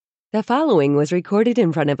The following was recorded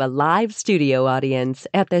in front of a live studio audience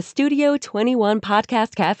at the Studio 21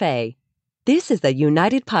 Podcast Cafe. This is the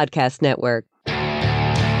United Podcast Network.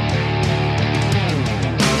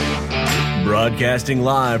 Broadcasting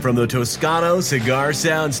live from the Toscano Cigar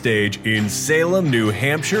Soundstage in Salem, New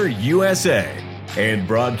Hampshire, USA. And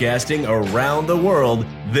broadcasting around the world,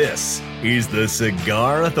 this is the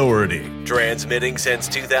Cigar Authority. Transmitting since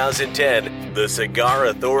 2010, the Cigar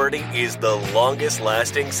Authority is the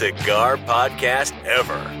longest-lasting cigar podcast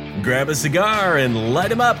ever. Grab a cigar and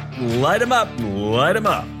light 'em up, light 'em up, light 'em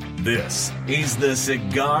up. This is the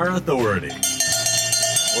Cigar Authority.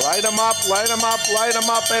 Light 'em up, light 'em up, light 'em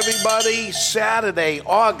up, everybody. Saturday,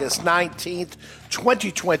 August 19th,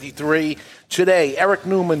 2023. Today, Eric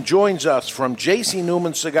Newman joins us from J.C.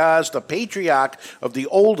 Newman Cigars, the patriarch of the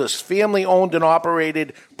oldest family-owned and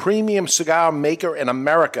operated premium cigar maker in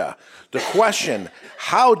America. The question,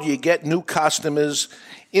 how do you get new customers?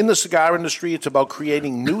 In the cigar industry, it's about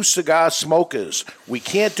creating new cigar smokers. We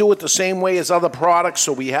can't do it the same way as other products,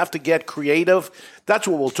 so we have to get creative. That's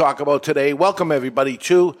what we'll talk about today. Welcome, everybody,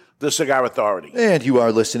 to the Cigar Authority. And you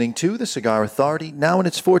are listening to the Cigar Authority, now in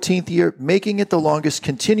its 14th year, making it the longest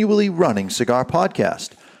continually running cigar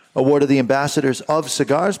podcast. Awarded the Ambassadors of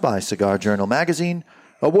Cigars by Cigar Journal magazine.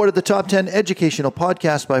 Awarded the Top 10 Educational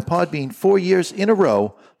Podcast by Podbean 4 years in a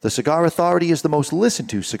row. The Cigar Authority is the most listened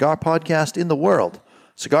to cigar podcast in the world.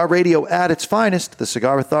 Cigar radio at its finest, the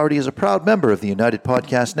Cigar Authority is a proud member of the United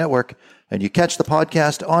Podcast Network, and you catch the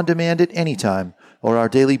podcast on demand at any time or our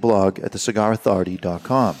daily blog at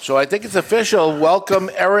thecigarauthority.com. So I think it's official.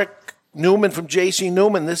 Welcome, Eric Newman from J.C.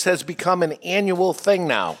 Newman. This has become an annual thing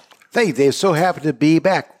now. Thank you, Dave. So happy to be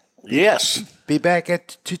back. Yes. Be back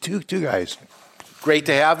at two guys. Great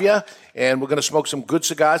to have you. And we're going to smoke some good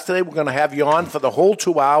cigars today. We're going to have you on for the whole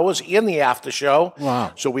 2 hours in the after show.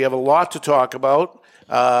 Wow. So we have a lot to talk about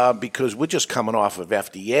because we're just coming off of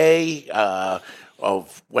FDA,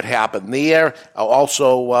 of what happened there.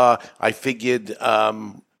 Also, I figured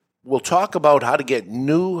we'll talk about how to get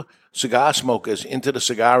new cigar smokers into the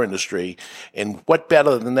cigar industry, and what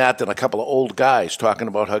better than that than a couple of old guys talking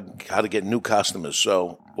about how to get new customers.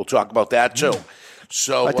 So we'll talk about that too.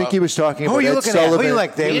 So I think he was talking about Ed looking Sullivan. Who you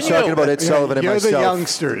like, Dave? He was talking about Ed Sullivan and you're myself. the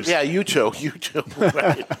youngsters. Yeah, you too.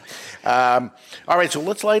 Right. All right, so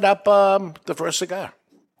let's light up the first cigar.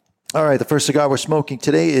 All right, the first cigar we're smoking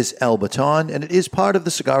today is El Baton, and it is part of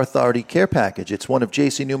the Cigar Authority care package. It's one of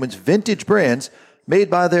J.C. Newman's vintage brands made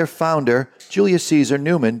by their founder, Julius Caesar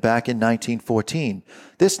Newman, back in 1914.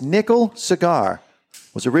 This nickel cigar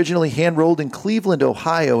was originally hand-rolled in Cleveland,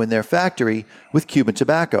 Ohio, in their factory with Cuban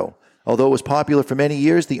tobacco. Although it was popular for many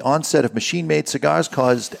years, the onset of machine-made cigars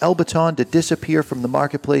caused El Baton to disappear from the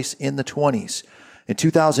marketplace in the 1920s. In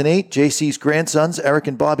 2008, JC's grandsons, Eric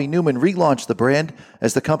and Bobby Newman, relaunched the brand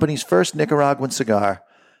as the company's first Nicaraguan cigar.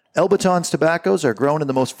 El Baton's tobaccos are grown in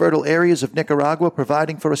the most fertile areas of Nicaragua,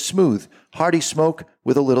 providing for a smooth, hearty smoke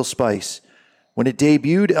with a little spice. When it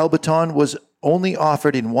debuted, El Baton was only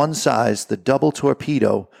offered in one size, the Double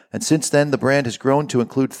Torpedo, and since then the brand has grown to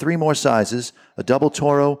include 3 more sizes, a Double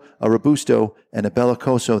Toro, a Robusto, and a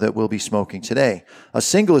Bellicoso that we'll be smoking today. A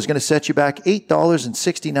single is going to set you back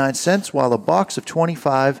 $8.69, while a box of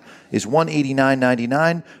 25 is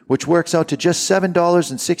 $189.99, which works out to just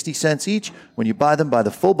 $7.60 each when you buy them by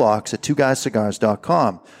the full box at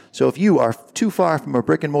twoguyscigars.com. So if you are too far from a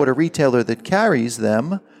brick-and-mortar retailer that carries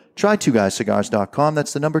them, try twoguyscigars.com.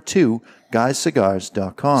 That's the number 2,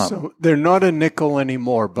 guyscigars.com. So they're not a nickel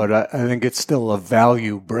anymore, but I think it's still a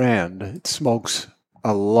value brand. It smokes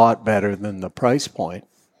a lot better than the price point.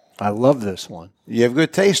 I love this one. You have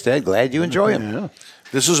good taste, Ed. Glad you enjoy them. Yeah.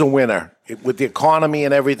 This is a winner. With the economy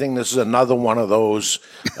and everything, this is another one of those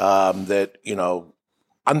that,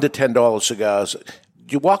 under $10 cigars.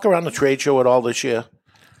 Did you walk around the trade show at all this year?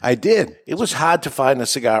 I did. It was hard to find a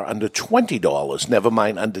cigar under $20, never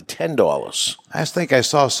mind under $10. I think I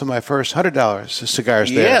saw some of my first $100 cigars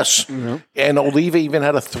there. Yes. Mm-hmm. And Oliva even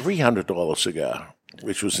had a $300 cigar,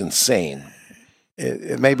 which was insane.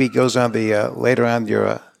 It maybe goes on the later on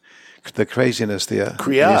the craziness, the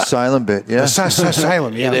Asylum bit, yeah.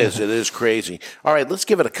 Asylum, yeah. It is crazy. All right, let's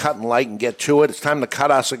give it a cut and light and get to it. It's time to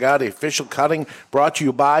cut our cigar. The official cutting brought to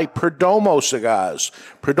you by Perdomo Cigars.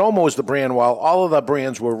 Perdomo is the brand. While all of the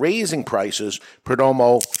brands were raising prices,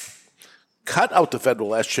 Perdomo cut out the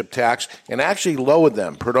federal S-chip tax and actually lowered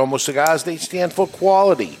them. Perdomo Cigars, they stand for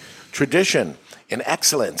quality, tradition, and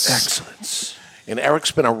excellence. Excellence. And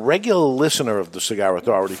Eric's been a regular listener of the Cigar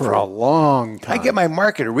Authority for a long time. I get my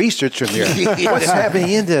market research from here. What's happening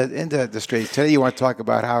in the industry? Today you want to talk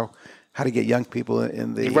about how how to get young people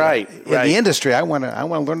in the the industry. I want to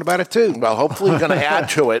learn about it too. Well, hopefully you're going to add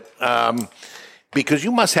to it because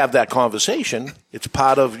you must have that conversation. It's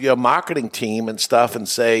part of your marketing team and stuff, and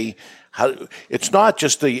say it's not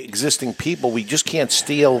just the existing people. We just can't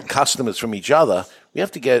steal customers from each other. We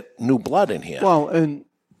have to get new blood in here. Well, and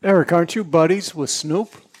Eric, aren't you buddies with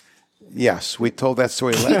Snoop? Yes, we told that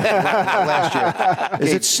story last year.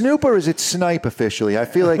 Is it Snoop or is it Snipe officially? I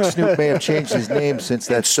feel like Snoop may have changed his name since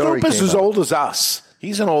that story Snoop is came as out. old as us.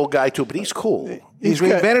 He's an old guy too, but he's cool. He's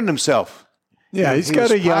reinvented himself. Yeah, he's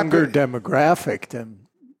got a younger demographic than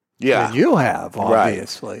you have,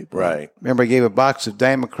 obviously. Right. Remember, I gave a box of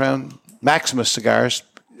Diamond Crown Maximus cigars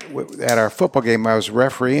at our football game. I was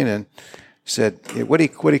refereeing and said, "What do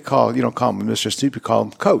you call? You don't call him Mr. Snoop. You call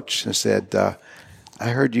him Coach." And I said, "I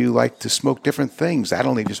heard you like to smoke different things. I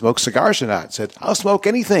don't need to smoke cigars or not." I said, "I'll smoke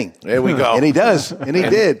anything." There we go. And he does, and he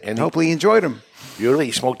did, and hopefully he enjoyed them. Beautifully,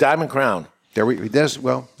 he smoked Diamond Crown. He does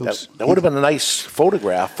well. That would have been a nice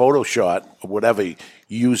photo shot, or whatever,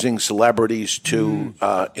 using celebrities to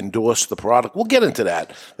endorse the product. We'll get into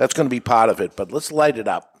that. That's going to be part of it, but let's light it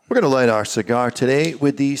up. We're going to light our cigar today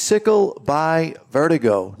with the Sickle by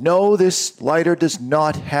Vertigo. No, this lighter does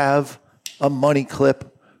not have a money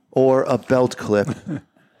clip or a belt clip.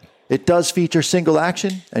 It does feature single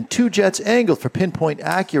action and 2 jets angled for pinpoint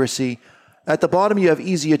accuracy. At the bottom, you have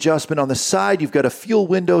easy adjustment. On the side, you've got a fuel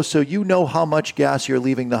window so you know how much gas you're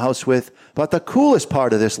leaving the house with. But the coolest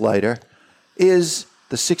part of this lighter is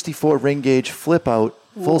the 64 ring gauge flip-out,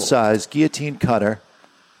 full-size guillotine cutter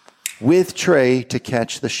with tray to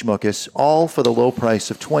catch the schmuckus, all for the low price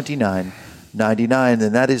of $29.99,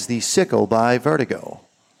 and that is the Sickle by Vertigo.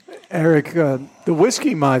 Eric, the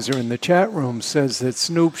Whiskey Miser in the chat room says that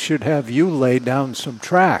Snoop should have you lay down some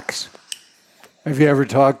tracks. Have you ever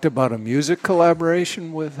talked about a music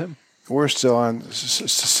collaboration with him? We're still on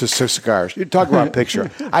cigars. You talk about a picture.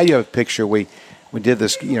 I have a picture. We did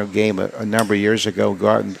this game a number of years ago. Go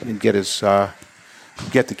out and get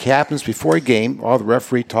the captains before a game. All the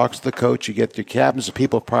referee talks to the coach. You get your captains, the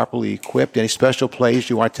people properly equipped. Any special plays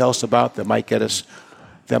you want to tell us about that might get us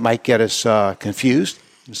confused.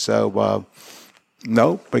 So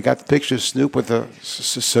no, but we got the picture of Snoop with the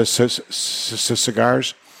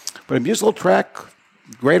cigars. But a musical track,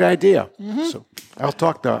 great idea. Mm-hmm. So I'll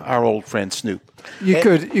talk to our old friend Snoop. You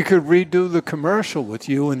could redo the commercial with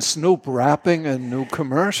you and Snoop rapping a new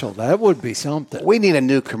commercial. That would be something. We need a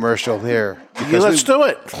new commercial here. Let's do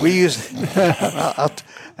it. We use.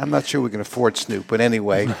 I'm not sure we can afford Snoop, but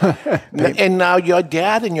anyway. And now your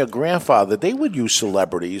dad and your grandfather, they would use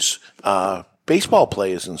celebrities, baseball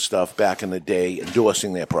players and stuff back in the day,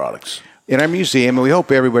 endorsing their products. In our museum, and we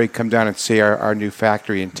hope everybody come down and see our new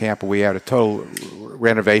factory in Tampa. We had a total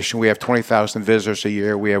renovation. We have 20,000 visitors a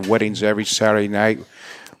year. We have weddings every Saturday night.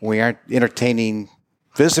 We aren't entertaining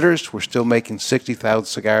visitors. We're still making 60,000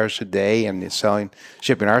 cigars a day and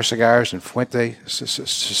shipping our cigars and Fuente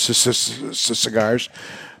cigars.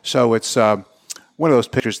 So it's one of those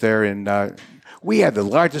pictures there. And we had the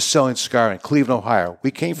largest selling cigar in Cleveland, Ohio.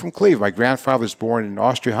 We came from Cleveland. My grandfather was born in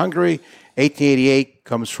Austria-Hungary. 1888,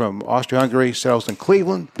 comes from Austria-Hungary, settles in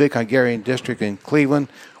Cleveland, big Hungarian district in Cleveland,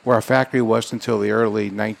 where our factory was until the early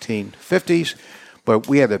 1950s. But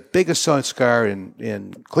we had the biggest selling cigar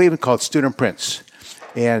in Cleveland called Student Prince.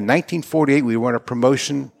 And in 1948, we won a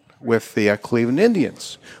promotion with the Cleveland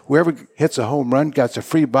Indians. Whoever hits a home run gets a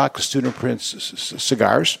free box of Student Prince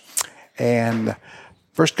cigars. And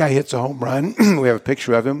first guy hits a home run, we have a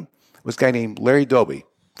picture of him, was a guy named Larry Doby.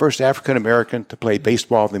 First African-American to play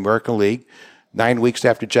baseball in the American League. 9 weeks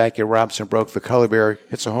after Jackie Robinson broke the color barrier,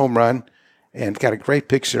 hits a home run, and got a great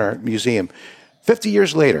picture in our museum. 50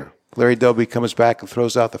 years later, Larry Doby comes back and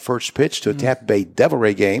throws out the first pitch to a Tampa Bay Devil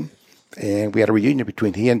Ray game, and we had a reunion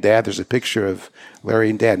between he and Dad. There's a picture of Larry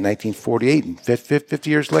and Dad in 1948, and 50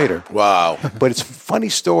 years later. Wow. But it's a funny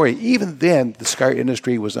story. Even then, the cigar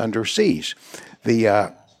industry was under siege.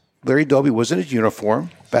 Larry Doby was in his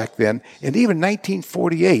uniform back then, and even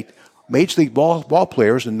 1948, Major League ball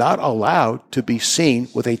players are not allowed to be seen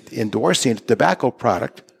with endorsing a tobacco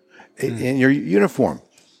product in your uniform.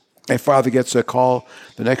 My father gets a call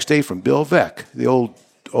the next day from Bill Veck, the old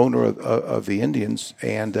owner of the Indians,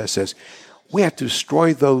 and says, "We have to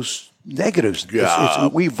destroy those negatives.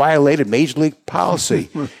 We violated Major League policy."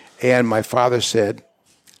 And my father said,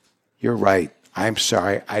 "You're right. I'm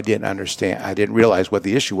sorry, I didn't understand. I didn't realize what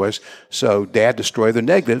the issue was." So Dad destroyed the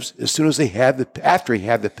negatives as soon as after he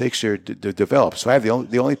had the picture developed. So I have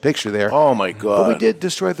the only picture there. Oh my God! But we did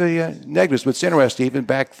destroy the negatives. But it's interesting. Even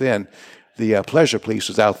back then, the pleasure police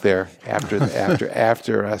was out there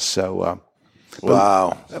after us. So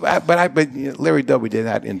Wow. But Larry W. did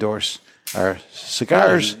not endorse our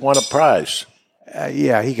cigars. He won a prize.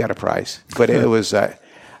 Yeah, he got a prize. But it was,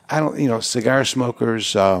 cigar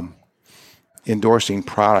smokers endorsing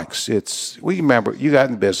products. We remember, you got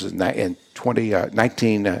in business in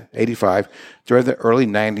 1985. During the early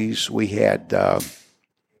 90s, we had a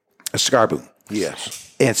cigar boom. Yes.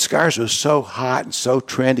 And cigars was so hot and so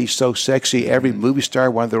trendy, so sexy. Every movie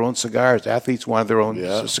star wanted their own cigars. Athletes wanted their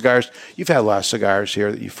own cigars. You've had a lot of cigars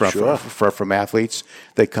here that you from athletes.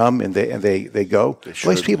 They come and they go. At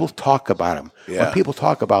least people talk about them. Yeah. When people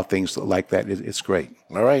talk about things like that, it's great.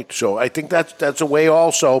 All right. So I think that's a way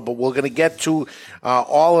also, but we're going to get to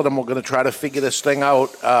all of them. We're going to try to figure this thing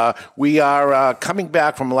out. We are coming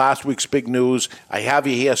back from last week's big news. I have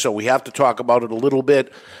you here, so we have to talk about it a little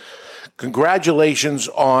bit. Congratulations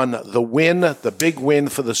on the big win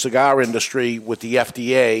for the cigar industry with the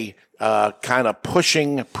FDA kind of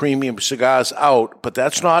pushing premium cigars out. But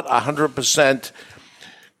that's not 100%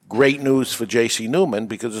 great news for J.C. Newman,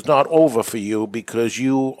 because it's not over for you, because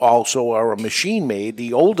you also are a machine-made,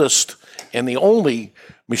 the oldest and the only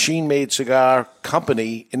machine-made cigar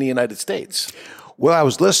company in the United States. Well, I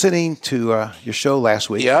was listening to your show last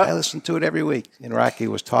week. Yeah. I listen to it every week. And Rocky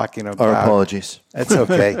was talking about... Our apologies. It's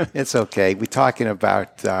okay. It's okay. We're talking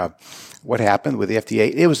about what happened with the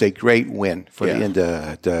FDA. It was a great win for the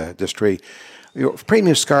industry.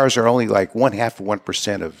 Premium cigars are only like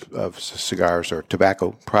 0.5% of cigars or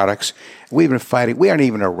tobacco products. We've been fighting... We aren't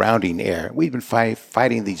even a rounding error. We've been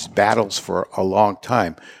fighting these battles for a long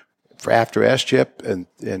time. After S-chip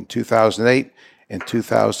in 2008... In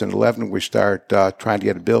 2011, we start trying to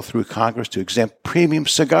get a bill through Congress to exempt premium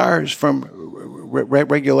cigars from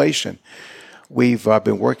regulation. We've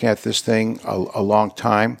been working at this thing a long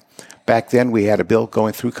time. Back then, we had a bill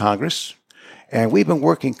going through Congress, and we've been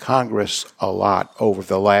working Congress a lot over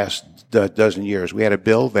the last dozen years. We had a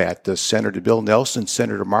bill that Senator Bill Nelson,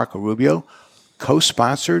 Senator Marco Rubio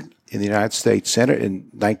co-sponsored in the United States Senate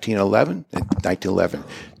in 2011.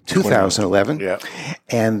 Yeah.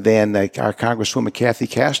 And then our Congresswoman Kathy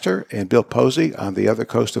Castor and Bill Posey on the other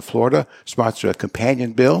coast of Florida sponsored a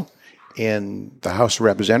companion bill in the House of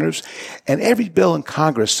Representatives. And every bill in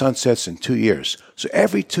Congress sunsets in 2 years. So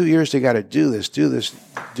every 2 years they got to do this.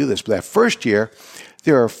 But that first year,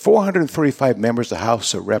 there are 435 members of the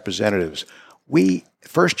House of Representatives.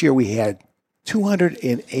 First year we had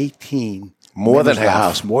 218 more than half.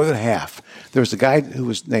 House, more than half. There was a guy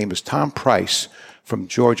whose name was Tom Price from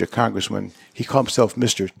Georgia, congressman. He called himself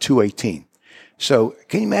Mr. 218. So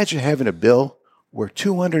can you imagine having a bill where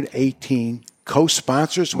 218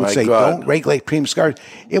 co-sponsors would say, don't regulate premium cigars?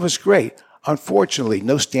 It was great. Unfortunately,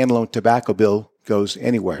 no standalone tobacco bill goes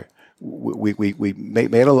anywhere. We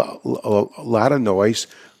made a lot of noise,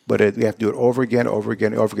 but we have to do it over again,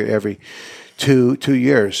 every two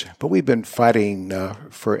years. But we've been fighting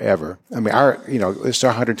forever. I mean, it's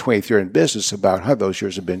our 120th year in business. About how those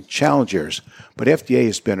years have been challenge years. But FDA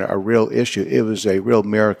has been a real issue. It was a real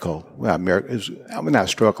miracle. Well, it was not a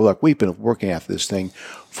stroke of luck. We've been working at this thing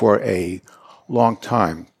for a long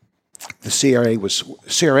time. The CRA was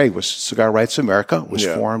Cigar Rights America, was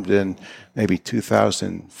formed in maybe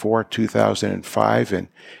 2004, 2005,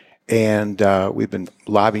 and we've been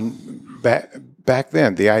lobbying back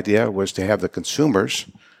then. The idea was to have the consumers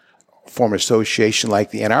form an association like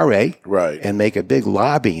the NRA, right, and make a big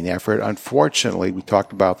lobbying effort. Unfortunately, we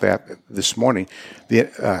talked about that this morning.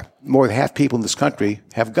 More than half people in this country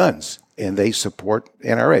have guns, and they support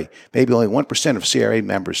NRA. Maybe only 1% of CRA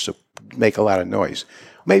members make a lot of noise.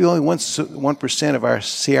 Maybe only 1% of our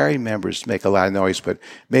CRA members make a lot of noise, but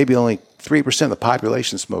maybe only 3% of the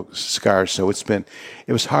population smoke cigars. So it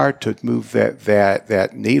was hard to move that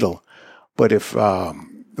needle. But if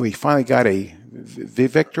we finally got a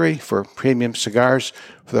victory for premium cigars,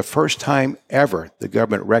 for the first time ever, the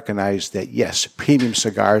government recognized that yes, premium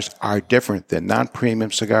cigars are different than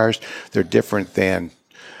non-premium cigars. They're different than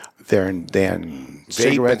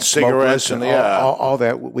cigarettes, and all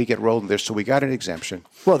that we get rolled in there. So we got an exemption.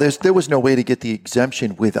 Well, there was no way to get the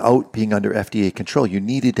exemption without being under FDA control. You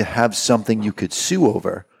needed to have something you could sue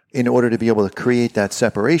over in order to be able to create that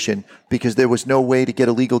separation, because there was no way to get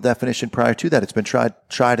a legal definition prior to that. It's been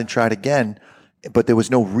tried again, but there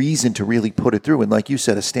was no reason to really put it through. And like you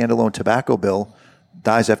said, a standalone tobacco bill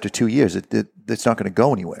dies after 2 years. It's not going to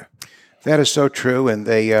go anywhere. That is so true, and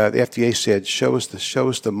the FDA said, show us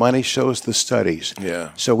the money, show us the studies.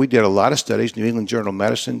 Yeah. So we did a lot of studies. New England Journal of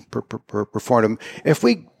Medicine performed them. If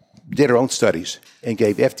we did our own studies and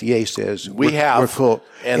gave FDA says we're full,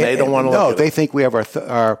 and they don't want to. No, they think we have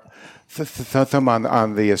our thumb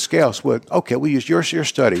on the scales. Well, okay, we use your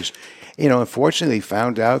studies. Unfortunately,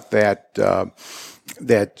 found out that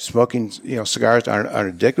that smoking cigars aren't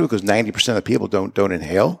addictive because 90% of the people don't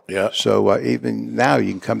inhale. Yeah. So even now,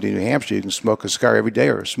 you can come to New Hampshire, you can smoke a cigar every day,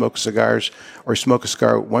 or smoke a cigar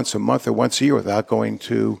once a month or once a year without going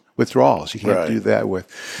to withdrawals. You can't do that with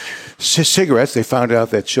cigarettes. They found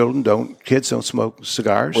out that kids don't smoke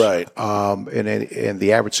cigars. Right. And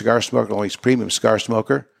the average cigar smoker, only premium cigar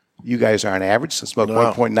smoker, you guys are on average to smoke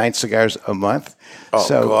 1.9 cigars a month. Oh,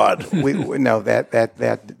 so God. we no, that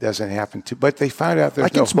doesn't happen too. But they found out I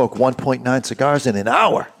can smoke 1.9 cigars in an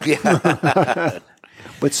hour. Yeah.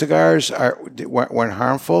 But cigars weren't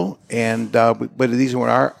harmful, and but these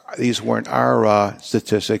weren't our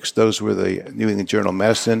statistics. Those were the New England Journal of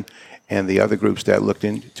Medicine and the other groups that looked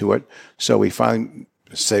into it. So we finally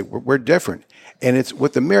say we're different, and it's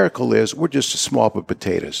what the miracle is. We're just small but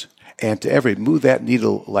potatoes. And to ever move that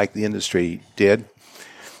needle like the industry did,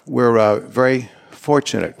 we're very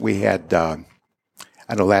fortunate. We had, I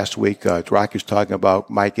know last week, Rocky was talking about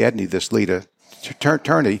Mike Edney, this lead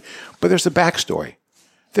attorney, but there's a backstory.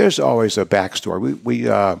 There's always a backstory.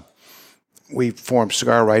 We formed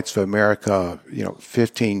Cigar Rights of America,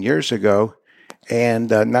 15 years ago, and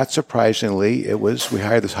not surprisingly, we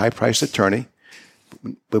hired this high-priced attorney,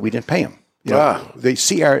 but we didn't pay him.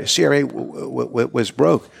 The CRA was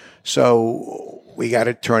broke. So we got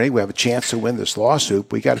an attorney. We have a chance to win this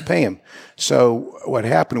lawsuit. We got to pay him. So what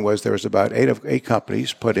happened was there was about eight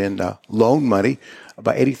companies put in loan money,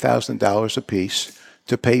 about $80,000 apiece,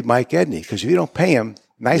 to pay Mike Edney. Because if you don't pay him,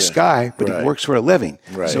 nice guy, but he works for a living.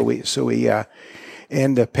 Right. So we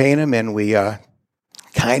ended up paying him, and we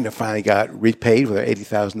kind of finally got repaid with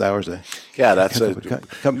 $80,000. Yeah,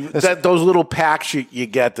 those little packs you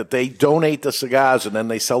get that they donate the cigars and then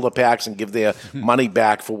they sell the packs and give their money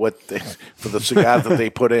back for for the cigars that they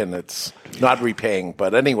put in. It's not repaying,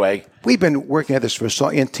 but anyway, we've been working at this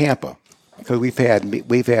in Tampa because we've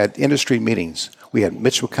had industry meetings. We had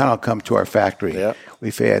Mitch McConnell come to our factory. Yeah.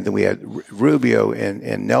 We had Rubio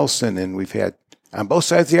and Nelson, and we've had on both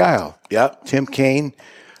sides of the aisle. Yeah, Tim Kaine.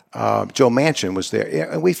 Joe Manchin was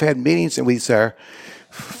there. And we've had meetings, and these are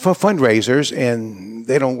for fundraisers, and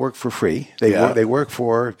they don't work for free. They work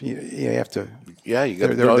for you have to. Yeah,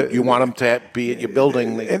 you want them to be at your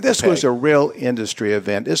building. And this was a real industry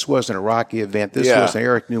event. This wasn't a Rocky event. This was an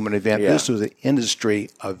Eric Newman event. Yeah. This was an industry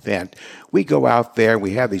event. We go out there.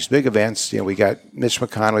 We have these big events. We got Mitch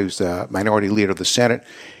McConnell, who's the minority leader of the Senate,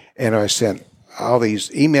 and I sent all these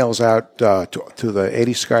emails out to the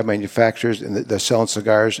 80 cigar manufacturers that selling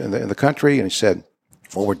cigars in the country, and he said,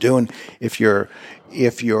 "What we're doing, if your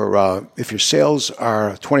sales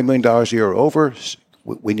are $20 million a year or over,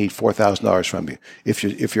 we need $4,000 from you.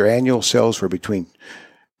 If your annual sales were between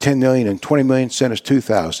 $10 million and $20 million, send us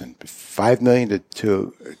 $2,000. $5 million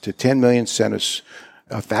to $10 million, send us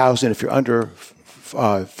 $1,000. If you're under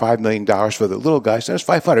 $5 million for the little guys, send us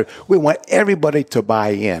 $500. We want everybody to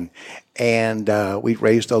buy in." And we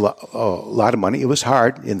raised a lot of money. It was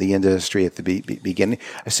hard in the industry at the beginning.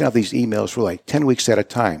 I sent out these emails for like 10 weeks at a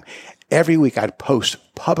time. Every week I'd post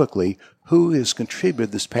publicly who has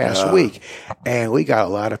contributed this past week. And we got a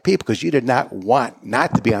lot of people because you did not want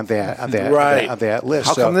not to be on that list.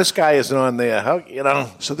 How come this guy isn't on there?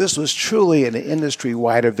 So this was truly an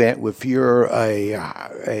industry-wide event. If you're a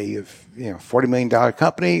 $40 million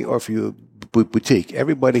company or if you're boutique,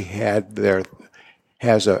 everybody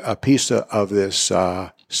has a piece of this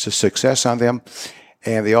success on them,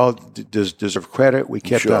 and they all deserve credit. We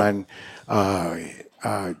kept on.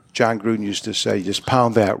 John Gruden used to say, "Just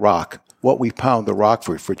pound that rock." What we pound the rock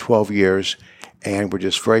for 12 years, and we're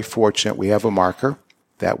just very fortunate. We have a marker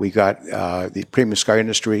that we got. The premium cigar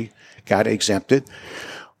industry got exempted.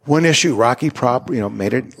 One issue, Rocky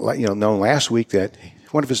made it known last week that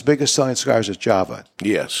one of his biggest selling cigars is Java.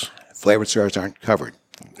 Yes, flavored cigars aren't covered.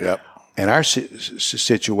 Yep. In our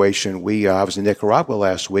situation, I was in Nicaragua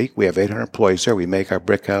last week. We have 800 employees there. We make our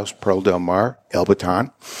brick house, Pearl Del Mar, El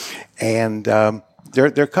Baton, and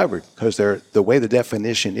they're covered because the way the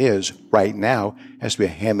definition is right now has to be a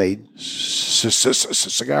handmade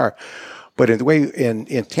cigar. But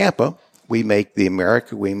in Tampa, we make the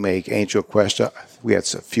America, we make Angel Cuesta. We had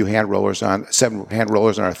 7 hand rollers on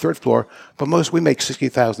our third floor, but we make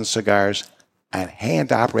 60,000 cigars on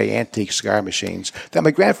hand-operated antique cigar machines that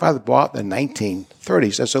my grandfather bought in the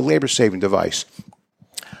 1930s as a labor-saving device.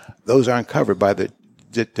 Those aren't covered by the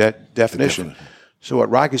definition. So what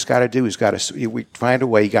Rocky's got to do is we find a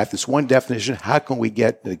way. You got this one definition. How can we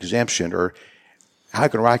get an exemption, or how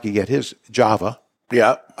can Rocky get his Java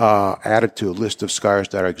added to a list of cigars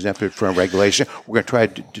that are exempted from regulation? We're going to try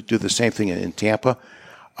to do the same thing in Tampa.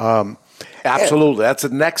 Absolutely. That's the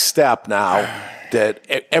next step now that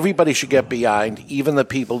everybody should get behind, even the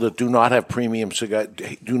people that do not have premium cigars,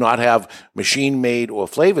 do not have machine-made or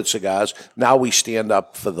flavored cigars. Now we stand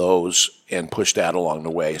up for those and push that along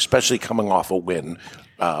the way, especially coming off a win.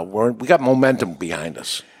 We got momentum behind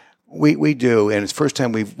us. We do, and it's the first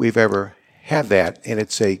time we've ever had that, and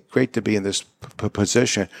it's great to be in this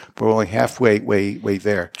position, but we're only halfway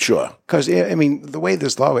there. Sure. Because, I mean, the way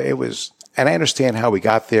this law, it was, and I understand how we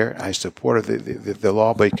got there. I supported the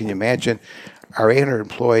law, but can you imagine our 800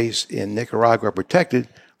 employees in Nicaragua are protected,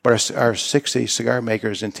 but our 60 cigar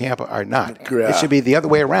makers in Tampa are not. Yeah. It should be the other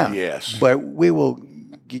way around. Yes. But we will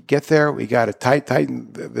get there. We got to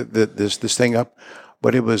tighten this thing up.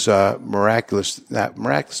 But it was miraculous. Not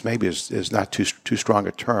miraculous, maybe is not too strong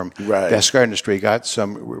a term. Right. The cigar industry got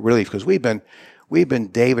some relief because we've been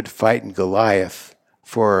David fighting Goliath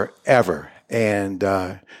forever, and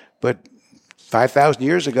but 5,000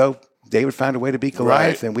 years ago, David found a way to beat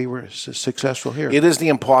Goliath, and we were successful here. It is the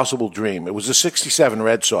impossible dream. It was the '67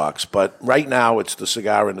 Red Sox, but right now it's the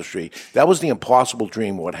cigar industry. That was the impossible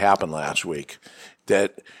dream. What happened last week?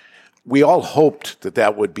 That. We all hoped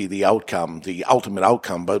that would be the outcome, the ultimate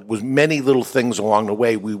outcome, but with many little things along the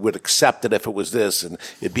way, we would accept it if it was this, and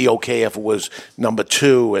it'd be okay if it was number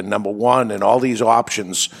 2 and number 1 and all these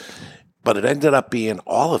options. But it ended up being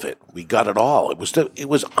all of it. We got it all. It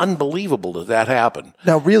was unbelievable that happened.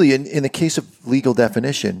 Now, really, in the case of legal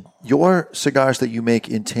definition, your cigars that you make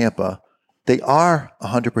in Tampa, they are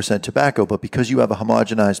 100% tobacco, but because you have a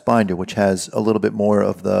homogenized binder, which has a little bit more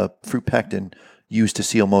of the fruit pectin used to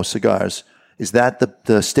seal most cigars. Is that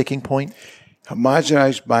the sticking point?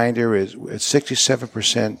 Homogenized binder is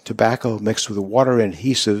 67% tobacco mixed with water and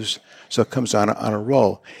adhesives, so it comes on a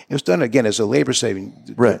roll. It was done, again, as a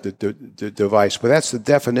labor-saving device, but that's the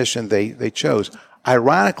definition they chose.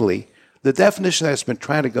 Ironically, the definition that's been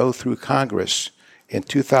trying to go through Congress in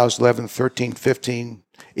 2011, 13, 15,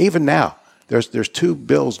 even now, there's 2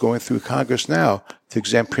 bills going through Congress now to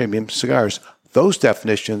exempt premium cigars. Those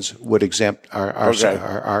definitions would exempt our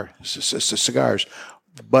cigars.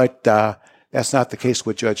 But that's not the case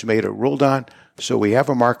what Judge Maida ruled on. So we have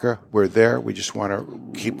a marker. We're there. We just want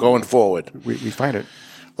to keep going forward. Refine it.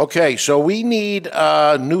 Okay, so we need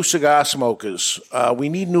new cigar smokers. We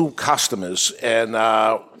need new customers. And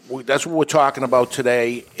that's what we're talking about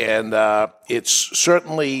today. And it's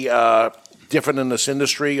certainly different in this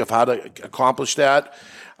industry of how to accomplish that.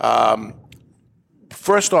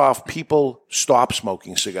 First off, people stop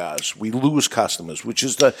smoking cigars. We lose customers, which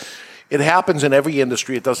is it happens in every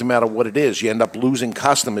industry. It doesn't matter what it is. You end up losing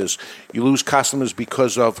customers. You lose customers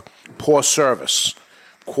because of poor service,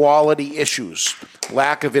 quality issues,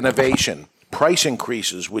 lack of innovation, price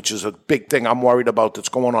increases, which is a big thing I'm worried about that's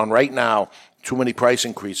going on right now. Too many price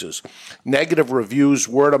increases, negative reviews,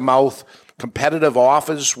 word of mouth, competitive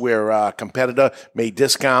offers where a competitor may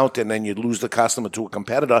discount and then you lose the customer to a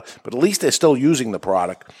competitor, but at least they're still using the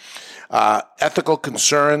product. Ethical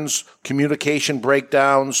concerns, communication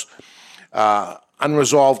breakdowns,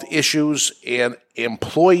 unresolved issues, and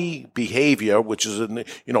employee behavior, which is,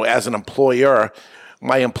 as an employer,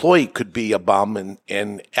 my employee could be a bum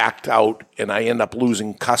and act out, and I end up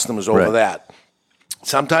losing customers over that.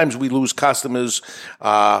 Sometimes we lose customers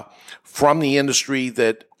from the industry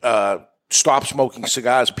that stop smoking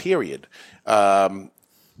cigars, period. The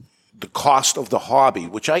cost of the hobby,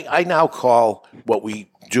 which I now call what we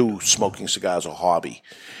do, smoking cigars, a hobby.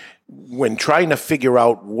 When trying to figure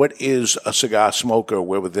out what is a cigar smoker,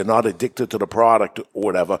 where they're not addicted to the product or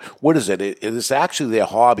whatever, what is it? It is actually their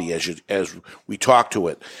hobby as we talk to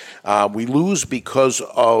it. We lose because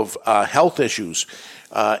of health issues.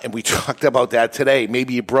 And we talked about that today.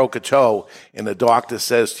 Maybe you broke a toe and the doctor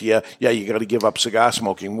says to you, you got to give up cigar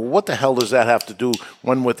smoking. Well, what the hell does that have to do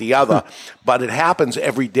one with the other? But it happens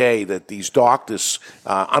every day that these doctors,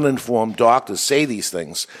 uninformed doctors, say these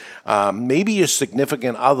things. Maybe your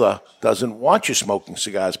significant other doesn't want you smoking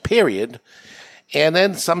cigars, period. And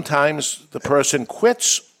then sometimes the person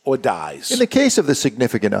quits or dies. In the case of the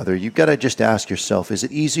significant other, you've got to just ask yourself, is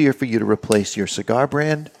it easier for you to replace your cigar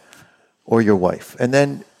brand or your wife? And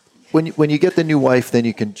then when you get the new wife, then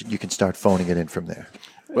you can start phoning it in from there.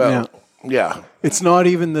 Well, yeah. It's not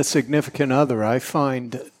even the significant other. I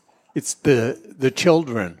find it's the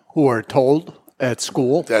children who are told at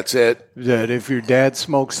school. That's it. That if your dad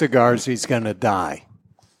smokes cigars, he's going to die.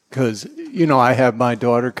 Because, I have my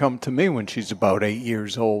daughter come to me when she's about 8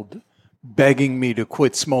 years old, begging me to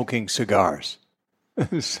quit smoking cigars.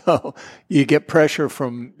 So you get pressure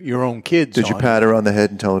from your own kids. Did you pat her on the head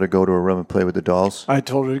and tell her to go to her room and play with the dolls? I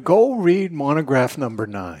told her to go read monograph number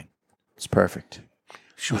 9. It's perfect.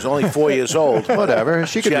 She was only 4 years old. Whatever.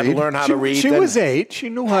 She could had read. to learn how to read. She then. was 8. She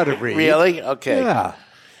knew how to read. Really? Okay. Yeah.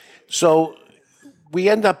 So we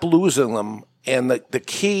end up losing them, and the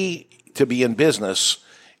key to be in business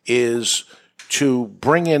is to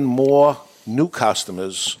bring in more new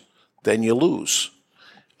customers than you lose.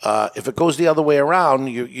 If it goes the other way around,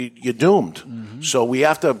 you're doomed. Mm-hmm. So we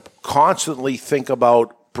have to constantly think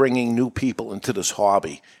about bringing new people into this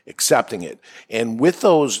hobby, accepting it. And with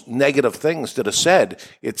those negative things that are said,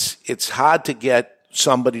 it's hard to get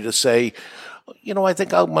somebody to say, I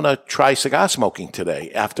think I'm going to try cigar smoking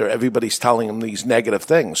today after everybody's telling them these negative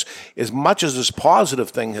things. As much as this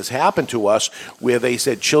positive thing has happened to us where they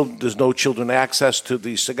said there's no children access to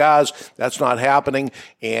these cigars, that's not happening,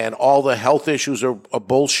 and all the health issues are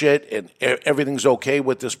bullshit and everything's okay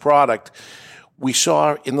with this product, we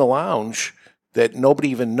saw in the lounge that nobody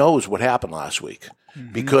even knows what happened last week.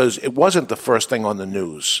 Mm-hmm. Because it wasn't the first thing on the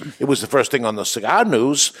news. It was the first thing on the cigar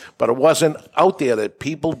news, but it wasn't out there. That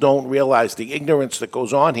people don't realize the ignorance that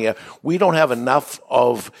goes on here. We don't have enough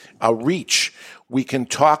of a reach. We can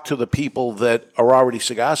talk to the people that are already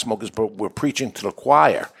cigar smokers, but we're preaching to the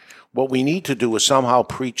choir. What we need to do is somehow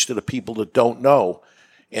preach to the people that don't know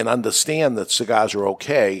and understand that cigars are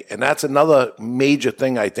okay. And that's another major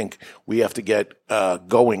thing I think we have to get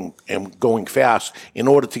going fast in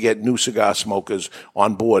order to get new cigar smokers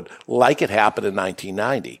on board, like it happened in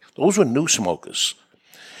 1990. Those were new smokers.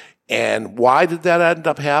 And why did that end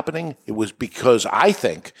up happening? It was because I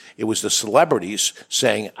think it was the celebrities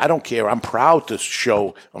saying, I don't care, I'm proud to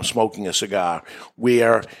show I'm smoking a cigar.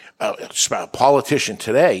 Where a politician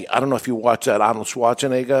today, I don't know if you watch that Arnold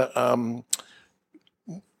Schwarzenegger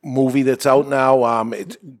movie that's out now.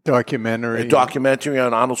 Documentary. A documentary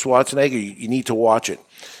on Arnold Schwarzenegger. You need to watch it.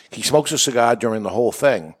 He smokes a cigar during the whole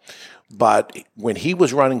thing. But when he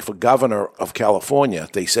was running for governor of California,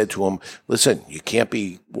 they said to him, listen, you can't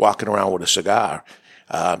be walking around with a cigar.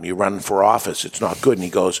 You're running for office. It's not good. And he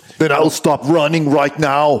goes, then I'll stop running right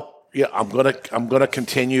now. Yeah, I'm gonna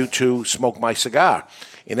continue to smoke my cigar.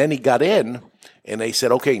 And then he got in, and they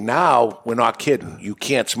said, okay, now we're not kidding. You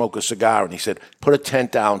can't smoke a cigar. And he said, put a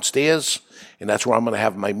tent downstairs, and that's where I'm going to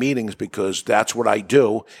have my meetings because that's what I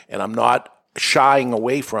do, and I'm not shying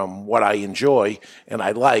away from what I enjoy and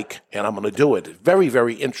I like, and I'm going to do it. Very,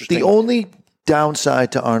 very interesting. The only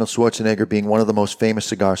downside to Arnold Schwarzenegger being one of the most famous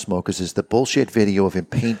cigar smokers is the bullshit video of him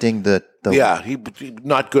painting the yeah, he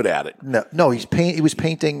not good at it. No, he was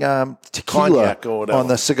painting tequila Cognac or whatever on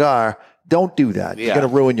the cigar. Don't do that. Yeah. You're going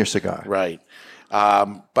to ruin your cigar. Right.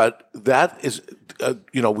 But that is,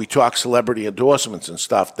 we talk celebrity endorsements and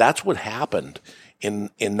stuff. That's what happened in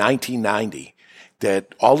 1990.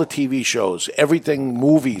 That all the TV shows, everything,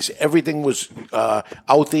 movies, everything was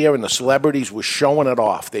out there, and the celebrities were showing it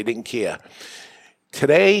off. They didn't care.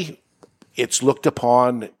 Today, it's looked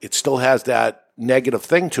upon. It still has that negative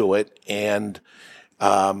thing to it, and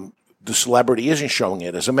the celebrity isn't showing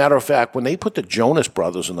it. As a matter of fact, when they put the Jonas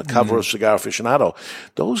Brothers on the cover of Cigar Aficionado,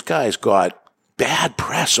 those guys got bad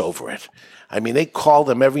press over it. I mean, they called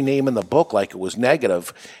them every name in the book like it was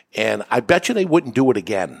negative, and I bet you they wouldn't do it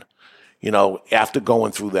again, after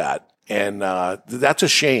going through that. And that's a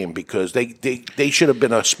shame because they should have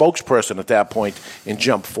been a spokesperson at that point and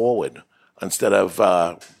jumped forward instead of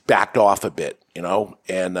backed off a bit,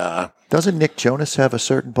 And doesn't Nick Jonas have a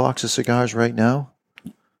certain box of cigars right now?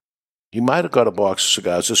 He might have got a box of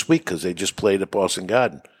cigars this week because they just played at Boston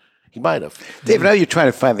Garden. He might have. David, I know you're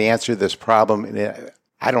trying to find the answer to this problem. And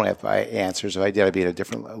I don't have answers. If I did, I'd be at a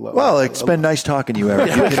different level. Well, it's been nice talking to you,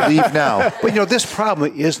 Eric. You can leave now. But, this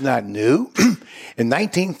problem is not new. In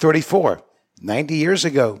 1934, 90 years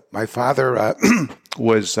ago, my father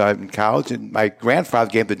was in college, and my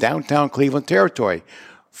grandfather gave him the downtown Cleveland territory.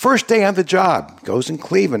 First day on the job, goes in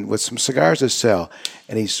Cleveland with some cigars to sell,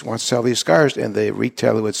 and he wants to sell these cigars, and the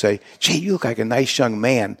retailer would say, gee, you look like a nice young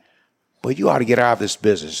man, but you ought to get out of this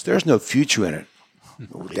business. There's no future in it.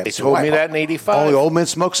 They told me that in 85. All the old men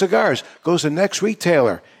smoke cigars. Goes to the next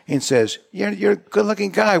retailer and says, you're a good-looking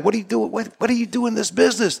guy. What do you do? What do you do in this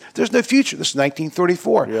business? There's no future. This is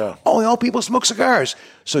 1934. Yeah. Only old people smoke cigars.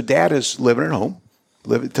 So Dad is living at home.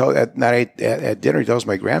 At night at dinner, he tells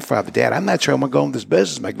my grandfather, Dad, I'm not sure I'm going to go in this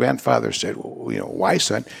business. My grandfather said, well, why,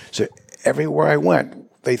 son? So everywhere I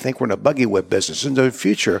went, they think we're in a buggy whip business. In the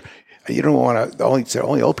future, you don't want to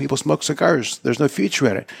only old people smoke cigars. There's no future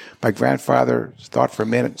in it. My grandfather thought for a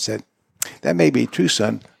minute and said, that may be true,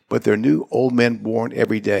 son, but there are new old men born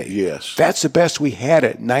every day. Yes. That's the best we had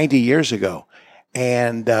it 90 years ago.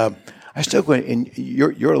 And I still go in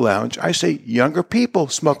your lounge. I say younger people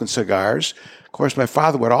smoking cigars. Of course, my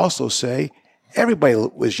father would also say, everybody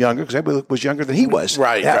was younger because everybody was younger than he was.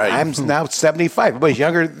 Right. I'm now 75. Everybody's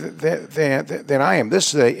younger than I am.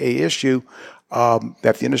 This is a issue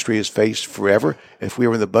that the industry has faced forever. If we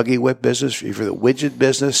were in the buggy whip business, if you're the widget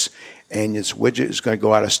business, and this widget is going to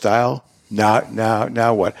go out of style,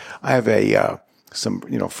 now what? I have some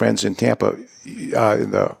friends in Tampa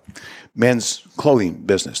in the men's clothing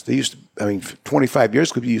business. They used to, 25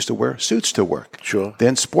 years ago, you used to wear suits to work. Sure.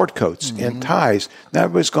 Then sport coats and ties. Now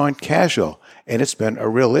everybody's gone casual, and it's been a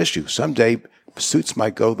real issue. Someday suits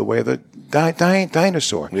might go the way of the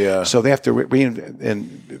dinosaur. Yeah. So they have to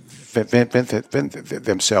reinvent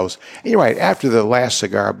themselves. And you're right. After the last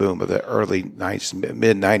cigar boom of the early 90s,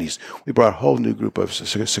 mid 90s, we brought a whole new group of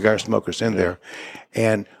cigar smokers in there.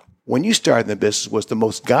 And when you started in the business was the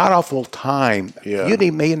most god-awful time. Yeah. You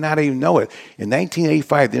may not even know it. In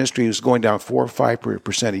 1985, the industry was going down 4 or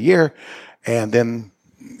 5% a year. And then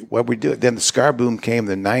then the cigar boom came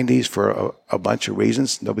in the 90s for a bunch of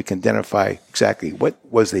reasons. Nobody can identify exactly what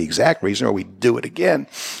was the exact reason, or we do it again.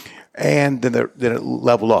 And then it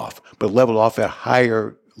leveled off, but it leveled off at a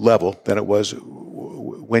higher level than it was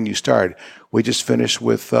when you started. We just finished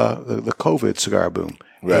with the COVID cigar boom.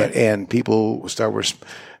 Right. And people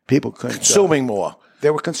Consuming more. They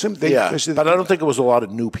were consuming. But I don't think it was a lot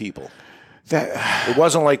of new people. It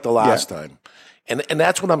wasn't like the last time. And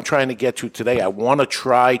that's what I'm trying to get to today. I want to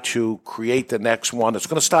try to create the next one. It's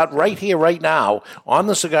going to start right here, right now, on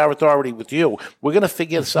the Cigar Authority with you. We're going to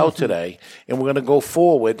figure this out today, and we're going to go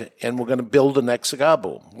forward, and we're going to build the next cigar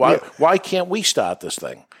boom. Why can't we start this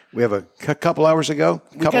thing? We have a couple hours ago.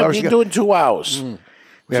 We're doing 2 hours.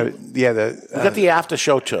 We got the after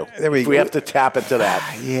show too. We have to tap into that.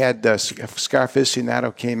 He had Cigar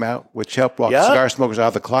Aficionado came out, which helped walk cigar smokers out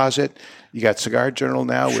of the closet. You got Cigar Journal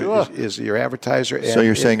now is your advertiser. So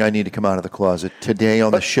you're saying I need to come out of the closet today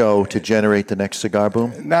on the show to generate the next cigar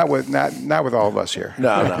boom? Not with all of us here.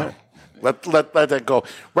 No. Let that go.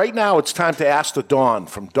 Right now, it's time to ask the Don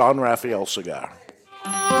from Don Raphael Cigar.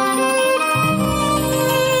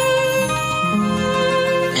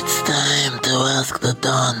 It's time to ask the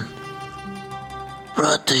Don.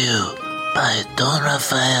 Brought to you by Don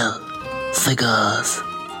Raphael Cigars.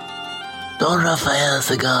 Don Raphael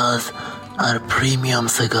Cigars are premium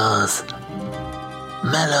cigars.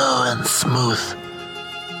 Mellow and smooth.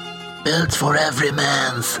 Built for every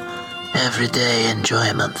man's everyday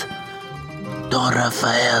enjoyment. Don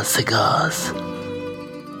Raphael Cigars.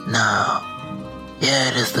 Now,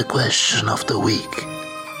 here is the question of the week.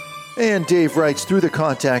 And Dave writes through the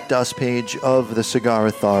Contact Us page of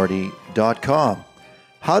thecigarauthority.com.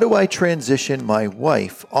 How do I transition my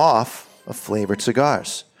wife off of flavored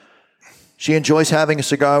cigars? She enjoys having a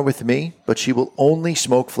cigar with me, but she will only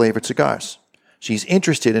smoke flavored cigars. She's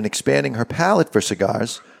interested in expanding her palate for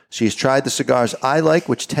cigars. She has tried the cigars I like,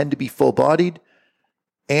 which tend to be full-bodied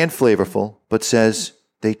and flavorful, but says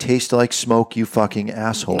they taste like smoke, you fucking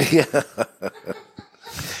asshole. Yeah.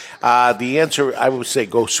 The answer, I would say,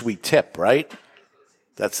 go sweet tip, right?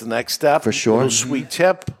 That's the next step. For sure. Go sweet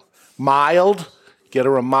tip, mild, get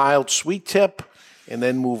her a mild sweet tip, and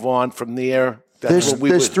then move on from there.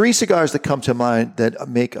 There's 3 cigars that come to mind that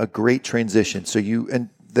make a great transition. So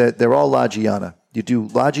they're all La Giana. You do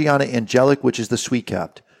La Giana Angelic, which is the sweet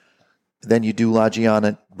capped. Then you do La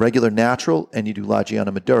Giana regular natural, and you do La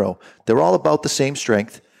Giana Maduro. They're all about the same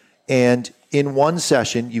strength. And in one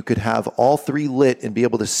session, you could have all 3 lit and be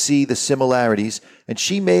able to see the similarities. And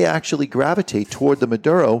she may actually gravitate toward the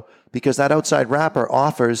Maduro because that outside wrapper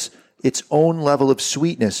offers its own level of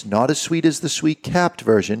sweetness, not as sweet as the sweet capped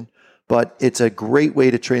version, but it's a great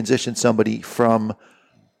way to transition somebody from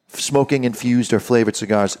smoking infused or flavored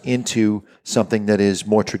cigars into something that is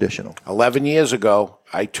more traditional. 11 years ago,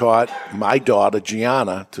 I taught my daughter,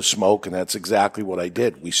 Gianna, to smoke, and that's exactly what I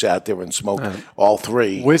did. We sat there and smoked all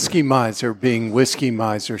 3. Whiskey Miser, being Whiskey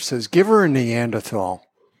Miser, says, give her a Neanderthal.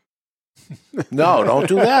 No, don't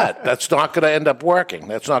do that. That's not going to end up working.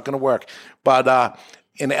 That's not going to work. But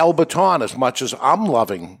in El Baton, as much as I'm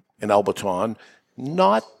loving an El Baton,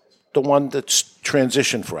 not the one that's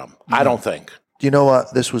transitioned from, I don't think. Do you know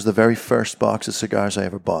what? This was the very first box of cigars I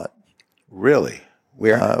ever bought. Really?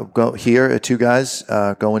 Where? Here at Two Guys,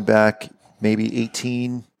 going back maybe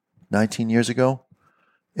 18, 19 years ago.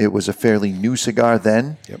 It was a fairly new cigar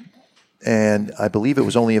then. Yep. And I believe it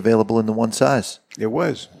was only available in the one size. It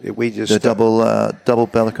was. The double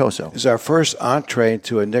Bellicoso. It was our first entree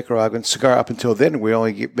into a Nicaraguan cigar. Up until then, we were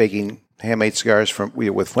only making handmade cigars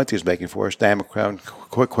with Fuente was making for us, Diamond Crown,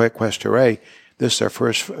 Cuesta. This is our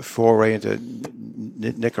first foray into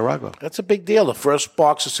Nicaragua. That's a big deal. The first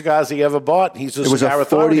box of cigars he ever bought. He's a Cigar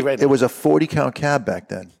Authority right now. It was a 40-count cab back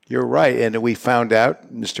then. You're right. And we found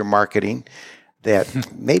out, Mr. Marketing,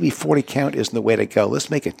 that maybe 40 count isn't the way to go. Let's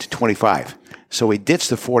make it to 25. So we ditched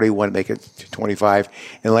the 41, make it to 25.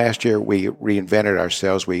 And last year we reinvented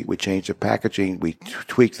ourselves. We changed the packaging. We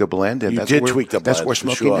tweaked the blend. And tweak the blend. That's what we're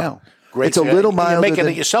smoking now. Great. It's a little milder. You're making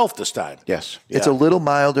it yourself this time. Yes. It's a little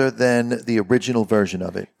milder than the original version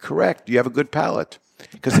of it. Correct. You have a good palate.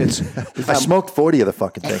 Because it's, I smoked 40 of the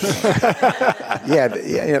fucking thing.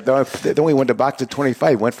 Then we went to box of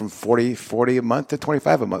 25. Went from 40 a month to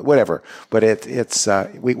 25 a month, whatever. But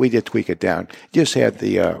we did tweak it down. Just had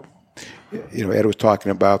the, Ed was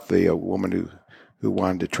talking about the woman who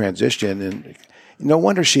wanted to transition, and no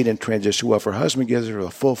wonder she didn't transition well. If her husband gives her a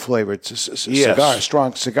full flavored cigar, a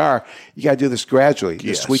strong cigar, you got to do this gradually.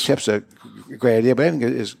 The sweet tip's a great idea, but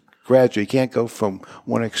everything is gradual. You can't go from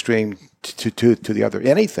one extreme to the other.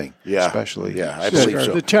 Anything, especially. Yeah, I believe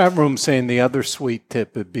so. The chat room saying the other sweet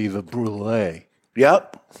tip would be the brulee.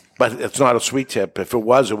 Yep, but it's not a sweet tip. If it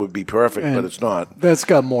was, it would be perfect, but it's not. That's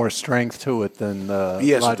got more strength to it than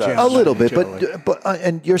yes, it does. A little bit, but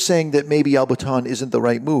and you're saying that maybe El Baton isn't the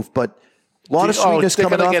right move, but a lot of sweetness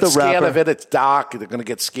coming off the wrapper. They're going to get scared of it. It's dark. They're going to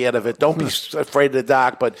get scared of it. Don't be afraid of the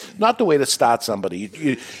dark, but not the way to start somebody.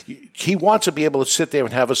 He wants to be able to sit there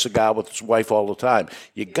and have a cigar with his wife all the time.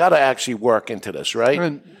 You got to actually work into this, right?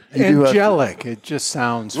 And angelic. It just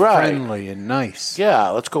sounds friendly and nice. Yeah,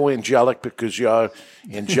 let's go angelic because you're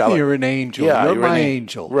angelic. You're an angel. Yeah, you're my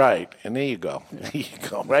angel. Right, and there you go.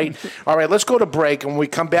 Right? All right, let's go to break, and when we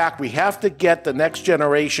come back, we have to get the next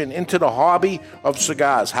generation into the hobby of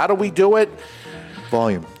cigars. How do we do it?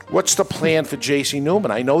 Volume. What's the plan for J.C.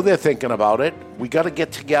 Newman? I know they're thinking about it. We got to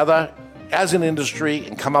get together as an industry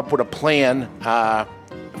and come up with a plan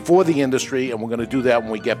for the industry, and we're going to do that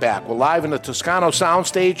when we get back. We're live in the Toscano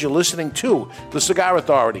soundstage. You're listening to the Cigar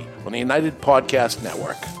Authority on the United Podcast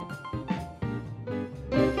Network.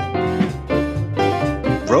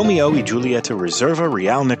 Romeo y Julieta Reserva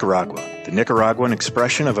Real Nicaragua, the Nicaraguan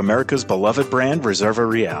expression of America's beloved brand Reserva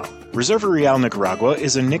Real. Reserva Real Nicaragua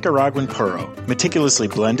is a Nicaraguan puro, meticulously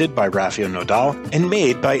blended by Rafael Nodal and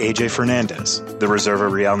made by AJ Fernandez. The Reserva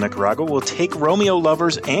Real Nicaragua will take Romeo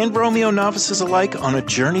lovers and Romeo novices alike on a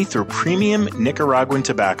journey through premium Nicaraguan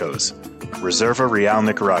tobaccos. Reserva Real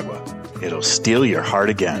Nicaragua. It'll steal your heart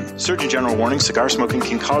again. Surgeon General warning: cigar smoking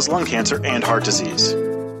can cause lung cancer and heart disease.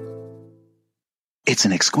 It's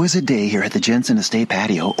an exquisite day here at the Jensen Estate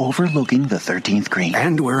patio overlooking the 13th green.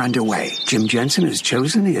 And we're underway. Jim Jensen has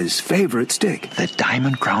chosen his favorite stick. The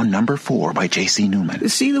Diamond Crown No. 4 by J.C. Newman.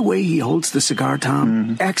 See the way he holds the cigar,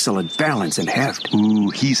 Tom? Excellent balance and heft.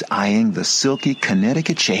 Ooh, he's eyeing the silky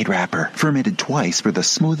Connecticut shade wrapper, fermented twice for the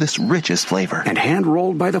smoothest, richest flavor. And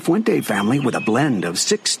hand-rolled by the Fuente family with a blend of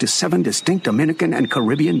 6 to 7 distinct Dominican and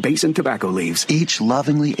Caribbean basin tobacco leaves. Each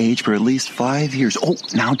lovingly aged for at least 5 years. Oh,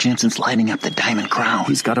 now Jensen's lighting up the Diamond Crown.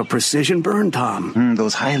 He's got a precision burn, Tom.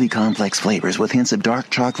 Those highly complex flavors with hints of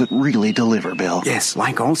dark chocolate really deliver, Bill. Yes,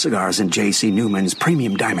 like all cigars in J.C. Newman's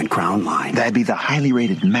premium Diamond Crown line. That'd be the highly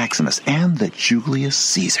rated Maximus and the Julius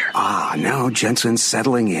Caesar. Ah, now Jensen's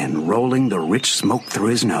settling in, rolling the rich smoke through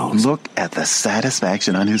his nose. Look at the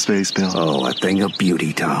satisfaction on his face, Bill. Oh, a thing of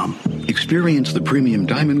beauty, Tom. Experience the premium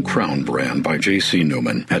Diamond Crown brand by J.C.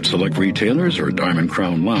 Newman at select retailers or Diamond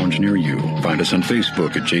Crown Lounge near you. Find us on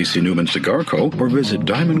Facebook at J.C. Newman Cigar Co. or visit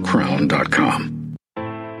diamondcrown.com.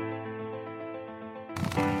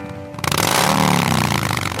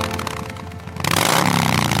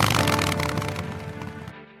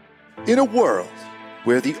 In a world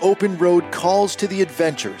where the open road calls to the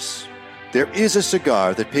adventurous, there is a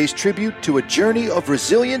cigar that pays tribute to a journey of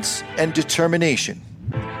resilience and determination.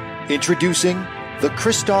 Introducing the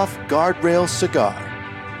Christoph Guardrail Cigar,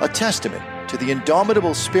 a testament to the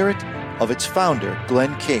indomitable spirit of its founder,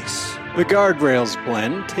 Glenn Case. The Guardrails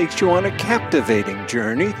blend takes you on a captivating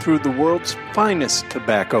journey through the world's finest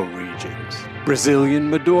tobacco regions. Brazilian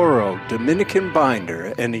Maduro, Dominican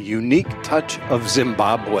binder, and a unique touch of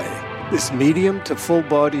Zimbabwe. This medium to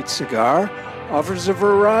full-bodied cigar offers a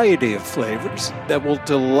variety of flavors that will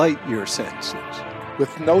delight your senses.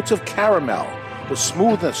 With notes of caramel, the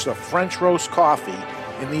smoothness of French roast coffee,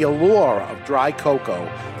 and the allure of dry cocoa,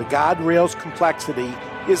 the Guardrail's complexity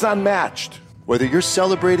is unmatched. Whether you're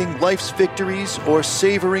celebrating life's victories or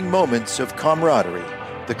savoring moments of camaraderie,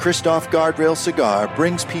 the Christoph Guardrail cigar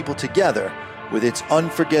brings people together with its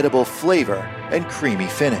unforgettable flavor and creamy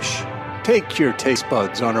finish. Take your taste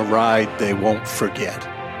buds on a ride they won't forget.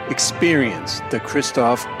 Experience the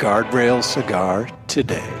Christoph Guardrail cigar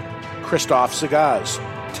today. Christoph Cigars.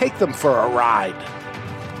 Take them for a ride.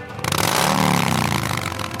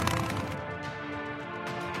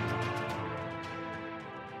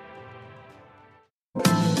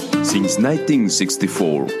 Since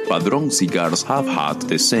 1964, Padron Cigars have had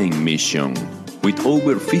the same mission, with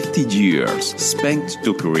over 50 years spent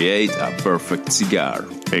to create a perfect cigar,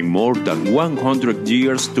 and more than 100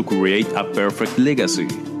 years to create a perfect legacy.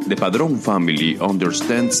 The Padron family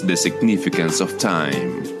understands the significance of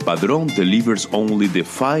time. Padron delivers only the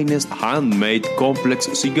finest handmade complex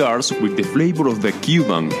cigars with the flavor of the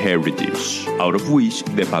Cuban heritage, out of which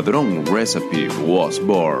the Padron recipe was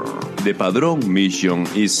born. The Padron mission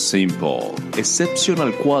is simple: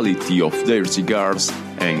 exceptional quality of their cigars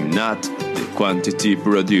and not the quantity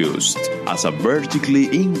produced. As a vertically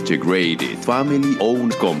integrated,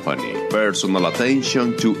 family-owned company, personal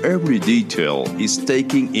attention to every detail is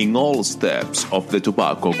taken in all steps of the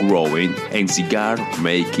tobacco growing and cigar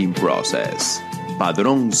making process.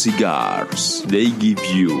 Padron Cigars. They give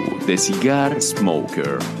you, the cigar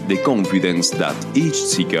smoker, the confidence that each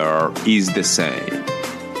cigar is the same.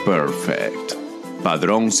 Perfect.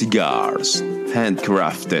 Padron Cigars.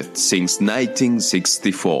 Handcrafted since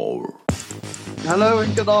 1964. Hello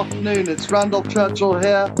and good afternoon. It's Randolph Churchill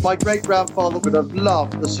here. My great-grandfather would have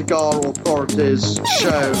loved the Cigar Authority's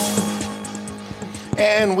show.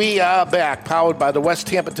 And we are back, powered by the West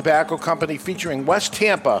Tampa Tobacco Company, featuring West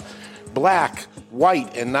Tampa, black,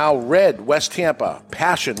 white, and now red West Tampa,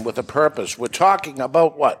 passion with a purpose. We're talking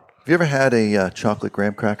about what? Have you ever had a chocolate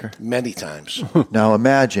graham cracker? Many times. Now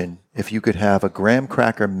imagine if you could have a graham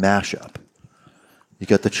cracker mashup. You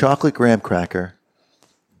got the chocolate graham cracker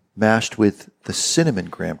mashed with the cinnamon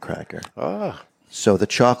graham cracker. Ah. So the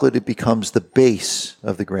chocolate, it becomes the base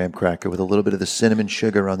of the graham cracker with a little bit of the cinnamon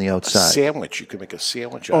sugar on the outside. A sandwich. You can make a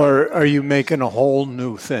sandwich out of it. Or are you making a whole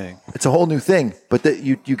new thing? It's a whole new thing, but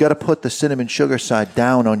you got to put the cinnamon sugar side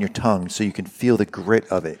down on your tongue so you can feel the grit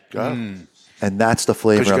of it. Mm. And that's the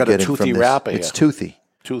flavor I'm getting from this. Because you got a toothy wrapper here. It's toothy.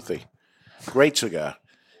 Toothy. Great cigar.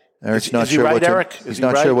 Eric's not sure what Eric? He's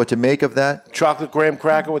not sure what to make of that. Chocolate graham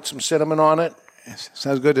cracker with some cinnamon on it.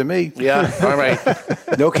 Sounds good to me. Yeah, all right.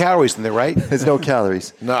 No calories in there, right? There's no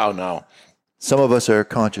calories. No. Some of us are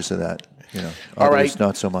conscious of that. All right. Others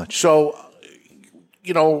not so much. So,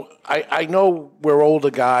 I know we're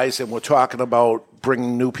older guys and we're talking about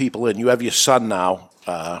bringing new people in. You have your son now.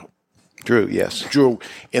 Drew, yes. Drew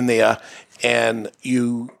in there. And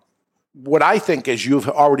what I think is you've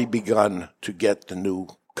already begun to get the new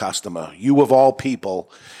customer. You, of all people,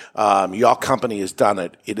 your company has done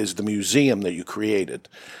it. It is the museum that you created.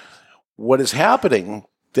 What is happening,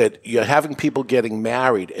 that you're having people getting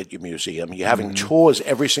married at your museum. You're having tours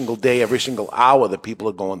every single day, every single hour that people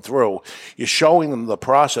are going through. You're showing them the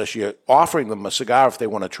process. You're offering them a cigar if they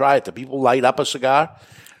want to try it. Do people light up a cigar?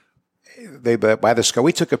 They buy the cigar.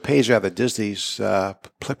 We took a page out of Disney's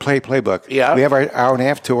playbook. Yeah. We have our hour and a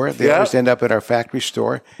half tour. They Yeah. always end up at our factory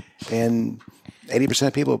store, and 80%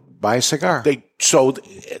 of people buy a cigar.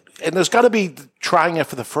 And there's got to be trying it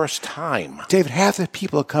for the first time. David, half the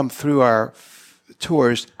people who come through our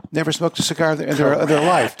tours never smoked a cigar in their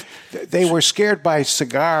life. They were scared by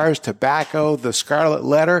cigars, tobacco, the scarlet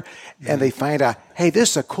letter, and they find out, hey,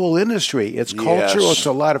 this is a cool industry. It's cultural. Yes. It's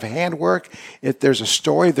a lot of handwork. There's a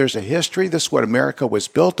story. There's a history. This is what America was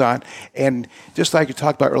built on. And just like you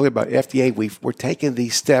talked about earlier about FDA, we're taking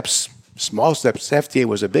these steps, small steps. FDA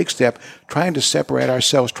was a big step, trying to separate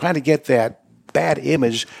ourselves, trying to get that bad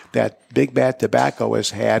image that big bad tobacco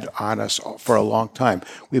has had on us for a long time.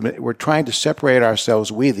 We're trying to separate ourselves.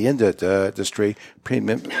 We, the industry,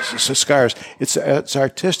 premium cigars. It's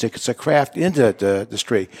artistic. It's a craft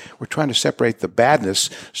industry. We're trying to separate the badness.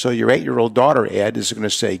 So your 8-year-old daughter, Ed, is going to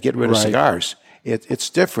say, "Get rid of cigars." It's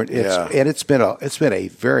different. And it's been a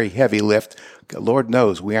very heavy lift. Lord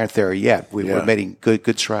knows we aren't there yet. We're making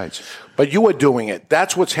good strides. But you are doing it.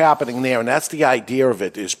 That's what's happening there, and that's the idea of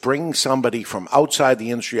it, is bringing somebody from outside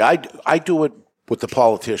the industry. I do it with the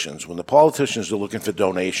politicians. When the politicians are looking for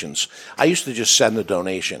donations, I used to just send the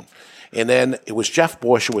donation. And then it was Jeff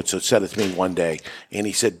Borshowitz that said it to me one day, and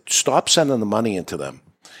he said, stop sending the money into them.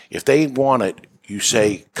 If they want it, you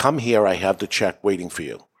say, come here, I have the check waiting for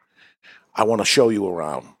you. I want to show you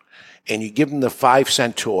around. And you give them the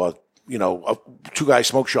 5-cent tour, a two-guy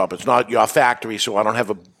smoke shop. It's not your factory, so I don't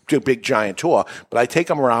have a big giant tour, but I take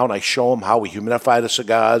them around, I show them how we humidify the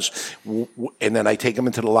cigars, and then I take them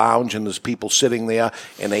into the lounge, and there's people sitting there,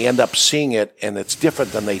 and they end up seeing it, and it's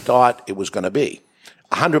different than they thought it was going to be.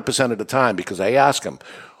 100% of the time, because I ask them,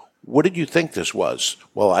 what did you think this was?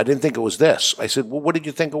 Well, I didn't think it was this. I said, well, what did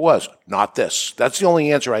you think it was? Not this. That's the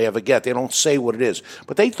only answer I ever get. They don't say what it is.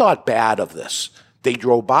 But they thought bad of this. They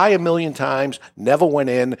drove by 1 million times, never went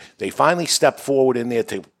in. They finally stepped forward in there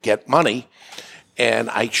to get money,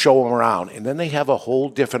 and I show them around. And then they have a whole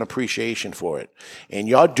different appreciation for it. And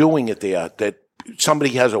you're doing it there, that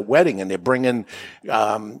somebody has a wedding and they're bringing,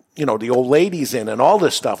 the old ladies in and all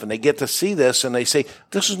this stuff, and they get to see this and they say,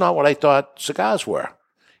 this is not what I thought cigars were.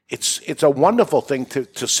 It's a wonderful thing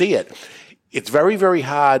to see it. It's very, very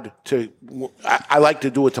hard I like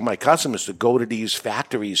to do it to my customers, to go to these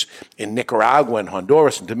factories in Nicaragua and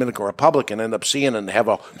Honduras and Dominican Republic and end up seeing and have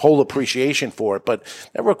a whole appreciation for it. But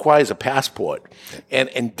that requires a passport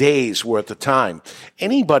and days worth of time.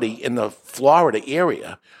 Anybody in the Florida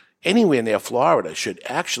area, anywhere near Florida, should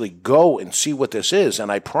actually go and see what this is.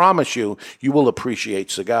 And I promise you, you will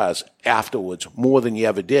appreciate cigars afterwards more than you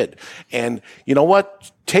ever did. And you know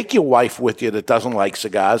what? Take your wife with you that doesn't like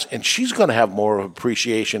cigars, and she's going to have more of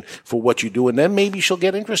appreciation for what you do, and then maybe she'll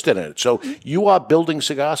get interested in it. So you are building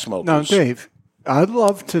cigar smokers. Now, Dave, I'd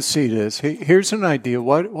love to see this. Here's an idea.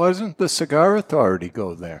 Why doesn't the Cigar Authority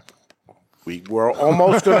go there? We were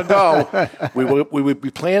almost going to go.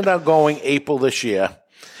 We planned on going April this year.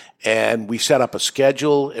 And we set up a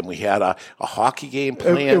schedule, and we had a hockey game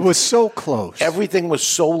planned. It was so close. Everything was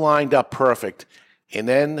so lined up perfect. And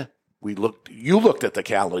then you looked at the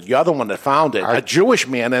calendar. You're the one that found it. A Jewish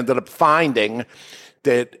man ended up finding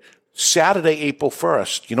that Saturday, April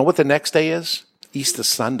 1st, you know what the next day is? Easter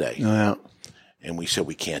Sunday. Yeah. And we said,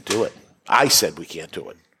 we can't do it. I said, we can't do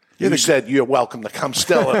it. You said, you're welcome to come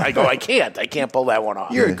still. And I go, I can't pull that one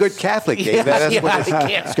off. You're a good Catholic, Dave. That's what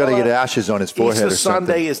He's got to get ashes on his forehead Easter or something.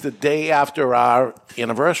 Sunday is the day after our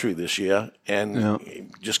anniversary this year,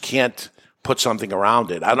 and just can't put something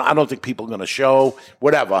around it. I don't think people are going to show,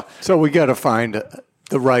 whatever. So we got to find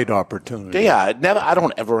the right opportunity. Yeah, I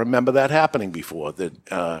don't ever remember that happening before,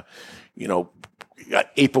 that,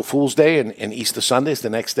 April Fool's Day and Easter Sunday is the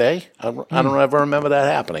next day. I don't ever remember that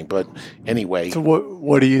happening. But anyway. So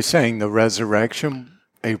what are you saying? The resurrection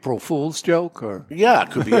April Fool's joke? Or? Yeah,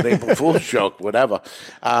 it could be an April Fool's joke, whatever.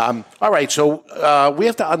 All right, so we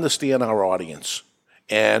have to understand our audience.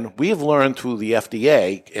 And we have learned through the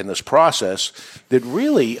FDA in this process that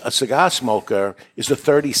really a cigar smoker is a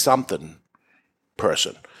 30-something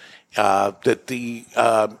person.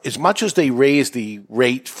 That as much as they raised the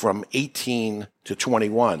rate from 18 to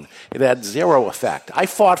 21, it had zero effect. I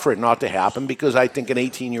fought for it not to happen because I think an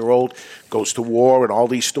 18-year-old goes to war and all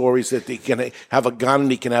these stories that he can have a gun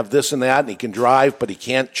and he can have this and that and he can drive, but he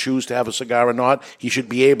can't choose to have a cigar or not. He should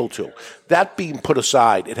be able to. That being put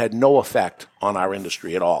aside, it had no effect on our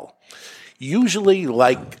industry at all. Usually,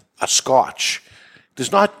 like a scotch,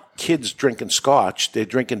 there's not kids drinking scotch, they're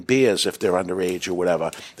drinking beers if they're underage or whatever.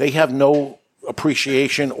 They have no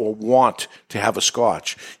appreciation or want to have a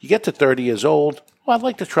scotch. You get to 30 years old, well, I'd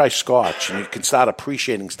like to try scotch, and you can start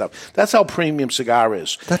appreciating stuff. That's how premium cigar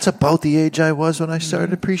is. That's about the age I was when I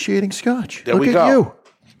started appreciating scotch. There Look we at go. you.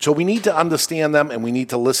 So we need to understand them, and we need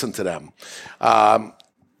to listen to them. The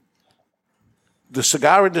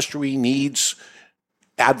cigar industry needs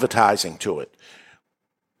advertising to it.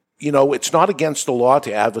 You know, it's not against the law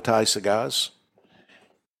to advertise cigars.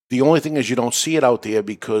 The only thing is you don't see it out there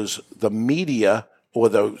because the media or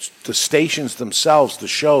the stations themselves, the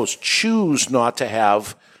shows, choose not to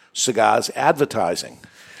have cigars advertising.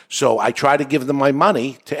 So I try to give them my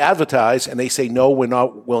money to advertise, and they say, no, we're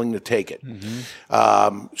not willing to take it.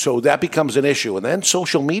 Mm-hmm. So that becomes an issue. And then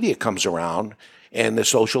social media comes around, and there's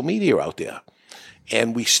social media out there.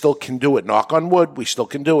 And we still can do it. Knock on wood, we still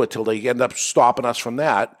can do it till they end up stopping us from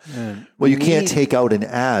that. Well, you can't take out an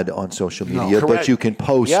ad on social media, but you can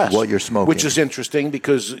post what you're smoking. Which is interesting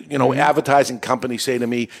because, advertising companies say to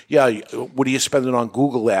me, what are you spending on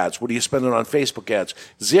Google ads? What are you spending on Facebook ads?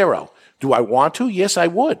 Zero. Do I want to? Yes, I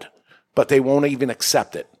would. But they won't even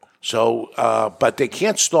accept it. So, but they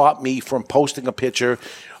can't stop me from posting a picture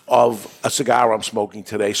of a cigar I'm smoking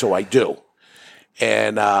today, so I do.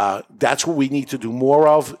 And that's what we need to do more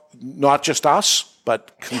of, not just us,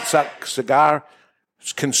 but cigar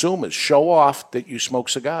consumers. Show off that you smoke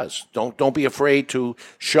cigars. Don't be afraid to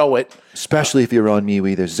show it. Especially if you're on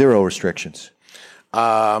MeWe, there's zero restrictions.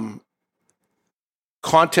 Content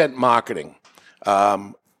marketing,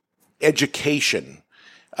 education.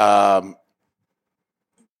 The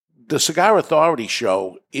Cigar Authority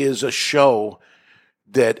show is a show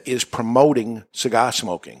that is promoting cigar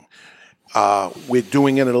smoking. We're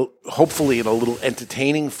doing it hopefully in a little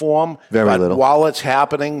entertaining form. Very little. While it's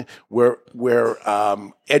happening, we're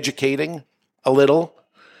educating a little.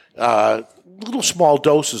 Little small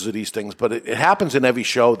doses of these things, but it happens in every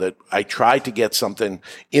show that I try to get something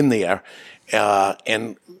in there.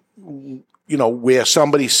 And where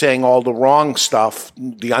somebody's saying all the wrong stuff,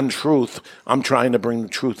 the untruth, I'm trying to bring the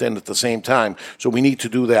truth in at the same time. So we need to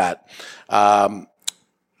do that.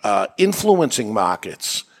 Influencing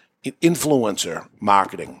markets. Influencer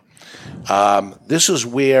marketing. This is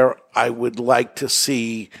where I would like to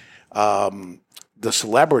see the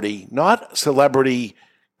celebrity, not celebrity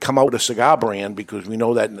come out with a cigar brand because we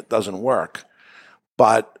know that it doesn't work,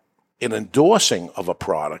 but an endorsing of a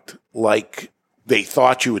product like they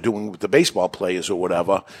thought you were doing with the baseball players or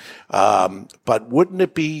whatever. But wouldn't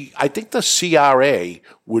it be, I think the CRA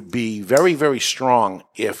would be very, very strong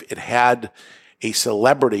if it had a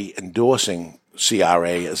celebrity endorsing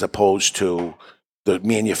CRA as opposed to the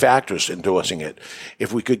manufacturers endorsing it.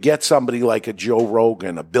 If we could get somebody like a Joe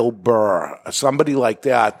Rogan, a Bill Burr, somebody like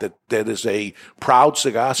that is a proud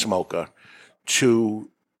cigar smoker to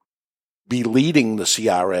be leading the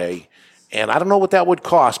CRA, and I don't know what that would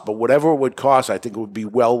cost, but whatever it would cost, I think it would be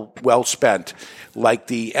well spent. Like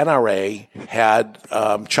the NRA had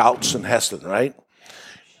Charlton Heston, right?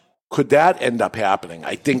 Could that end up happening?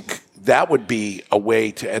 I think that would be a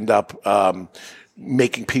way to end up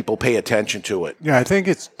making people pay attention to it. Yeah, I think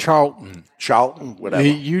it's Charlton. Charlton, whatever.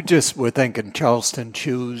 You just were thinking Charleston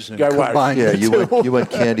Chews and combined. Yeah, you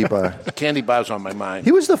went Candy Bar. Candy Bar's on my mind.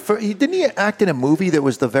 He was the first. Didn't he act in a movie that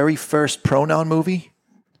was the very first pronoun movie?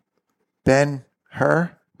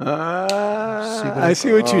 Ben-Hur? I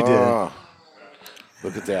see what you did.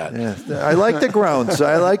 Look at that. Yeah, I like the groans.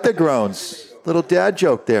 Little dad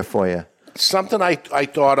joke there for you. Something I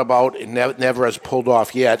thought about and never has pulled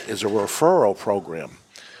off yet is a referral program.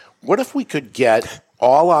 What if we could get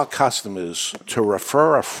all our customers to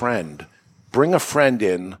refer a friend, bring a friend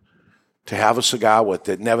in to have a cigar with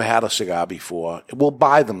that never had a cigar before? We'll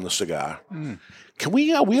buy them the cigar. Are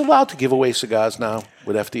we allowed to give away cigars now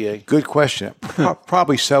with FDA? Good question.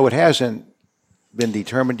 Probably so. It hasn't been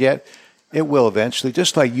determined yet. It will eventually,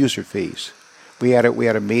 just like user fees. We had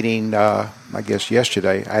a meeting, I guess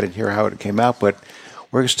yesterday. I didn't hear how it came out, but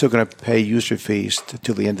we're still going to pay user fees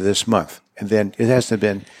till the end of this month. And then it hasn't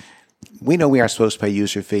been. We know we aren't supposed to pay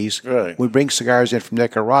user fees. Right. We bring cigars in from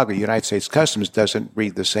Nicaragua. United States Customs doesn't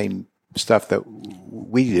read the same stuff that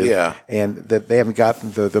we do, and that they haven't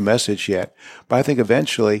gotten the message yet. But I think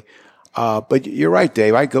eventually. But you're right,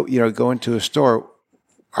 Dave. I go into a store.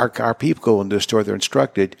 Our people go into a store. They're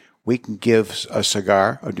instructed. We can give a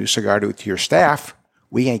new cigar to your staff.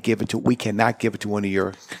 We cannot give it to one of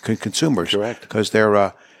your consumers. Correct. Because they're.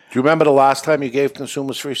 Do you remember the last time you gave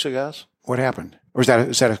consumers free cigars? What happened? Or is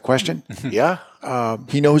that a question? Yeah.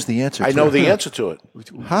 He knows the answer. I know the answer to it.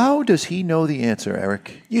 How does he know the answer,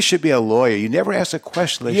 Eric? You should be a lawyer. You never ask a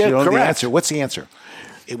question unless you know the answer. What's the answer?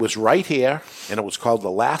 It was right here, and it was called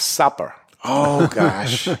The Last Supper. Oh,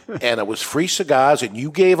 gosh. And it was free cigars, and you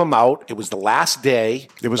gave them out. It was the last day.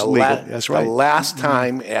 It was legal. That's right. The last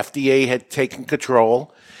time FDA had taken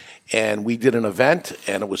control, and we did an event,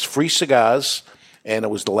 and it was free cigars, and it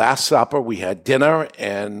was the Last Supper. We had dinner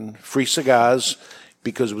and free cigars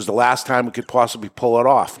because it was the last time we could possibly pull it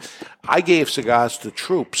off. I gave cigars to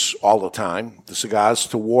troops all the time, the cigars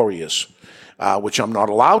to warriors, which I'm not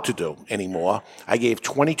allowed to do anymore. I gave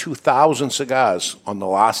 22,000 cigars on the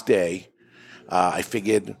last day. I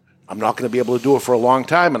figured I'm not going to be able to do it for a long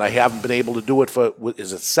time, and I haven't been able to do it for,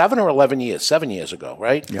 is it 7 or 11 years? 7 years ago,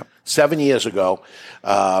 right? Yep. 7 years ago,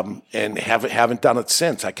 and haven't done it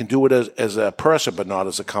since. I can do it as a person, but not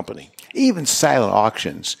as a company. Even silent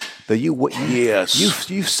auctions.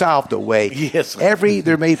 You've solved a way. Yes.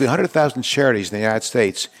 There may be 100,000 charities in the United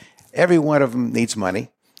States. Every one of them needs money.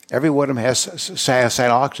 Every one of them has silent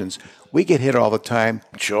auctions. We get hit all the time.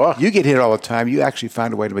 Sure. You get hit all the time. You actually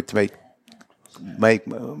find a way to make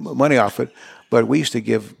money off it. But we used to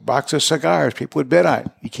give boxes of cigars. People would bid on it.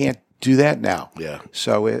 You can't do that now. Yeah.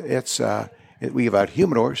 So we give out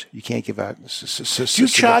humidors. You can't give out Do you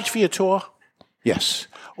charge for your tour? Yes.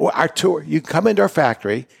 Or our tour, you come into our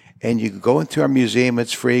factory and you can go into our museum.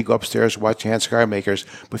 It's free. Go upstairs, watch hand cigar makers.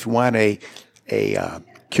 But if you want a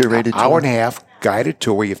curated hour and a half guided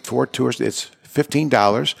tour, you have 4 tours. It's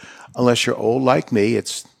 $15. Unless you're old like me,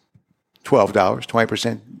 it's $12,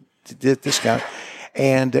 20% discount.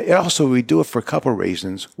 And it also, we do it for a couple of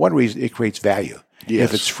reasons. One reason, it creates value. Yes.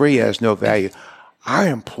 If it's free, it has no value. Our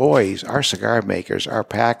employees, our cigar makers, our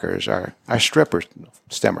packers, our strippers,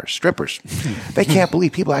 they can't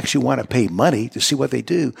believe people actually want to pay money to see what they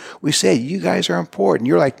do. We say, you guys are important.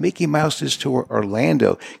 You're like Mickey Mouse's to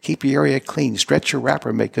Orlando. Keep your area clean. Stretch your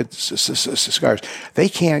wrapper. Make good cigars. They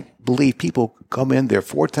can't believe people come in there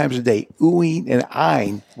 4 times a day, oohing and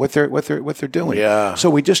eyeing what they're doing. Yeah.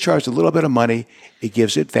 So we just charge a little bit of money. It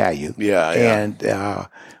gives it value. Yeah. And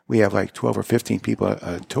we have like 12 or 15 people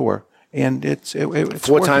a tour. And it's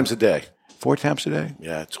 4 times a day. 4 times a day.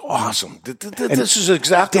 Yeah, it's awesome. This is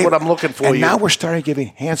exactly what I'm looking for. And now we're starting giving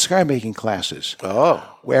hand cigar making classes. Oh.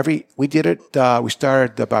 We did it. We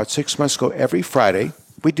started about 6 months ago every Friday.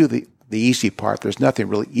 we do the easy part. There's nothing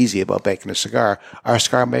really easy about making a cigar. Our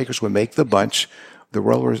cigar makers would make the bunch. The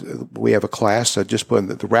rollers, we have a class that just putting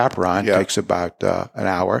the wrapper on takes about an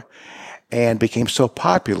hour, and became so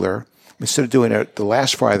popular. Instead of doing it the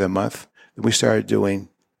last Friday of the month, we started doing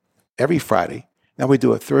every Friday. Now we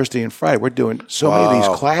do it Thursday and Friday. We're doing so many of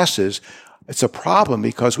these classes. It's a problem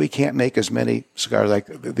because we can't make as many cigars like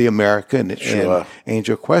the American and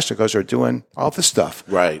Angel Cuesta because they're doing all this stuff.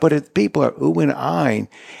 Right. But people are oohing and eyeing,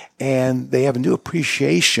 and they have a new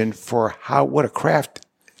appreciation for what a craft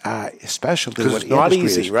specialty. It's not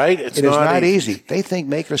easy, right? It is not easy. They think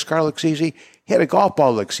making a cigar looks easy. Hit a golf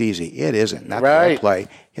ball looks easy. It isn't. Not the play.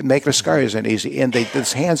 Making a cigar isn't easy. And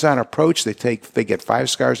this hands-on approach, they get 5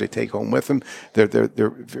 cigars, they take home with them. They're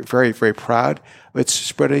very, very proud. It's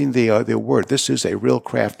spreading the word. This is a real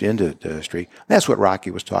craft industry. That's what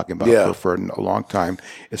Rocky was talking about for a long time.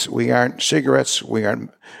 We aren't cigarettes. We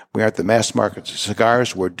aren't the mass market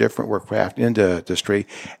cigars. We're different. We're craft industry.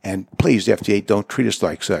 And please, the FDA, don't treat us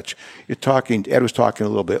like such. Ed was talking a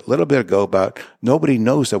little bit ago about nobody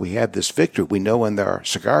knows that we have this victory. We know in our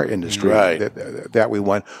cigar industry that we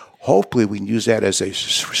won. Hopefully, we can use that as a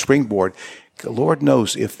springboard. Lord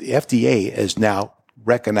knows if the FDA is now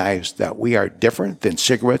recognized that we are different than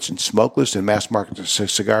cigarettes and smokeless and mass market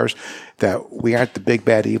cigars, that we aren't the big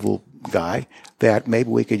bad evil guy, that maybe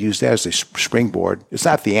we could use that as a springboard. It's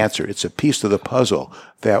not the answer. It's a piece of the puzzle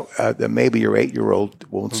that maybe your 8-year-old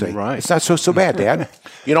won't say. Right. It's not so bad, Dad.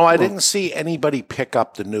 I didn't see anybody pick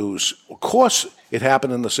up the news. Of course, it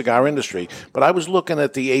happened in the cigar industry, but I was looking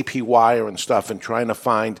at the AP Wire and stuff and trying to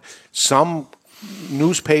find some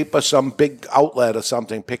newspaper, some big outlet or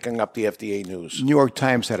something picking up the FDA news. New York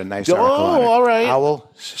Times had a nice article on it. All right. I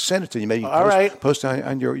will send it to you. Maybe post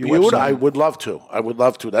on your website. I would love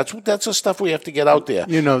to. That's the stuff we have to get out there.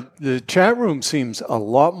 The chat room seems a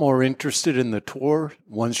lot more interested in the tour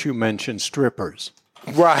once you mention strippers.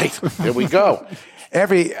 Right. There we go.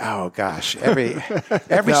 Every Now,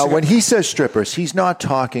 when he says strippers, he's not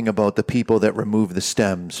talking about the people that remove the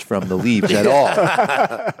stems from the leaves at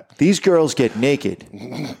all. These girls get naked.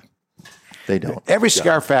 They don't. Every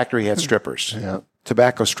cigar factory had strippers.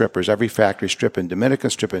 Tobacco strippers. Every factory stripping. Dominican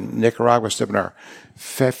stripping. Nicaragua stripping. Our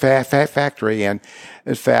factory. And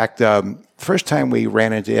in fact, first time we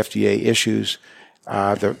ran into FDA issues,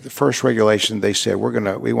 the first regulation, they said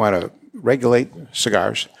we want to regulate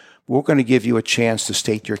cigars. We're going to give you a chance to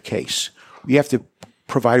state your case. You have to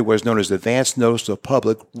provide what is known as advance notice to the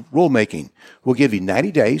public rulemaking. We'll give you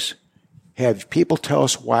 90 days. Have people tell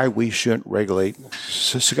us why we shouldn't regulate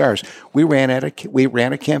cigars. We ran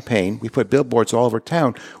a campaign. We put billboards all over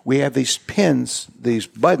town. We have these pins, these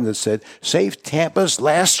buttons that said, "Save Tampa's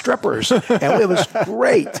last strippers." And it was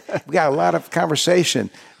great. We got a lot of conversation.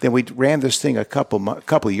 Then we ran this thing a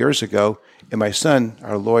couple years ago, and my son,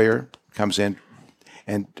 our lawyer, comes in,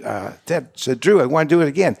 and Dad said, "Drew, I want to do it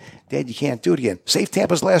again." "Dad, you can't do it again. Save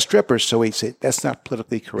Tampa's last strippers." So he said, "That's not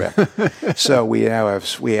politically correct." So we had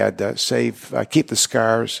keep the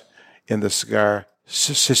cigars in the cigar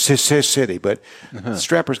city, but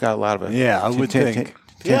strippers got a lot of it. Yeah, I would think.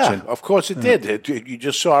 Yeah, of course it did. You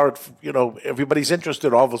just saw it, everybody's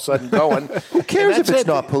interested all of a sudden going. Who cares if it's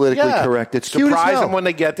not politically correct? It's cute as surprise hell. them when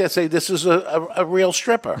they get there, say this is a real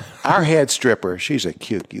stripper. Our head stripper, she's a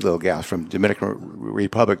cute little gal from Dominican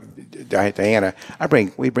Republic, Diana.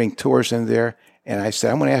 We bring tours in there, and I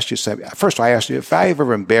said, "I'm going to ask you something." First, I asked you if I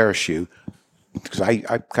ever embarrass you, because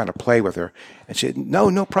I kind of play with her, and she said,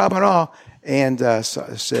 "No problem at all." And so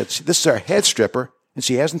I said, "This is our head stripper." And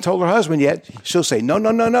she hasn't told her husband yet. She'll say, no.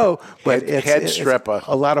 But it's stripper.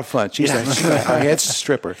 A lot of fun. She's a head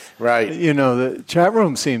stripper. Right. The chat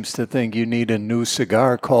room seems to think you need a new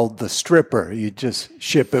cigar called the Stripper. You just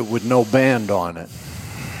ship it with no band on it.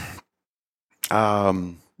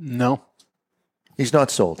 No. He's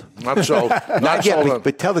not sold. Not sold. Not yet,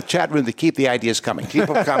 but tell the chat room to keep the ideas coming. Keep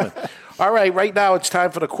them coming. All right now it's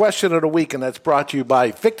time for the question of the week, and that's brought to you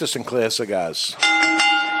by Victor Sinclair Cigars.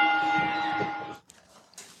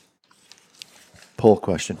 Poll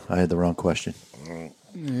question. I had the wrong question.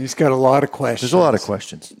 He's got a lot of questions. There's a lot of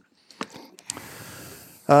questions.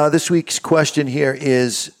 This week's question here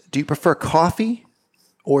is, do you prefer coffee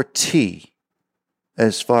or tea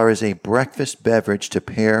as far as a breakfast beverage to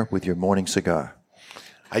pair with your morning cigar?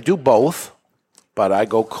 I do both, but I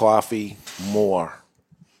go coffee more.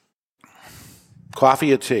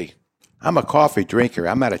 Coffee or tea? I'm a coffee drinker.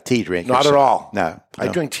 I'm not a tea drinker. Not at all. No. I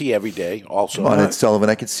drink tea every day also. Come on, Ed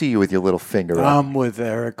Sullivan. I can see you with your little finger up. I'm with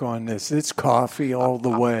Eric on this. It's coffee all the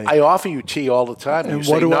way. I offer you tea all the time. And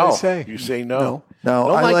you what say do no. I say? You say no. No,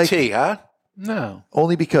 Don't I like tea, huh? No.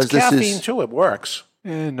 Only because It's this caffeine is... too. It works.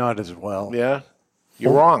 Not as well. Yeah?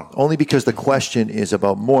 You're wrong. Only because the question is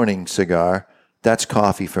about morning cigar. That's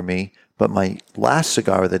coffee for me. But my last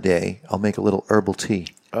cigar of the day, I'll make a little herbal tea.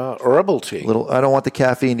 Herbal tea. I don't want the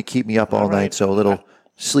caffeine to keep me up all night, so a little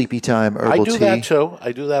sleepy time herbal tea. I do that too.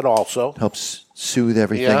 I do that also. Helps soothe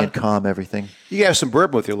everything and calm everything. You can have some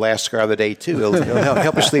bourbon with your last cigar of the day, too. It'll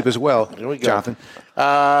help you sleep as well. There we go. Jonathan.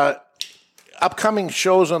 Upcoming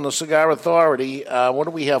shows on the Cigar Authority. What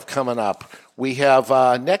do we have coming up? We have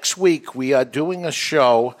next week, we are doing a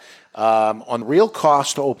show on real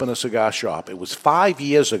cost to open a cigar shop. It was 5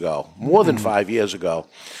 years ago, more than 5 years ago,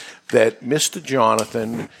 that Mr.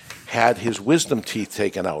 Jonathan had his wisdom teeth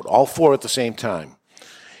taken out, all four at the same time.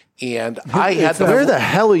 And I had Where the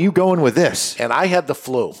hell are you going with this? And I had the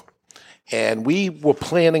flu. And we were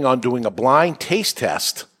planning on doing a blind taste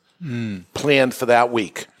test planned for that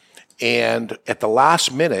week. And at the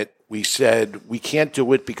last minute, we said we can't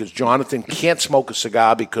do it because Jonathan can't smoke a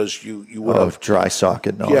cigar because you would have dry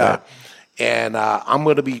socket and all that. And I'm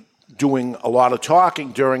going to be doing a lot of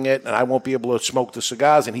talking during it, and I won't be able to smoke the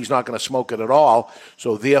cigars, and he's not going to smoke it at all.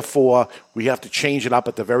 So therefore, we have to change it up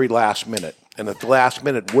at the very last minute. And at the last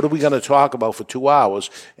minute, what are we going to talk about for 2 hours?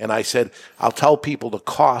 And I said, I'll tell people the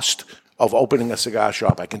cost of opening a cigar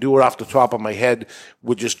shop. I can do it off the top of my head.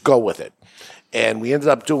 We'll just go with it. And we ended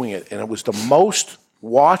up doing it, and it was the most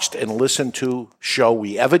watched and listened to show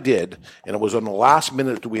we ever did, and it was on the last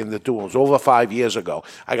minute that we ended up doing. It was over 5 years ago.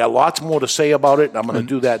 I got lots more to say about it, and I'm going to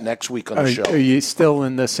do that next week on the show. Are you still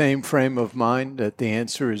in the same frame of mind that the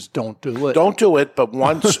answer is don't do it? Don't do it, but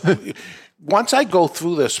once I go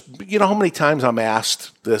through this, you know how many times I'm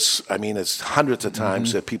asked this? I mean, it's hundreds of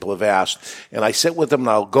times that people have asked, and I sit with them, and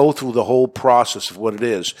I'll go through the whole process of what it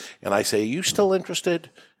is, and I say, are you still interested?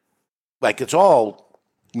 Like, it's all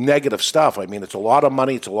negative stuff. I mean, it's a lot of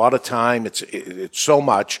money. It's a lot of time. It's so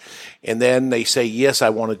much. And then they say, yes, I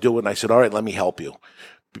want to do it. And I said, all right, let me help you.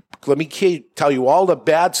 Let me tell you all the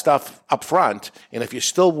bad stuff up front. And if you're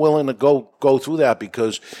still willing to go through that,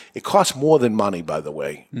 because it costs more than money, by the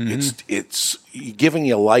way. It's giving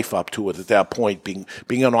your life up to it at that point,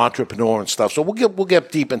 being an entrepreneur and stuff. So we'll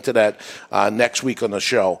get deep into that next week on the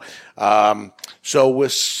show. So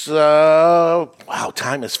it's wow,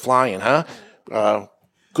 time is flying, huh?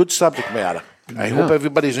 Good subject matter. I hope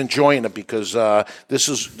everybody's enjoying it because this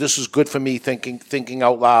is good for me thinking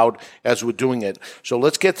out loud as we're doing it. So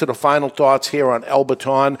let's get to the final thoughts here on El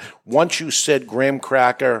Baton. Once you said graham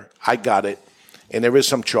cracker, I got it. And there is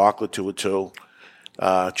some chocolate to it too.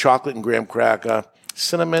 Chocolate and graham cracker.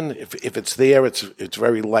 Cinnamon, if it's there, it's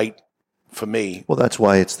very light for me. Well, that's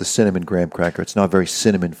why it's the cinnamon graham cracker. It's not very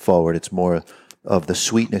cinnamon forward. It's more of the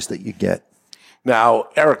sweetness that you get. Now,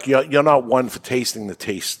 Eric, you're not one for tasting the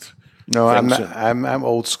taste. No, I'm not. I'm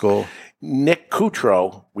old school. Nick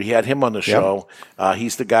Coutreau, we had him on the show.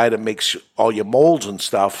 He's the guy that makes all your molds and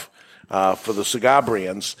stuff for the cigar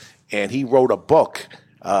brands, and he wrote a book,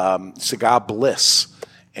 Cigar Bliss.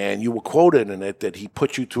 And you were quoted in it that he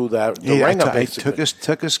put you through the ringer. I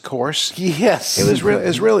took his course. Yes, it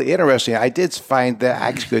was really interesting. I did find that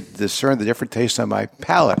I could discern the different tastes on my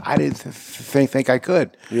palate. I didn't think I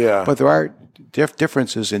could. Yeah, but there are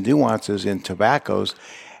differences and nuances in tobaccos.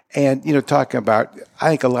 And, talking about, I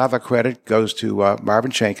think a lot of the credit goes to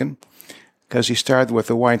Marvin Schenken, because he started with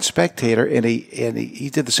the Wine Spectator, and he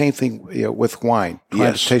did the same thing with wine.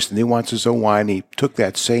 Trying to taste the nuances of wine. He took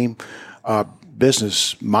that same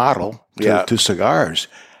business model to cigars.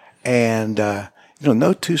 And,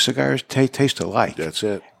 no two cigars taste alike. That's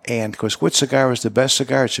it. And, of course, what cigar is the best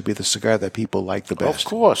cigar? It should be the cigar that people like the best. Of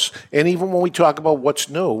course. And even when we talk about what's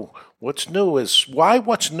new is why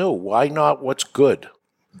what's new? Why not what's good?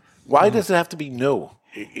 Why does it have to be new?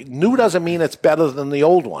 New doesn't mean it's better than the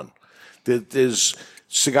old one. There's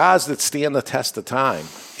cigars that stand the test of time.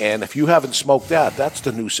 And if you haven't smoked that, that's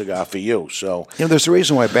the new cigar for you. So there's a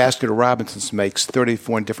reason why Baskin Robinson's makes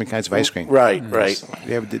 34 different kinds of ice cream. Right.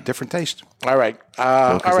 They have a different taste. All right.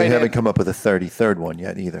 Because they haven't come up with a 33rd one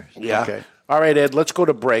yet either. Yeah. Okay. All right, Ed, let's go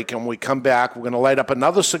to break. And when we come back, we're going to light up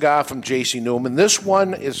another cigar from J.C. Newman. This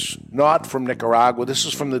one is not from Nicaragua. This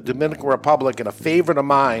is from the Dominican Republic and a favorite of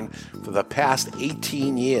mine for the past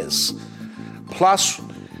 18 years. Plus,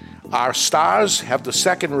 our stars have the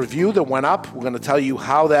second review that went up. We're going to tell you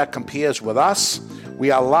how that compares with us.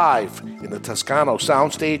 We are live in the Toscano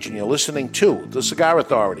soundstage, and you're listening to The Cigar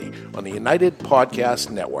Authority on the United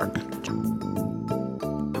Podcast Network.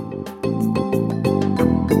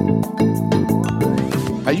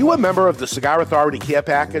 Are you a member of the Cigar Authority Care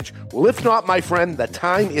Package? Well, if not, my friend, the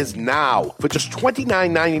time is now. For just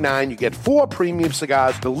 $29.99, you get 4 premium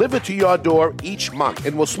cigars delivered to your door each month.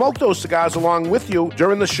 And we'll smoke those cigars along with you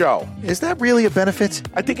during the show. Is that really a benefit?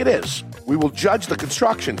 I think it is. We will judge the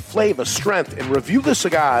construction, flavor, strength, and review the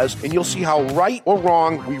cigars, and you'll see how right or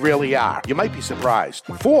wrong we really are. You might be surprised.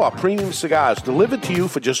 4 premium cigars delivered to you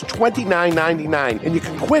for just $29.99, and you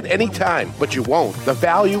can quit anytime, but you won't. The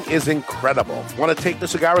value is incredible. Want to take the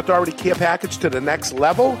Cigar Authority Care Package to the next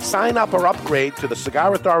level? Sign up or upgrade to the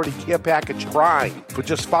Cigar Authority Care Package Prime. For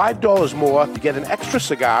just $5 more, you get an extra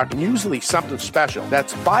cigar and usually something special.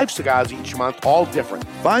 That's 5 cigars each month, all different.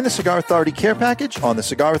 Find the Cigar Authority Care Package on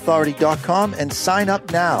thecigarauthority.com and sign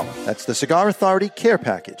up now. That's the Cigar Authority Care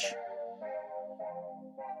Package.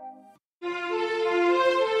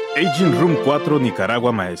 Aging Room 4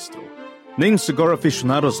 Nicaragua Maestro. Named Cigar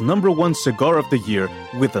Aficionado's #1 cigar of the year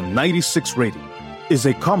with a 96 rating, is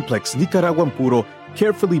a complex Nicaraguan puro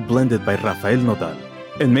carefully blended by Rafael Nodal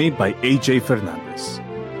and made by A.J. Fernandez.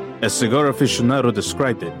 As Cigar Aficionado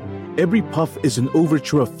described it, every puff is an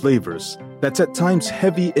overture of flavors that's at times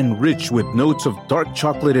heavy and rich with notes of dark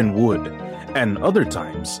chocolate and wood, and other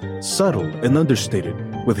times subtle and understated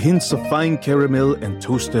with hints of fine caramel and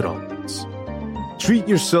toasted almonds. Treat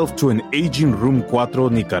yourself to an Aging Room 4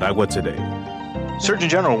 Nicaragua today. Surgeon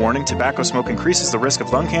General warning: tobacco smoke increases the risk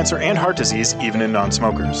of lung cancer and heart disease even in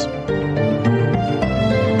non-smokers.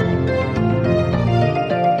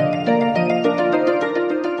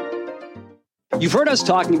 You've heard us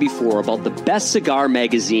talking before about the best cigar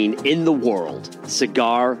magazine in the world,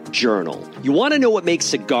 Cigar Journal. You want to know what makes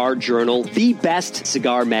Cigar Journal the best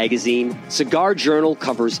cigar magazine? Cigar Journal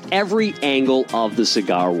covers every angle of the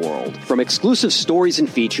cigar world, from exclusive stories and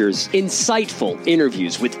features, insightful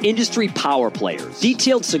interviews with industry power players,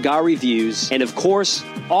 detailed cigar reviews, and of course,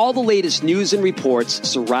 all the latest news and reports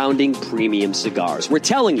surrounding premium cigars. We're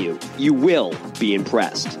telling you, you will be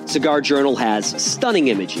impressed. Cigar Journal has stunning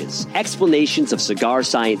images, explanations of cigar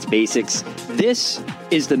science basics. This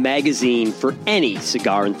is the magazine for any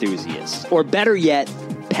cigar enthusiast, or better yet,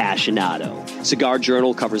 passionado. Cigar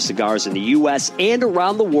Journal covers cigars in the U.S. and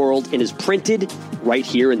around the world and is printed right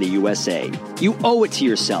here in the USA. You owe it to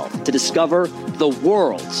yourself to discover the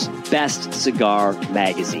world's best cigar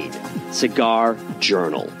magazine, Cigar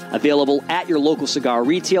Journal. Available at your local cigar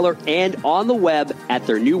retailer and on the web at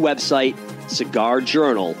their new website,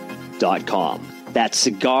 cigarjournal.com. That's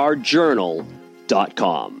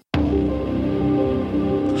cigarjournal.com.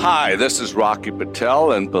 Hi, this is Rocky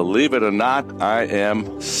Patel, and believe it or not, I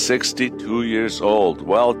am 62 years old.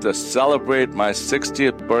 Well, to celebrate my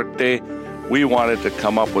 60th birthday, we wanted to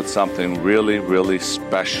come up with something really, really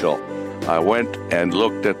special. I went and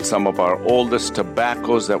looked at some of our oldest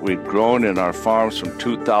tobaccos that we'd grown in our farms from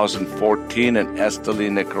 2014 in Esteli,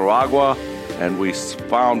 Nicaragua, and we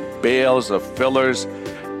found bales of fillers,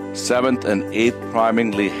 7th and 8th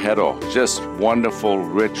priming Ligero. Just wonderful,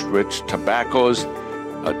 rich tobaccos.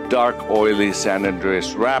 A dark, oily San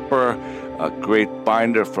Andreas wrapper, a great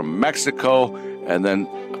binder from Mexico, and then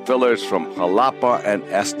fillers from Jalapa and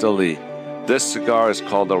Esteli. This cigar is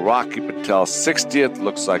called the Rocky Patel 60th.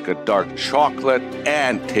 Looks like a dark chocolate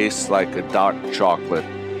and tastes like a dark chocolate.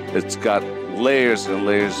 It's got layers and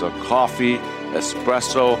layers of coffee,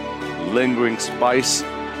 espresso, lingering spice.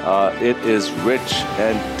 It is rich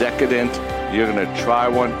and decadent. You're going to try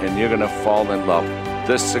one and you're going to fall in love.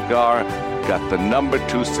 This cigar got the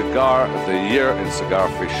 #2 cigar of the year in Cigar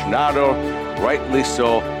Aficionado. Rightly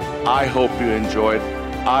so. I hope you enjoy it.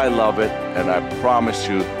 I love it. And I promise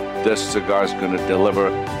you, this cigar is going to deliver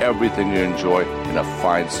everything you enjoy in a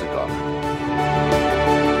fine cigar.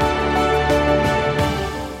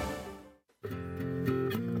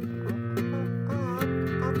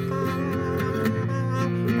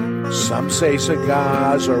 Some say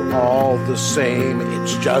cigars are all the same.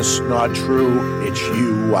 It's just not true. It's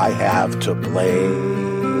you I have to blame.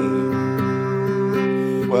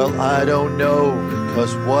 Well, I don't know,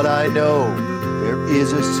 'cause what I know, there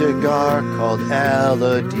is a cigar called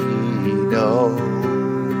Aladino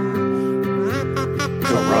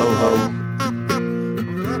Corojo.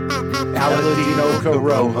 Aladino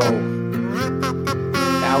Corojo.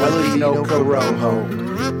 Aladino Corojo.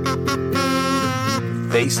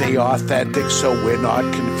 They say authentic, so we're not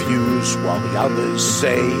confused, while the others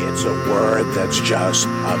say it's a word that's just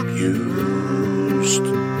abused.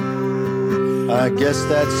 I guess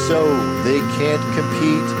that's so. They can't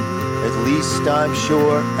compete. At least I'm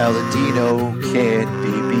sure Aladino can't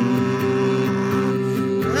be beat.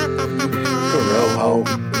 Corojo.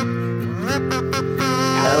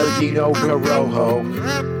 Aladino Corojo.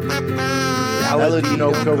 Aladino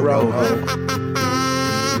Corojo.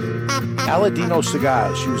 Aladino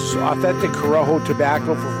Cigars uses authentic Corojo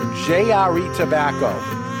tobacco from JRE Tobacco.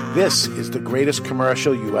 This is the greatest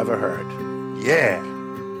commercial you ever heard. Yeah.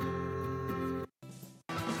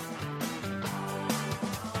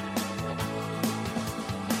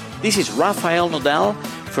 This is Rafael Nodal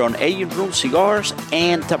from Agent Room Cigars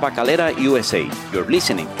and Tabacalera USA. You're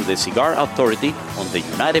listening to the Cigar Authority on the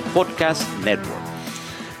United Podcast Network.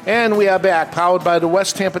 And we are back, powered by the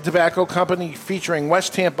West Tampa Tobacco Company, featuring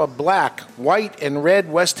West Tampa Black, White, and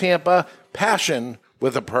Red West Tampa Passion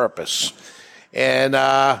with a Purpose. And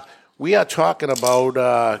we are talking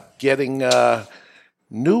about getting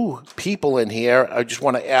new people in here. I just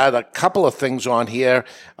want to add a couple of things on here.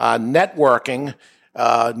 Networking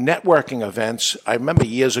events. I remember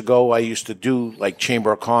years ago I used to do like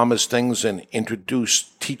Chamber of Commerce things and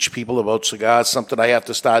teach people about cigars, something I have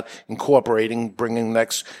to start incorporating, bringing the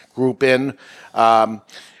next group in.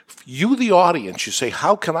 You, the audience, you say,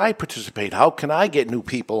 how can I participate? How can I get new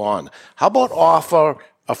people on? How about offer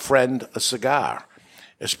a friend a cigar?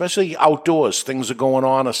 Especially outdoors, things are going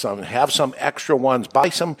on or something. Have some extra ones. Buy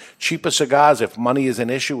some cheaper cigars if money is an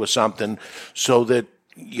issue or something, so that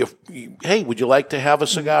hey, would you like to have a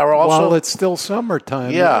cigar also? While it's still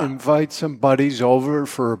summertime, invite some buddies over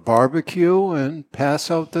for a barbecue and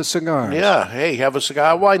pass out the cigars. Yeah, hey, have a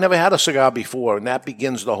cigar. Well, I never had a cigar before, and that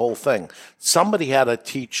begins the whole thing. Somebody had to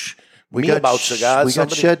teach me about cigars. We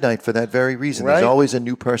got Shed Night for that very reason. Right? There's always a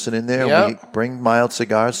new person in there. Yeah. We bring mild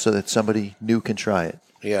cigars so that somebody new can try it.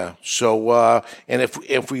 Yeah. So, and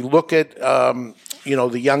if we look at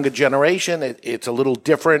the younger generation, it's a little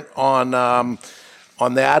different on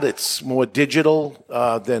that. It's more digital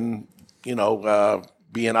than,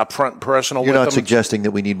 being upfront and personal with them. You're not suggesting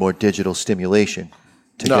that we need more digital stimulation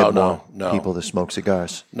to get more people to smoke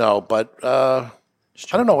cigars. No, but I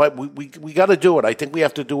don't know. We got to do it. I think we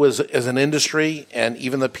have to do as an industry, and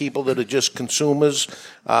even the people that are just consumers,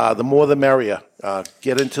 the more the merrier.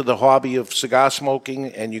 Get into the hobby of cigar smoking,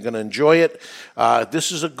 and you're going to enjoy it.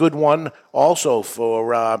 This is a good one also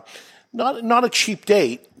for not a cheap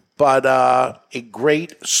date, but a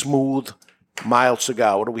great, smooth, mild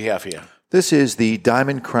cigar. What do we have here? This is the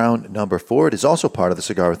Diamond Crown No. 4. It is also part of the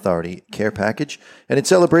Cigar Authority care package. And in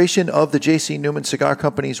celebration of the J.C. Newman Cigar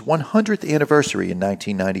Company's 100th anniversary in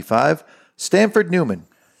 1995, Stanford Newman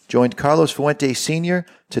joined Carlos Fuentes Sr.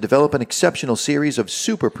 to develop an exceptional series of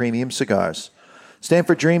super premium cigars.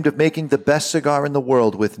 Stanford dreamed of making the best cigar in the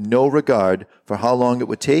world with no regard for how long it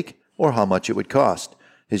would take or how much it would cost.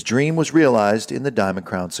 His dream was realized in the Diamond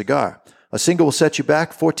Crown cigar. A single will set you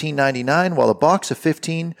back $14.99, while a box of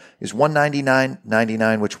 15 is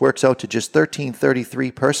 $199.99, which works out to just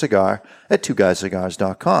 $13.33 per cigar at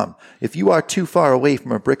twoguyscigars.com. If you are too far away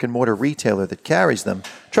from a brick-and-mortar retailer that carries them,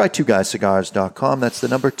 try twoguyscigars.com. That's the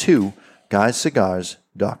number 2, guyscigars.com.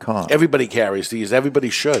 Everybody carries these. Everybody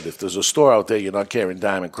should. If there's a store out there you're not carrying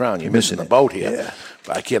Diamond Crown, you're missing the boat here. Yeah.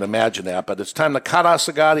 I can't imagine that. But it's time to cut our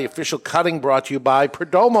cigar. The official cutting brought to you by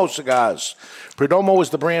Perdomo Cigars. Perdomo is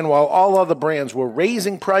the brand. While all other brands were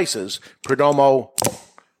raising prices, Perdomo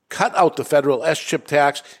cut out the federal S-chip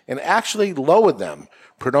tax and actually lowered them.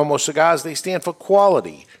 Perdomo Cigars, they stand for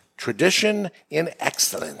quality, tradition, and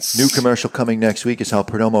excellence. New commercial coming next week is how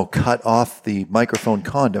Perdomo cut off the microphone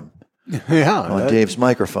condom. Yeah, on Dave's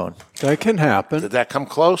microphone. That can happen. Did that come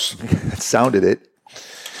close? It sounded it.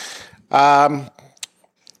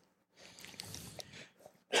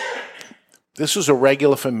 This is a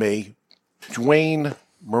regular for me, Dwayne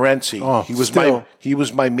Morency. Oh, he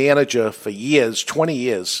was my manager for years, 20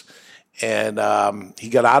 years, and he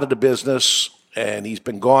got out of the business, and he's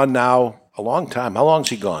been gone now a long time. How long's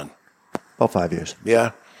he gone? About 5 years.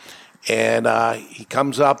 Yeah, and he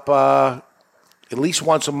comes up at least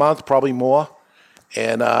once a month, probably more.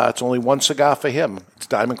 And it's only one cigar for him. It's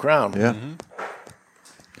Diamond Crown. Yeah. Mm-hmm.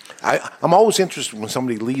 I'm always interested when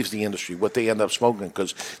somebody leaves the industry, what they end up smoking,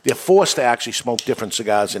 because they're forced to actually smoke different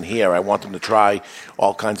cigars in here. I want them to try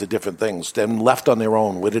all kinds of different things. Then left on their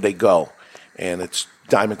own, where do they go? And it's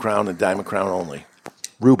Diamond Crown and Diamond Crown only.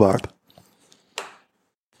 Rhubarb.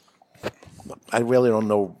 I really don't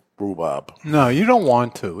know rhubarb. No, you don't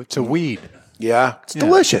want to. It's a weed. Yeah? It's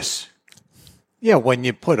delicious. Yeah, when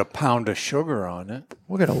you put a pound of sugar on it.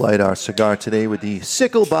 We're going to light our cigar today with the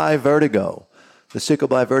Sickle by Vertigo. The Sickle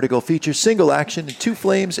by Vertigo features single action and 2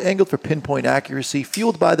 flames angled for pinpoint accuracy,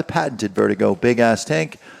 fueled by the patented Vertigo big-ass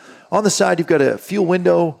tank. On the side, you've got a fuel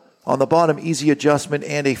window. On the bottom, easy adjustment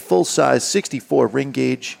and a full-size 64 ring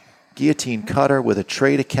gauge guillotine cutter with a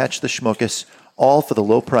tray to catch the schmuckus, all for the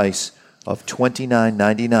low price of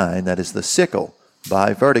 $29.99. That is the Sickle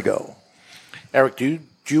by Vertigo. Eric, do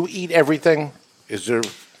you eat everything? Is there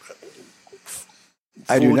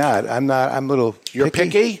I do not. I'm not. I'm a little. You're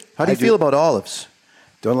picky? How do you feel about olives?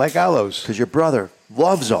 Don't like olives. Because your brother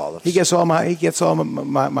loves olives. He gets all my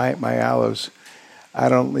olives. I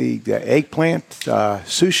don't eat eggplant,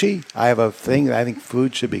 sushi. I have a thing that I think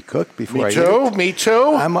food should be cooked before I eat it. Me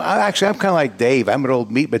too. I'm kind of like Dave. I'm an old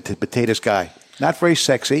meat potatoes guy. Not very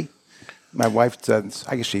sexy. My wife,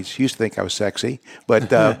 I guess she used to think I was sexy,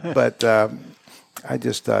 but I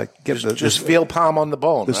just just feel palm on the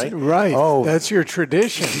bone, right? Right. Oh, that's your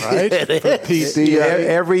tradition, right?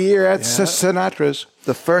 Every year at Sinatra's.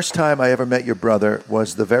 The first time I ever met your brother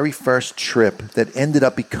was the very first trip that ended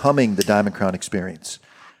up becoming the Diamond Crown Experience.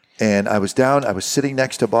 And I was sitting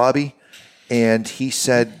next to Bobby, and he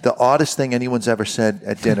said the oddest thing anyone's ever said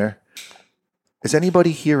at dinner, is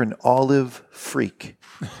anybody here an olive freak?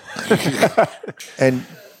 And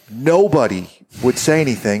nobody would say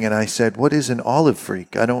anything. And I said, what is an olive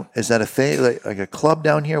freak? Is that a thing, like a club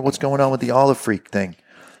down here? What's going on with the olive freak thing?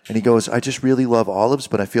 And he goes, I just really love olives,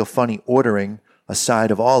 but I feel funny ordering a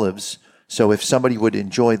side of olives. So if somebody would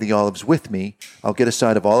enjoy the olives with me, I'll get a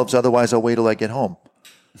side of olives. Otherwise, I'll wait till I get home.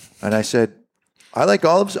 And I said, I like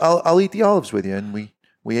olives. I'll eat the olives with you. And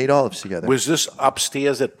we ate olives together. Was this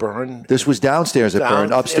upstairs at Byrne? This was downstairs at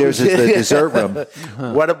Byrne. Upstairs is the dessert room.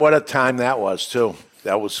 What a time that was, too.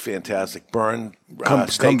 That was fantastic. Byrne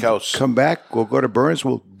Steakhouse. Come back. We'll go to Byrne's.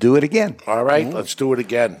 We'll do it again. All right, let's do it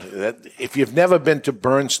again. If you've never been to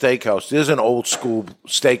Byrne Steakhouse, there's an old school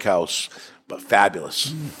steakhouse, but fabulous.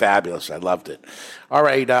 Fabulous. I loved it. All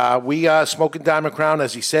right, we are smoking Diamond Crown,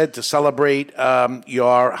 as he said, to celebrate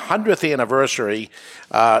your 100th anniversary.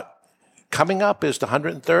 Coming up is the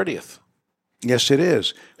 130th. Yes, it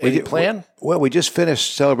is. Any plan? Well, we just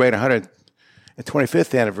finished celebrating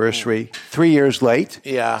 125th anniversary, 3 years late.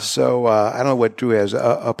 Yeah. So I don't know what Drew has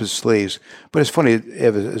up his sleeves. But it's funny,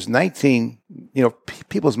 it was 19,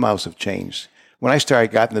 people's mouths have changed. When I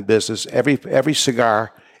started, got in the business, every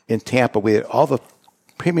cigar in Tampa, all the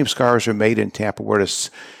premium cigars are made in Tampa. We're at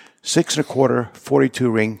 6 1/4,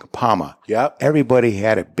 42 ring Palma. Yep. Everybody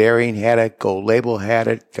had it. Bering had it. Gold Label had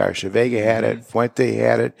it. Garcia Vega had it. Fuente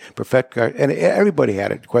had it. Perfect, and everybody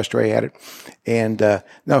had it. Questre had it. And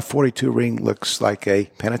now 42 ring looks like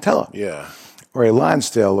a Panatella. Yeah. Or a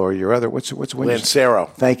Lonsdale, or your other. What's one?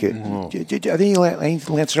 Lancero. Thank you. Are there any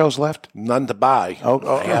Lanceros left? None to buy.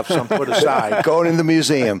 I have some put aside. Going in the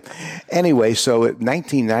museum. Anyway, so in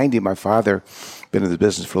 1990, my father, been in the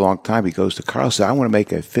business for a long time, he goes to Carl, said, I want to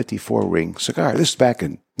make a 54 ring cigar. This is back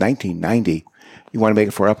in 1990. You want to make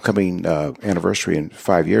it for our upcoming anniversary in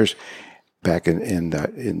 5 years. Back in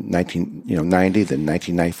 1990, then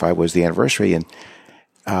 1995 was the anniversary, and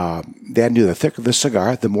Dad knew the thicker the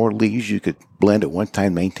cigar, the more leaves you could blend at one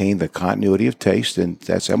time, maintain the continuity of taste, and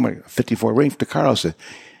that's I'm going to 54 ring to Carlos. Said,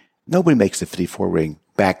 nobody makes the 54 ring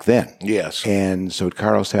back then. Yes. And so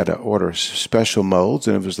Carlos had to order special molds,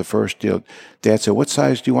 and it was the first deal. Dad said, what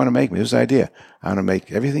size do you want to make me? It was the idea. I want to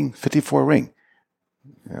make everything 54 ring.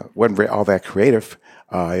 Wasn't all that creative.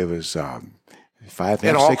 It was 5,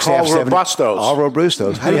 and 6, all 7. Robustos. All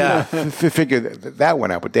Robustos. How do you figure that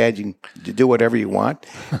one out? But Dad, you can do whatever you want.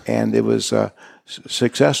 And it was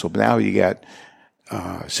successful. But now you got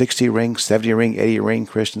 60 ring, 70 ring, 80 ring.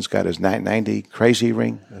 Christian's got his 90 crazy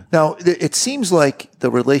ring. Now, it seems like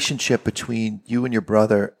the relationship between you and your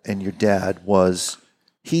brother and your dad was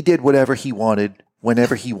he did whatever he wanted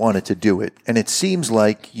whenever he wanted to do it. And it seems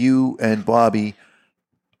like you and Bobby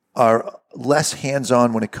are less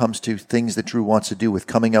hands-on when it comes to things that Drew wants to do with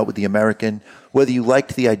coming out with the American. Whether you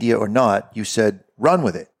liked the idea or not, you said, run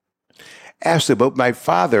with it. Absolutely. But my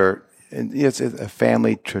father, and it's a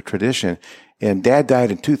family tradition, and Dad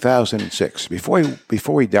died in 2006.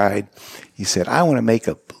 Before he died, he said, I want to make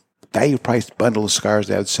a value-priced bundle of cigars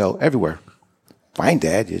that would sell everywhere. Fine,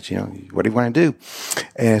 Dad. What do you want to do?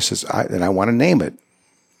 And I says, I want to name it.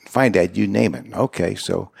 Fine, Dad, you name it. Okay,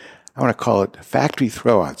 so I want to call it Factory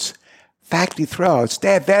Throwouts. Factory Throwouts.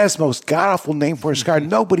 Dad, that is the most god-awful name for a cigar.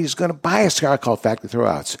 Nobody's going to buy a cigar called Factory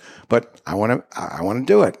Throwouts. But I want to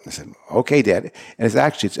do it. I said, okay, Dad. And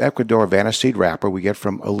it's Ecuador Havana seed wrapper we get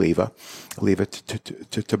from Oliva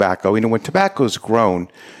to tobacco. When tobacco is grown,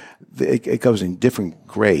 it goes in different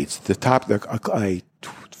grades. The top, a $12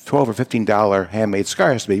 or $15 handmade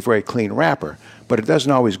cigar has to be a very clean wrapper. But it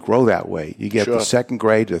doesn't always grow that way. You get the second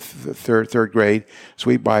grade, the third grade. So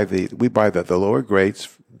we buy the lower grades,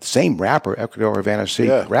 same wrapper, Ecuador Havana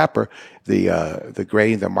wrapper, the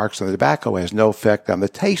grain, the marks on the tobacco has no effect on the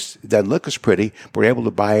taste. It doesn't look as pretty, but we're able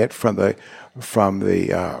to buy it from Bolivar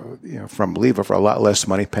for a lot less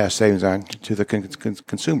money, pass savings on to the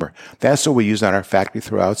consumer. That's what we use on our factory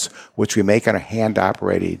throughout, which we make on our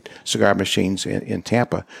hand-operated cigar machines in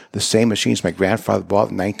Tampa. The same machines my grandfather bought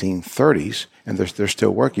in the 1930s, and they're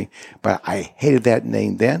still working. But I hated that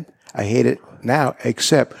name then. I hate it now,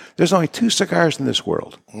 except there's only 2 cigars in this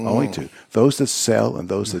world. Only 2. Those that sell and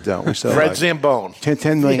those that don't. We sell Fred Zambone.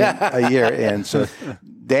 10 million a year. And so,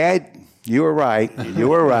 Dad, you were right. You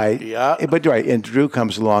were right. Yeah. But right. And Drew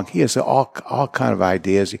comes along. He has all kind of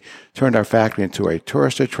ideas. He turned our factory into a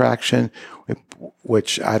tourist attraction,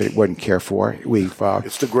 which I wouldn't care for.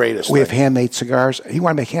 It's the greatest. We have handmade cigars. He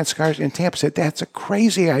wanted to make hand cigars in Tampa. Said that's a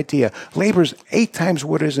crazy idea. Labor's 8 times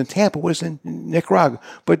what it is in Tampa, what is in Nicaragua.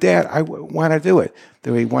 But Dad, I want to do it.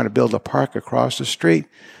 Then we want to build a park across the street.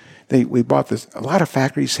 We bought this. A lot of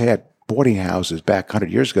factories had boarding houses back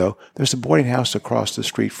 100 years ago. There's a boarding house across the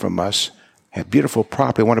street from us. Had beautiful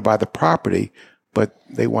property. Wanted to buy the property, but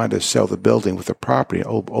they wanted to sell the building with the property,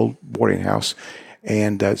 old boarding house.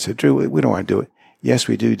 And I said, Drew, we don't want to do it. Yes,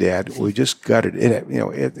 we do, Dad. We just gutted it.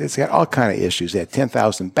 It's got all kind of issues. They had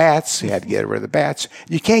 10,000 bats. You had to get rid of the bats.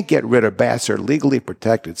 You can't get rid of bats. They're legally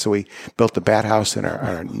protected. So we built the bat house in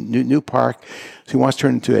our new park. So he wants to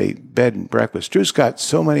turn it into a bed and breakfast. Drew's got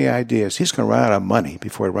so many ideas. He's going to run out of money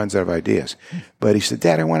before he runs out of ideas. But he said,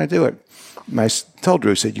 Dad, I want to do it. And I told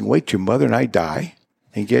Drew, I said, you can wait till your mother and I die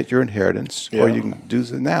and get your inheritance, or you can do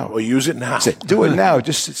it now. Or use it now. Do it now,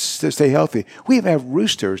 just to stay healthy. We even have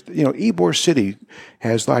roosters. Ybor City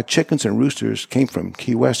has a lot of chickens and roosters, came from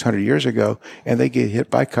Key West 100 years ago, and they get hit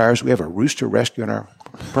by cars. We have a rooster rescue on our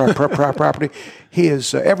property. He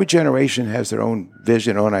is, every generation has their own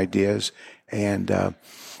vision, own ideas, and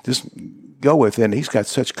just go with it. And he's got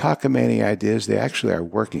such cockamamie ideas, they actually are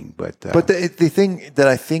working. But the thing that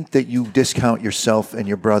I think that you discount yourself and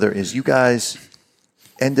your brother is you guys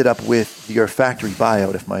ended up with your factory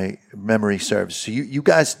buyout, if my memory serves. So you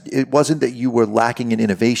guys, it wasn't that you were lacking in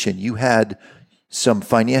innovation. You had some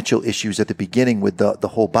financial issues at the beginning with the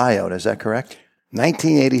whole buyout. Is that correct?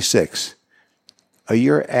 1986, a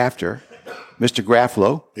year after Mr.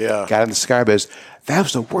 Garofalo got in the cigar business, that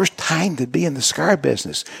was the worst time to be in the cigar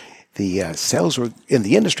business. The sales were in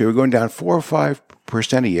the industry were going down 4 or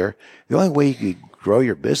 5% a year. The only way you could grow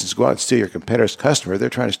your business, go out and steal your competitor's customer. They're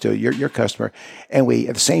trying to steal your customer. And we,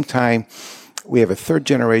 at the same time, we have a 3rd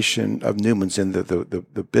generation of Newmans in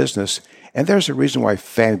the business. And there's a reason why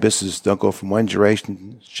family businesses don't go from one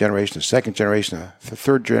generation to 2nd generation, to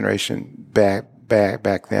 3rd generation back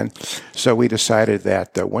then. So we decided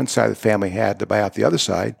that one side of the family had to buy out the other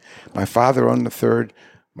side. My father owned the 3rd.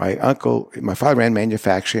 My father ran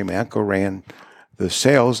manufacturing. My uncle ran the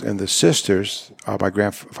sales, and the sisters, my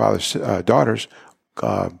grandfather's daughters,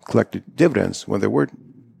 collected dividends. When there were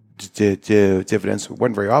dividends, it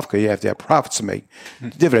wasn't very often because you have to have profits to make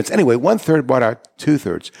dividends. Anyway, 1/3 bought out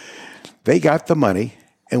 2/3. They got the money,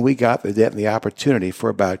 and we got the debt and the opportunity. For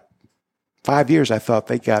about 5 years, I thought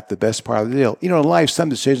they got the best part of the deal. In life, some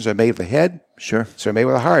decisions are made with the head. Sure. So they're made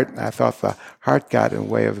with the heart. And I thought the heart got in the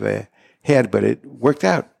way of the head, but it worked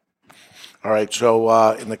out. All right, so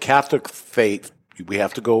in the Catholic faith, we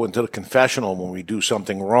have to go into the confessional when we do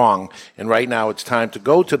something wrong. And right now it's time to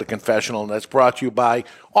go to the confessional, and that's brought to you by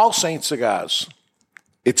All Saints Cigars.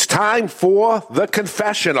 It's time for the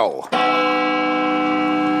confessional.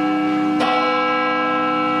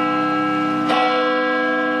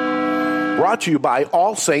 Brought to you by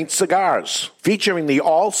All Saints Cigars, featuring the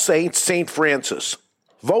All Saints St. Francis.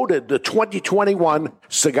 Voted the 2021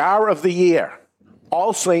 Cigar of the Year.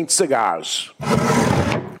 All Saints Cigars.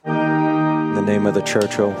 In the name of the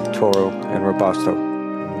Churchill, Toro, and Robusto.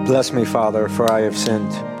 Bless me, Father, for I have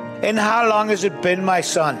sinned. And how long has it been, my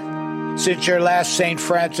son, since your last St.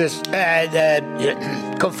 Francis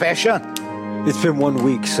confession? It's been 1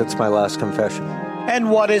 week since my last confession.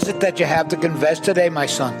 And what is it that you have to confess today, my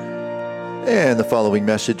son? And the following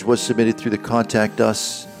message was submitted through the Contact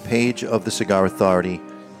Us page of the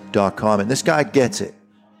cigarauthority.com. And this guy gets it.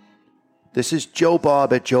 This is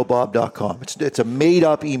joebob at joebob.com. It's a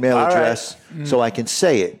made-up email address, so I can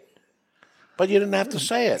say it. But you didn't have to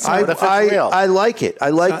say it. I like it. I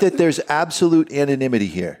like that there's absolute anonymity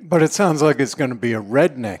here. But it sounds like it's going to be a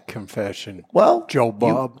redneck confession. Well, Joe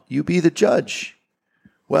Bob. You be the judge.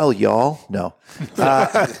 Well, y'all, no.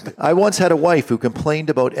 I once had a wife who complained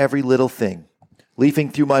about every little thing. Leafing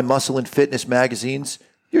through my muscle and fitness magazines,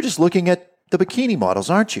 you're just looking at the bikini models,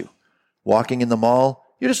 aren't you? Walking in the mall,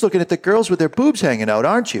 you're just looking at the girls with their boobs hanging out,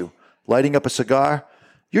 aren't you? Lighting up a cigar,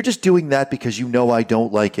 You're just doing that because you know I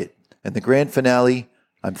don't like it. And the grand finale,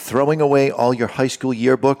 I'm throwing away all your high school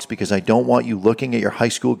yearbooks because I don't want you looking at your high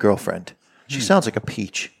school girlfriend. She sounds like a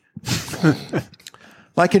peach.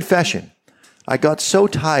 My confession. I got so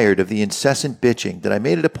tired of the incessant bitching that I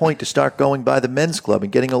made it a point to start going by the men's club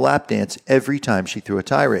and getting a lap dance every time she threw a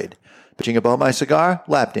tirade. Bitching about my cigar?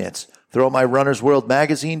 Lap dance. Throw out my Runner's World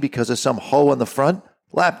magazine because of some hoe on the front?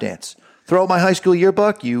 Lap dance. Throw out my high school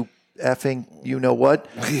yearbook? You effing you-know-what?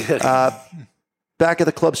 Back at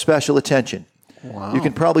the club special attention. Wow. You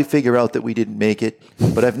can probably figure out that we didn't make it,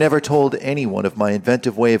 but I've never told anyone of my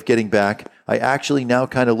inventive way of getting back. I actually now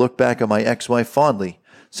kind of look back on my ex-wife fondly,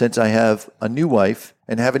 since I have a new wife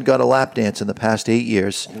and haven't got a lap dance in the past 8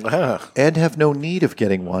 years, and have no need of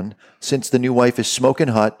getting one, since the new wife is smoking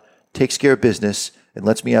hot, takes care of business, and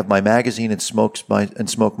lets me have my magazine and smoke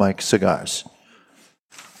my cigars.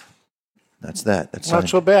 That's that. That's not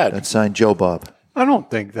so bad. That's signed Joe Bob. I don't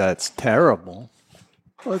think that's terrible.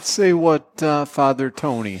 Let's see what Father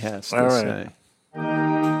Tony has to say.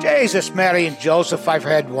 Jesus, Mary and Joseph, I've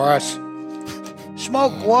had worse.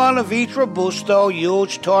 Smoke one of each Robusto,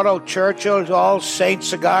 huge Toro Churchill, All Saint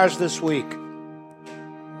cigars this week.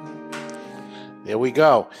 There we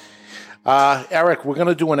go. Eric, we're going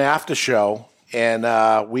to do an after show, and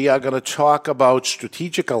we are going to talk about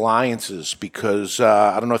strategic alliances because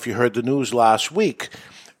I don't know if you heard the news last week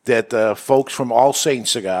that the folks from All Saint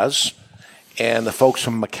Cigars and the folks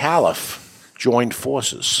from McAuliffe joined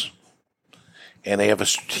forces. And they have a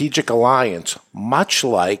strategic alliance, much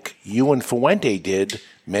like you and Fuente did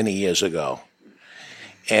many years ago.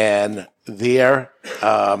 And their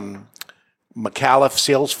McAuliffe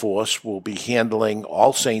sales force will be handling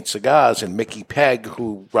All Saint Cigars, and Mickey Pegg,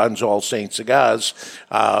 who runs All Saint Cigars,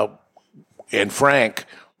 and Frank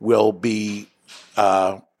will be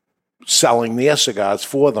selling their cigars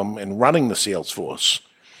for them and running the sales force.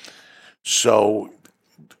 So,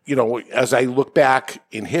 you know, as I look back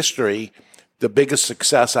in history, the biggest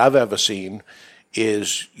success I've ever seen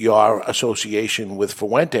is your association with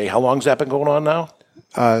Fuente. How long has that been going on now?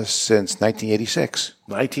 Since 1986.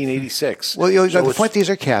 1986. Well, the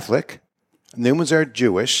Fuentes are Catholic. Newmans are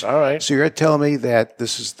Jewish. All right. So you're telling me that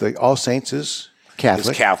this is the All Saints is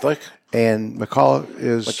Catholic. Is Catholic. And McCall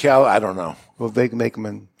is... McCall, I don't know. Well, they can make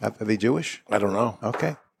them... Are they Jewish? I don't know.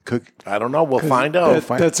 Okay. I don't know. We'll find out.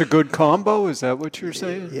 That's a good combo? Is that what you're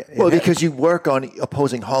saying? Yeah, well, because you work on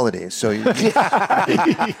opposing holidays. So he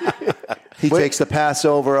takes the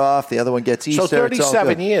Passover off. The other one gets Easter. So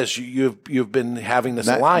 37 years you've been having this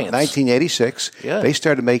alliance. 1986. Yeah. They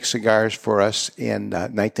started to make cigars for us in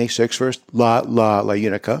 1986. First, La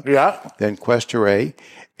Unica. Yeah. Then Cuesta. And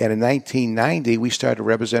in 1990, we started to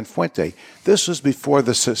represent Fuente. This was before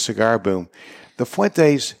the cigar boom. The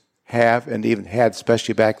Fuentes have, and even had,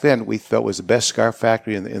 especially back then, we felt was the best cigar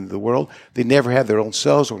factory in the world. They never had their own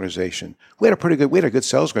sales organization. We had a good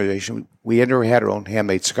sales organization. We never had our own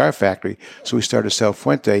handmade cigar factory, so we started to sell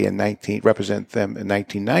Fuente represent them in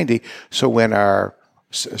 1990. So when our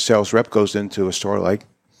sales rep goes into a store like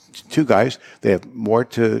Two Guys, they have more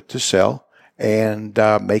to sell and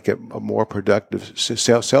make it a more productive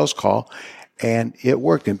sales call, and it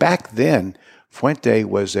worked. And back then, Fuente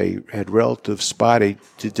had relative spotty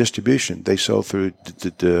distribution. They sold through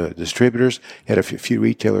the distributors, had a few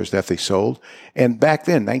retailers that they sold. And back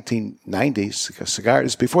then, 1990s,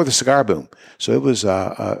 cigars, before the cigar boom. So it was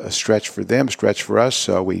a stretch for them, stretch for us.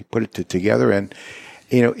 So we put it together. And,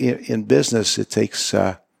 you know, in business, it takes,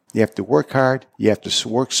 you have to work hard, you have to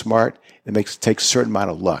work smart. It takes a certain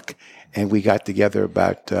amount of luck. And we got together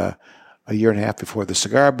about a year and a half before the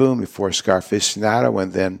cigar boom, before Cigar Aficionado,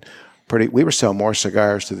 and then we were selling more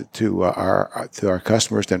cigars to our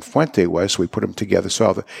customers than Fuente was, so we put them together.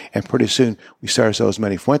 And pretty soon we started to sell as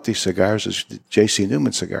many Fuente cigars as J.C.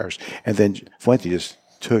 Newman cigars, and then Fuente just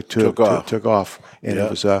took off, and it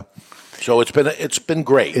was. So it's been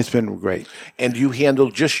great. It's been great. And you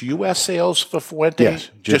handle just U.S. sales for Fuente?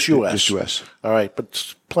 Yes, just U.S. Just U.S. All right,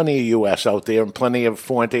 but plenty of U.S. out there and plenty of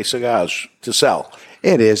Fuente cigars to sell.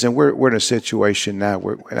 It is, and we're in a situation now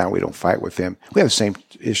where now we don't fight with them. We have the same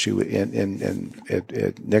issue in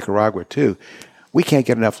Nicaragua too. We can't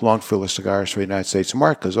get enough long filler cigars for the United States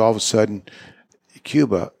market because all of a sudden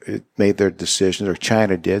Cuba made their decision, or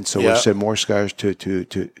China did. So we'll send more cigars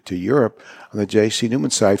to Europe. On the J.C. Newman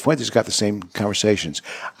side, Fuente's got the same conversations.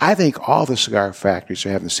 I think all the cigar factories are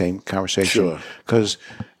having the same conversation because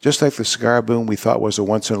just like the cigar boom we thought was a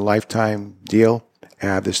once in a lifetime deal.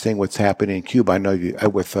 This thing, what's happening in Cuba, I know you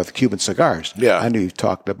with the Cuban cigars. Yeah, I know you've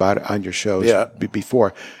talked about it on your shows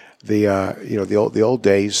before. The old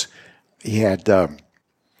days, he had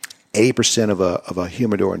 80% of a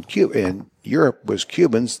humidor in Europe was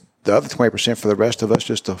Cubans. The other 20% for the rest of us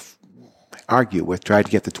just to argue with, tried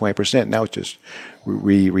to get the 20%. Now it's just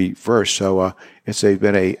reversed. So it's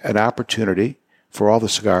been an opportunity for all the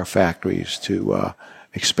cigar factories to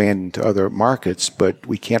expand into other markets, but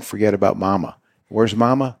we can't forget about Mama. Where's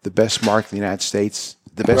Mama? The best market in the United States.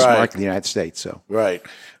 The best market in the United States. So right.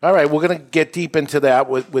 All right, we're going to get deep into that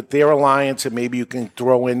with their alliance, and maybe you can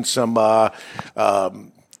throw in some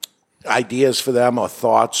ideas for them or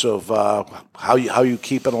thoughts of how you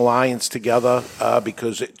keep an alliance together,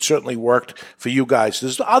 because it certainly worked for you guys.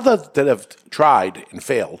 There's others that have tried and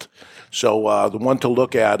failed. So the one to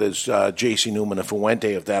look at is J.C. Newman and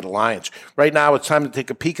Fuente of that alliance. Right now, it's time to take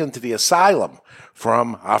a peek into the Asylum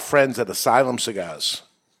from our friends at Asylum Cigars.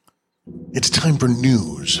 It's time for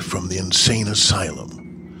news from the Insane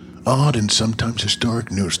Asylum. Odd and sometimes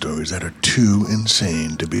historic news stories that are too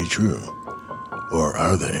insane to be true. Or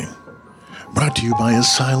are they? Brought to you by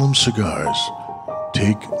Asylum Cigars.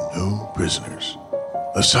 Take no prisoners.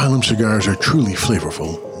 Asylum Cigars are truly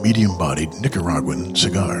flavorful, medium-bodied Nicaraguan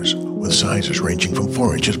cigars with sizes ranging from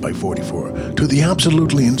 4 inches by 44 to the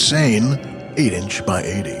absolutely insane 8 inch by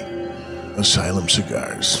 80. Asylum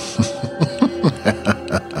Cigars.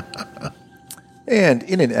 And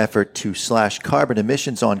in an effort to slash carbon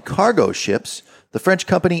emissions on cargo ships, the French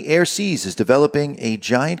company Air Seas is developing a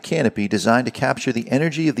giant canopy designed to capture the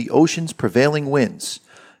energy of the ocean's prevailing winds.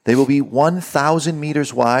 They will be 1,000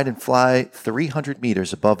 meters wide and fly 300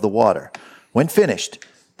 meters above the water. When finished,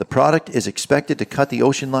 the product is expected to cut the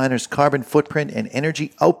ocean liner's carbon footprint and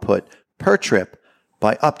energy output per trip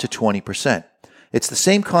by up to 20%. It's the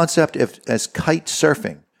same concept as kite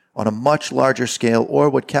surfing on a much larger scale, or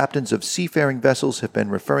what captains of seafaring vessels have been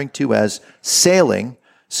referring to as sailing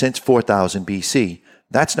since 4000 BC.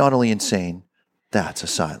 That's not only insane, that's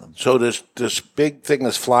Asylum. So this big thing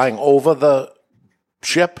is flying over the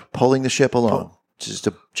ship? Pulling the ship along. It's just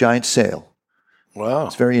a giant sail. Wow.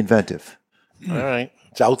 It's very inventive. All right.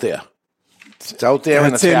 It's out there. It's out there.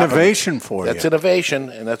 That's innovation for you. That's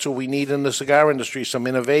innovation, and that's what we need in the cigar industry, some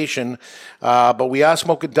innovation. But we are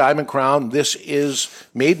smoking Diamond Crown. This is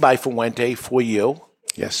made by Fuente for you.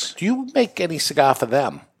 Yes. Do you make any cigar for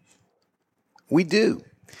them? We do.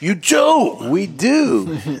 You do? We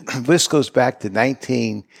do. This goes back to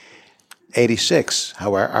 1986,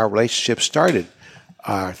 how our relationship started.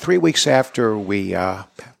 3 weeks after we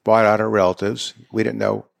bought out our relatives, we didn't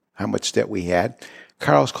know how much debt we had.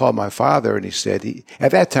 Carlos called my father, and he said, at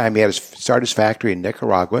that time, he had started his factory in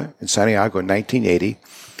Nicaragua, in Santiago, in 1980,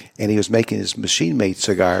 and he was making his machine-made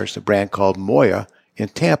cigars, the brand called Moya, in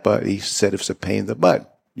Tampa. He said it was a pain in the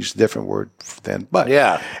butt. Used a different word than butt.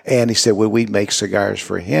 Yeah. And he said, well, we'd make cigars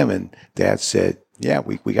for him, and Dad said, yeah,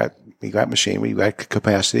 we got machinery, we got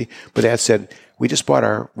capacity, but Dad said, we just bought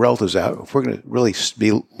our relatives out. If we're going to really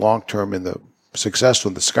be long-term successful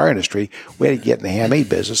in the cigar industry, we had to get in the handmade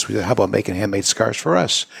business. We said, how about making handmade cigars for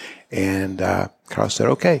us? And Carlos said,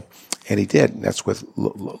 okay. And he did. And that's with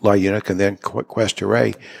La Unique and then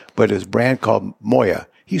Questure. But his brand called Moya.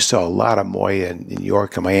 He saw a lot of Moya in New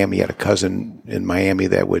York and Miami. He had a cousin in Miami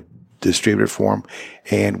that would distribute it for him.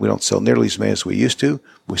 And we don't sell nearly as many as we used to.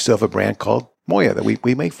 We still have a brand called Moya that we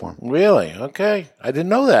make for him. Really? Okay. I didn't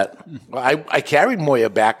know that. I carried Moya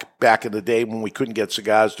back in the day when we couldn't get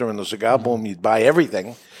cigars during the cigar boom. You'd buy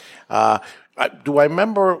everything. Do I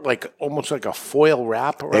remember almost like a foil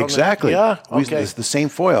wrap around Exactly. Yeah? Okay. It's the same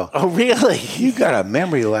foil. Oh, really? You got a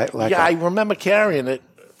memory like yeah, I remember carrying it.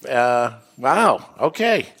 Wow.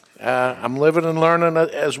 Okay. I'm living and learning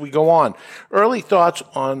as we go on. Early thoughts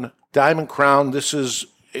on Diamond Crown.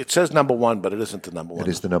 It says number 1, but it isn't the number 1. It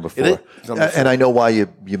is the number 4. And I know why you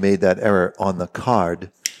made that error on the card.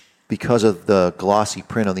 Because of the glossy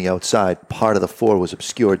print on the outside, part of the 4 was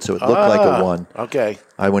obscured, so it looked like a 1. Okay.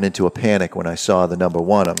 I went into a panic when I saw the number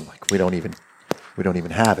 1. I'm like, we don't even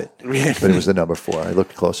have it. But it was the number 4. I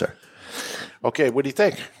looked closer. Okay, what do you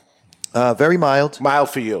think? Very mild. Mild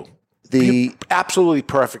for you. Absolutely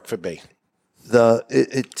perfect for me.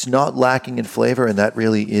 It's not lacking in flavor, and that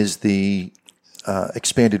really is the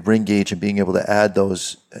expanded ring gauge and being able to add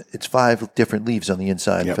those. It's 5 different leaves on the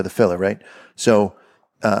inside for the filler, right? So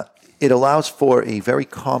it allows for a very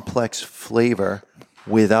complex flavor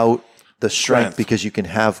without the strength because you can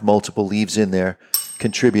have multiple leaves in there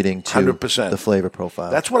contributing to 100%. The flavor profile.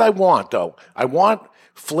 That's what I want, though. I want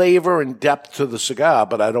flavor and depth to the cigar,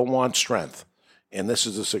 but I don't want strength. And this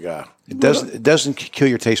is a cigar. It doesn't kill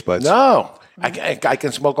your taste buds. No. I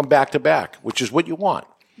can smoke them back to back, which is what you want.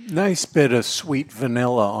 Nice bit of sweet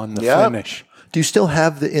vanilla on the finish. Do you still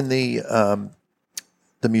have in the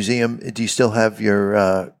museum, do you still have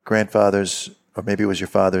your grandfather's, or maybe it was your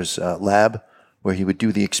father's lab where he would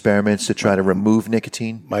do the experiments to try to remove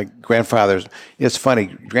nicotine? My grandfather's, it's funny,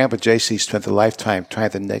 Grandpa JC spent a lifetime trying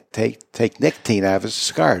to take nicotine out of his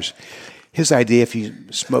cigars. His idea, if you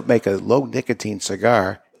make a low nicotine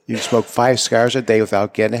cigar, you can smoke 5 cigars a day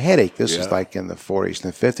without getting a headache. This is like in the 40s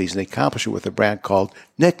and the 50s, and they accomplished it with a brand called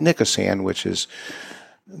Nicosan, which is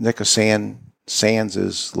Nicosan. Sans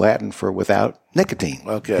is Latin for without nicotine.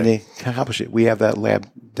 Okay. And they accomplish it. We have that lab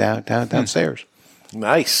downstairs.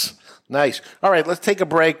 Nice. All right, let's take a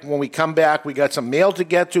break. When we come back, we got some mail to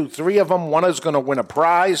get to. 3 of them. One is going to win a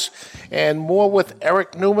prize. And more with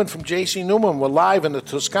Eric Newman from J.C. Newman. We're live in the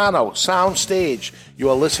Toscano Sound Stage. You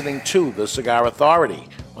are listening to The Cigar Authority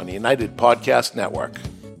on the United Podcast Network.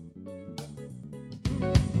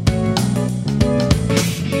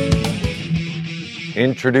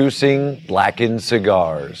 Introducing Blackened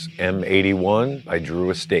Cigars, M81 by Drew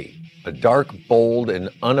Estate. A dark, bold, and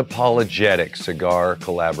unapologetic cigar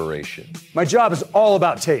collaboration. My job is all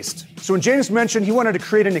about taste. So when James mentioned he wanted to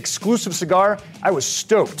create an exclusive cigar, I was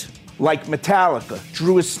stoked. Like Metallica,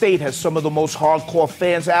 Drew Estate has some of the most hardcore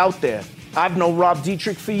fans out there. I've known Rob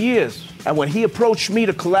Dietrich for years, and when he approached me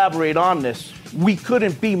to collaborate on this, we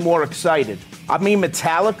couldn't be more excited. I mean,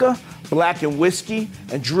 Metallica, Black and Whiskey,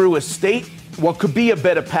 and Drew Estate, what could be a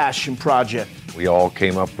better passion project? We all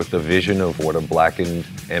came up with the vision of what a blackened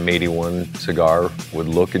M81 cigar would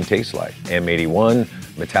look and taste like. M81,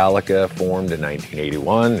 Metallica, formed in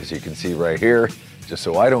 1981, as you can see right here, just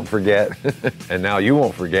so I don't forget. And now you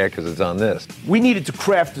won't forget because it's on this. We needed to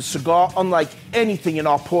craft a cigar unlike anything in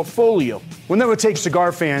our portfolio. One that would take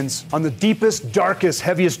cigar fans on the deepest, darkest,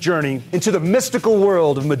 heaviest journey into the mystical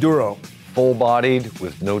world of Maduro. Full-bodied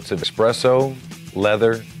with notes of espresso,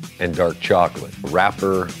 leather, and dark chocolate. A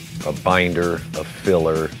wrapper, a binder, a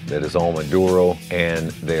filler that is all Maduro,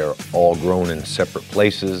 and they are all grown in separate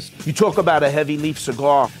places. You talk about a heavy leaf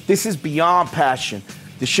cigar. This is beyond passion.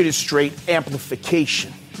 This shit is straight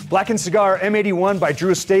amplification. Blackened Cigar M81 by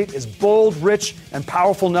Drew Estate is bold, rich, and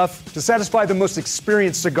powerful enough to satisfy the most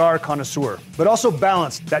experienced cigar connoisseur, but also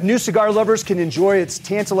balanced that new cigar lovers can enjoy its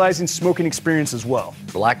tantalizing smoking experience as well.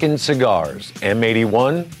 Blackened Cigars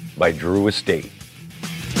M81 by Drew Estate.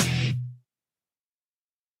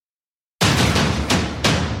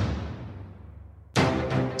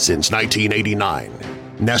 Since 1989,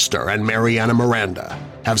 Nestor and Mariana Miranda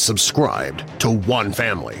have subscribed to one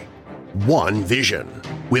family, one vision,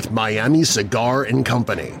 with Miami Cigar &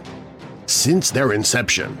 Company. Since their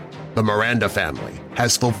inception, the Miranda family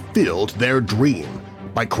has fulfilled their dream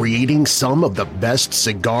by creating some of the best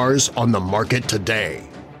cigars on the market today.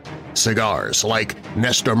 Cigars like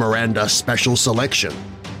Nestor Miranda Special Selection,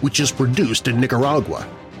 which is produced in Nicaragua,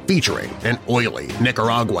 featuring an oily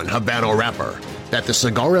Nicaraguan Habano wrapper that the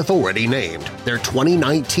Cigar Authority named their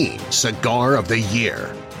 2019 Cigar of the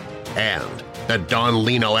Year, and the Don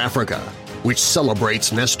Lino Africa, which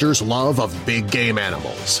celebrates Nestor's love of big game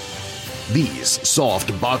animals. These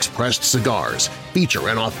soft box-pressed cigars feature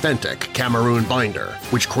an authentic Cameroon binder,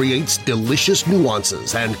 which creates delicious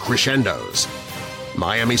nuances and crescendos.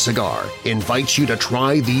 Miami Cigar invites you to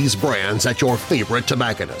try these brands at your favorite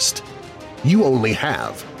tobacconist. You only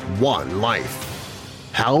have one life.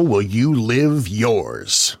 How will you live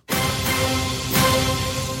yours?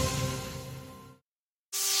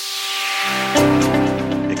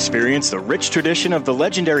 Experience the rich tradition of the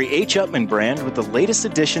legendary H. Upmann brand with the latest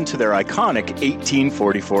addition to their iconic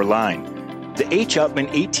 1844 line. The H. Upmann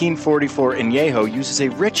 1844 Añejo uses a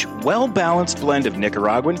rich, well-balanced blend of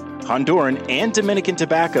Nicaraguan, Honduran, and Dominican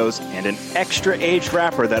tobaccos and an extra-aged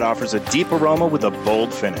wrapper that offers a deep aroma with a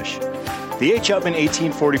bold finish. The H. Upmann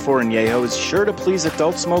 1844 Añejo is sure to please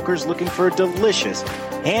adult smokers looking for a delicious,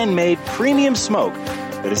 handmade, premium smoke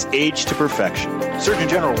that is aged to perfection. Surgeon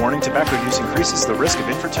General warning: tobacco use increases the risk of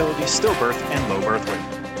infertility, stillbirth, and low birth weight.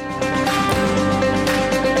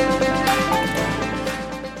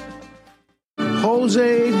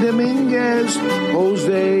 Jose Dominguez,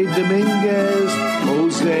 Jose Dominguez,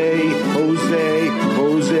 Jose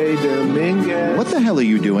Dominguez. What the hell are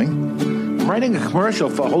you doing? I'm writing a commercial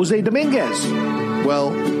for Jose Dominguez.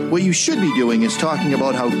 Well, what you should be doing is talking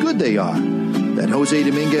about how good they are. That Jose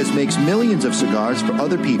Dominguez makes millions of cigars for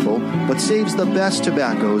other people, but saves the best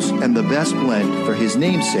tobaccos and the best blend for his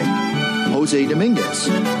namesake, Jose Dominguez.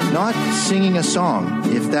 Not singing a song,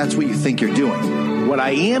 if that's what you think you're doing. What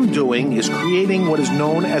I am doing is creating what is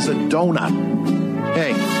known as a donut.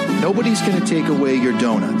 Hey, Nobody's going to take away your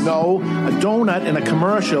donuts. No, a donut in a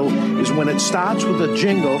commercial is when it starts with a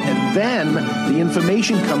jingle and then the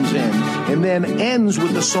information comes in and then ends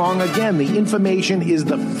with the song again. The information is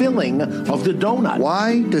the filling of the donut.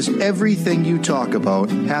 Why does everything you talk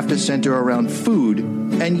about have to center around food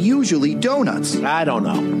and usually donuts? I don't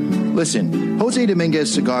know. Listen, Jose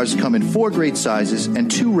Dominguez cigars come in 4 great sizes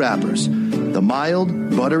and 2 wrappers. The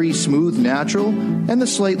mild, buttery, smooth, natural, and the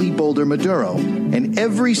slightly bolder Maduro. And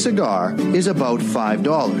every cigar is about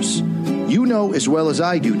 $5. You know as well as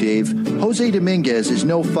I do, Dave, Jose Dominguez is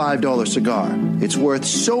no $5 cigar. It's worth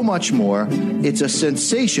so much more. It's a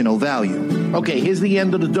sensational value. Okay, here's the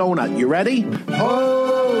end of the donut. You ready?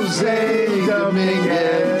 Jose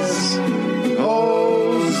Dominguez.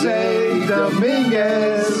 Jose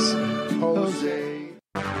Dominguez. Jose.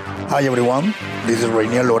 Hi everyone, this is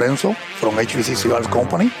Rainier Lorenzo from HVC Cigar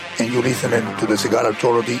Company, and you're listening to the Cigar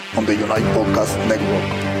Authority on the Unite Podcast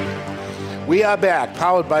Network. We are back,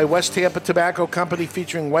 powered by West Tampa Tobacco Company,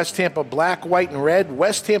 featuring West Tampa Black, White, and Red.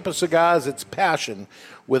 West Tampa Cigars, its passion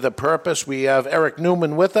with a purpose. We have Eric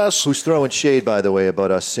Newman with us. Who's throwing shade, by the way,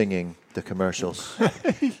 about us singing the commercials.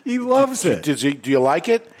 He loves it. Do you like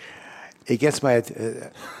it? It gets my...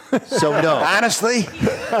 So no. Honestly,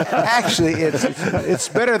 actually, it's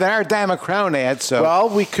better than our Diamond Crown ad. So well,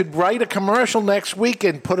 we could write a commercial next week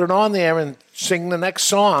and put it on there and sing the next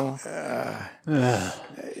song.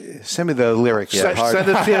 Send me the lyrics. Yeah, send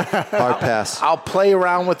it to you. Hard pass. I'll play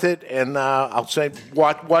around with it, and I'll say,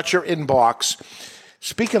 watch your inbox.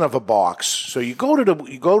 Speaking of a box, so you go to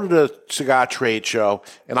the cigar trade show,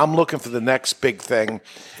 and I'm looking for the next big thing.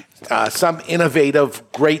 Some innovative,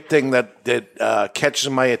 great thing that catches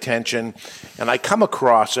my attention, and I come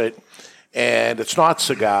across it, and it's not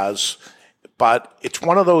cigars, but it's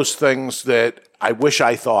one of those things that I wish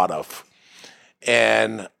I thought of.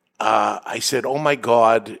 And I said, oh, my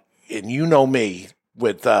God, and you know me.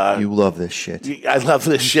 With you love this shit. I love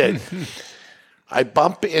this shit. I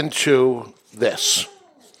bump into this,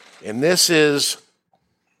 and this is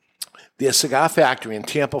the Cigar Factory in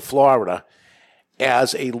Tampa, Florida,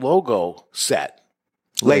 as a logo set.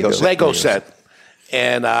 Lego set.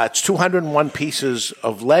 And it's 201 pieces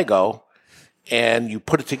of Lego, and you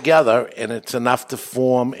put it together, and it's enough to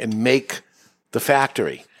form and make the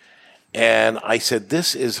factory. And I said,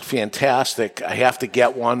 this is fantastic. I have to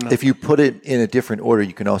get one. If you put it in a different order,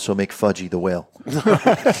 you can also make Fudgy the whale.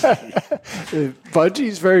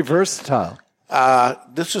 Fudgy's very versatile.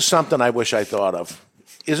 This is something I wish I thought of.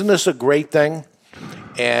 Isn't this a great thing?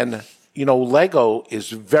 And you know, Lego is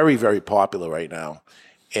very, very popular right now.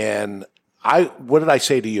 And what did I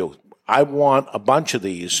say to you? I want a bunch of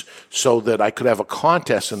these so that I could have a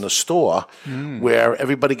contest in the store where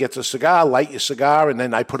everybody gets a cigar, light your cigar, and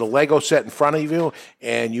then I put a Lego set in front of you,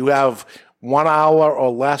 and you have 1 hour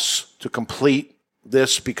or less to complete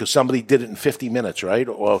this because somebody did it in 50 minutes, right?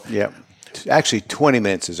 Or yeah. Actually, 20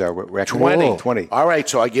 minutes is our record. 20. All right,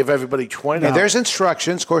 so I give everybody 20. And there's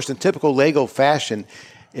instructions. Of course, in typical Lego fashion,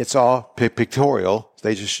 it's all pictorial.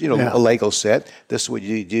 They just, a Lego set. This is what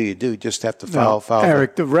you do. You just have to follow.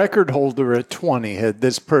 Eric, the record holder at 20, had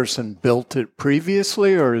this person built it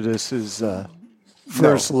previously, or this is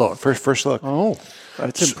first look? First look. Oh,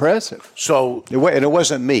 that's impressive. So, and it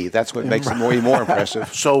wasn't me. That's what makes it more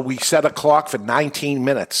impressive. So we set a clock for 19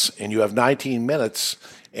 minutes, and you have 19 minutes,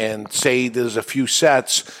 and say there's a few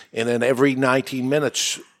sets, and then every 19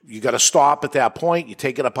 minutes you got to stop at that point. You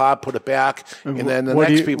take it apart, put it back, and then the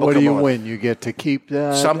next people come on. What do you win? You get to keep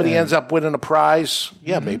that? Somebody ends up winning a prize.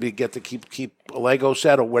 Yeah, maybe you get to keep a Lego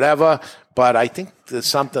set or whatever. But I think there's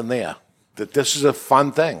something there, that this is a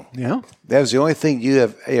fun thing. Yeah. That was the only thing you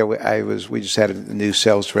have. We just had a new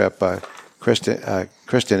sales rep, Kristen, and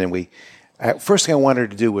first thing I wanted her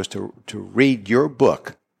to do was to read your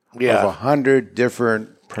book of 100 different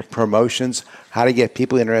promotions, how to get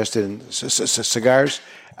people interested in cigars.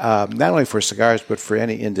 Not only for cigars, but for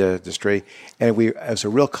any industry. And it was a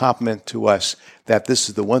real compliment to us that this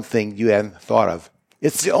is the one thing you hadn't thought of.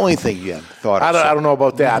 It's the only thing you hadn't thought of. I don't know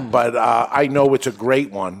about that, but I know it's a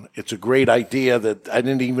great one. It's a great idea that I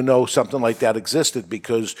didn't even know something like that existed,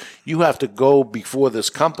 because you have to go before this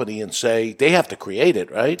company and say they have to create it,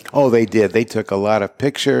 right? Oh, they did. They took a lot of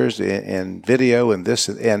pictures and video and this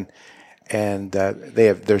and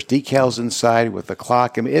there's decals inside with the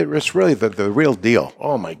clock. I mean, it's really the real deal.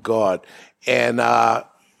 Oh my God! And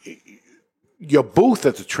your booth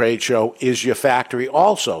at the trade show is your factory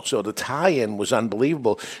also. So the tie-in was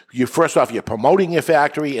unbelievable. First off, you're promoting your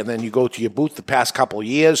factory, and then you go to your booth the past couple of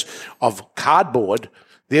years of cardboard.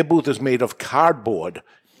 Their booth is made of cardboard,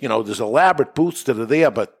 there's elaborate booths that are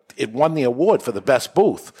there, but it won the award for the best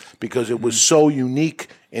booth because it was so unique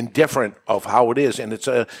and different of how it is. And it's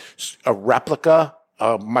a replica,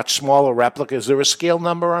 a much smaller replica. Is there a scale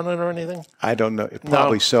number on it or anything? I don't know.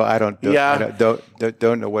 Probably so. I don't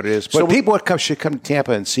know what it is. But people should come to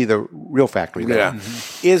Tampa and see the real factory there. Yeah.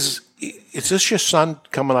 Is this your son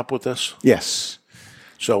coming up with this? Yes.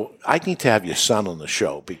 So I need to have your son on the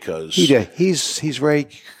show because he's very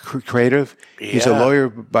creative. He's a lawyer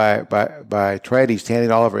by trade. He's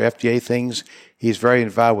handling all of our FDA things. He's very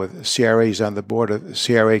involved with CRA. He's on the board of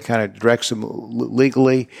CRA, kind of directs him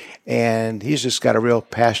legally, and he's just got a real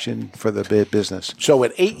passion for the business. So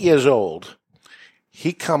at 8 years old,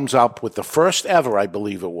 he comes up with the first ever, I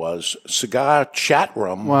believe it was, cigar chat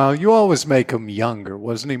room. Well, you always make him younger.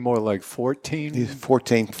 Wasn't he more like 14? He's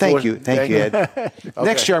 14. Thank you, Ed. Okay.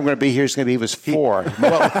 Next year I'm going to be here. He was 4.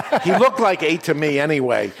 Well, he looked like 8 to me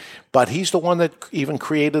anyway, but he's the one that even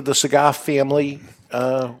created the cigar family.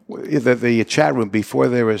 The chat room before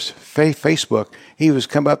there was Facebook. He was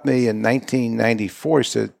come up to me in 1994. He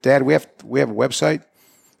said, "Dad, we have a website." I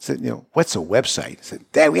said, "What's a website?" He said,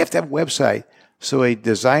 "Dad, we have to have a website." So he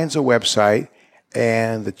designs a website,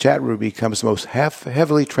 and the chat room becomes the most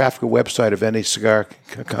heavily trafficked website of any cigar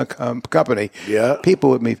company. Yeah,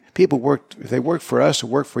 people worked. If they worked for us or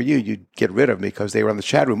worked for you, you'd get rid of them because they were on the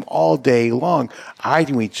chat room all day long, eyeing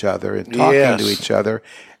to each other and talking to each other.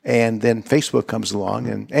 And then Facebook comes along,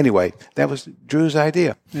 and anyway, that was Drew's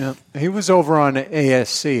idea. Yeah, he was over on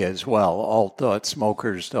ASC as well,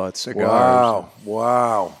 alt.smokers.cigars.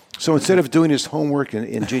 Wow. So instead of doing his homework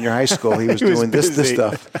in junior high school, he was doing this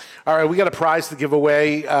stuff. All right, we got a prize to give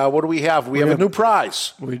away. What do we have? We have a new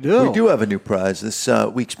prize. We do. We do have a new prize. This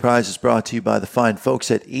week's prize is brought to you by the fine folks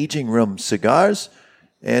at Aging Room Cigars.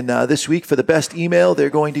 And this week, for the best email, they're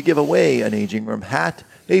going to give away an Aging Room hat,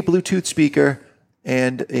 a Bluetooth speaker,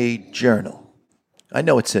 and a journal. I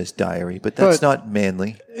know it says diary, but that's not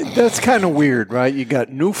manly. That's kind of weird, right? You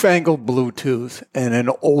got newfangled Bluetooth and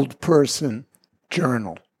an old person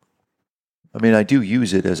journal. I mean, I do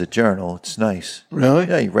use it as a journal. It's nice. Really?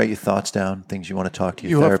 Yeah, you write your thoughts down, things you want to talk to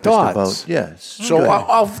your therapist about. Yes. So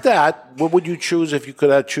of that, what would you choose if you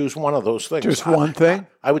could choose one of those things? Just one thing?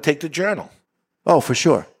 I would take the journal. Oh, for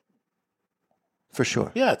sure. For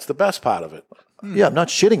sure. Yeah, it's the best part of it. Yeah, I'm not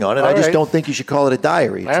shitting on it. I just don't think you should call it a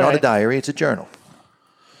diary. It's not a diary. It's a journal.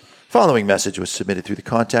 Following message was submitted through the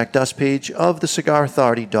Contact Us page of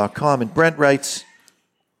thecigarauthority.com, and Brent writes,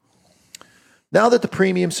 now that the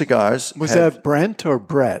premium cigars... Was that Brent or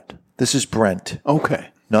Brett? This is Brent. Okay.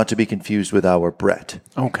 Not to be confused with our Brett.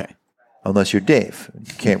 Okay. Unless you're Dave.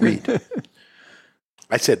 You can't read.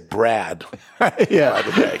 I said Brad. Yeah.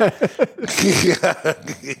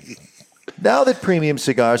 Now that premium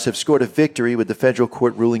cigars have scored a victory with the federal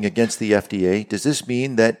court ruling against the FDA, does this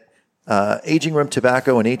mean that Aging Room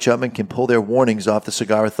Tobacco and H. Upmann can pull their warnings off the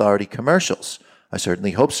Cigar Authority commercials? I certainly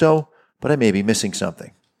hope so, but I may be missing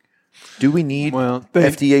something. Do we need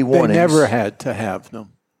FDA warnings? They never had to have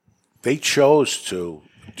them. They chose to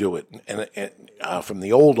do it and from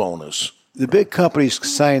the old owners. The big companies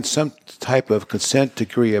signed some type of consent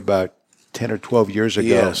decree about 10 or 12 years ago.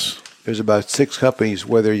 Yes. There's about 6 companies,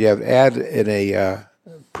 whether you have ad in a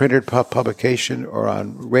printed publication or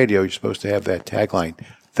on radio, you're supposed to have that tagline.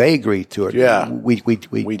 They agreed to it. Yeah. We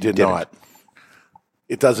did not.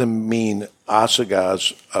 It doesn't mean our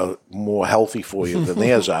cigars are more healthy for you than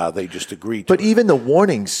theirs are. They just agreed to it. But even the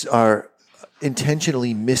warnings are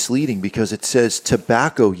intentionally misleading because it says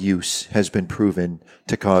tobacco use has been proven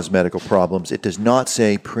to cause medical problems. It does not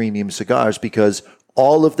say premium cigars because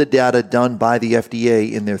all of the data done by the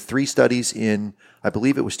FDA in their 3 studies in, I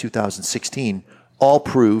believe it was 2016, all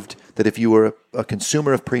proved that if you were a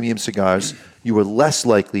consumer of premium cigars, you were less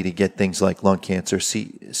likely to get things like lung cancer,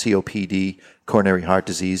 COPD, coronary heart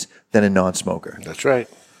disease than a non-smoker. That's right.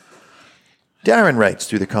 Darren writes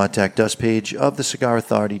through the Contact Us page of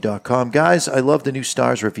thecigarauthority.com, guys, I love the new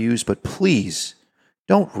stars reviews, but please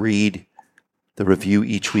don't read the review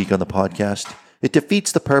each week on the podcast. It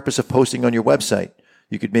defeats the purpose of posting on your website.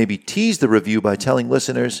 You could maybe tease the review by telling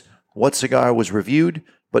listeners what cigar was reviewed,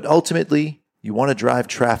 but ultimately, you want to drive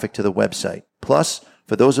traffic to the website. Plus,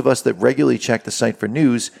 for those of us that regularly check the site for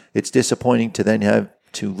news, it's disappointing to then have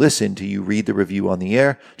to listen to you read the review on the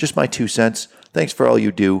air. Just my 2 cents. Thanks for all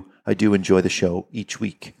you do. I do enjoy the show each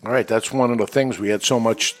week. All right, that's one of the things. We had so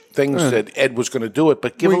much things that Ed was going to do it,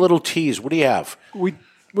 but give a little tease. What do you have?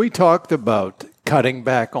 We talked about cutting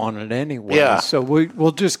back on it anyway. Yeah. So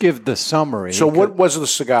we'll just give the summary. So what was the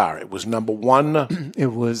cigar? It was number 1? It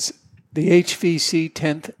was the HVC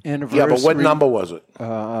 10th anniversary. Yeah, but what number was it?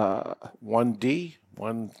 1D?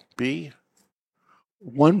 1B?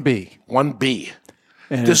 1B. 1B.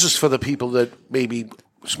 And this is for the people that maybe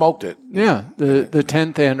smoked it. Yeah, the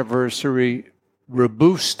 10th anniversary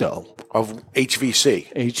Robusto of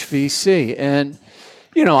HVC. HVC. And,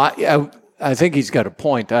 you know, I think he's got a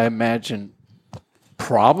point. I imagine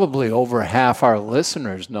probably over half our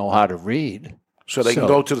listeners know how to read. So they can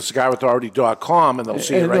go to the cigarauthority.com and they'll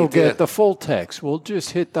see it right they'll there. get the full text. We'll just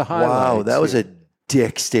hit the highlights. Wow, that was a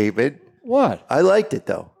dick statement. What? I liked it,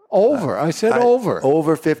 though. Over. I said over.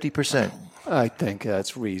 Over 50%. I think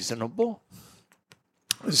that's reasonable.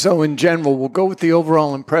 So in general, we'll go with the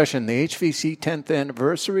overall impression. The HVC 10th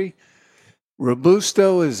anniversary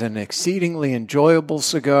Robusto is an exceedingly enjoyable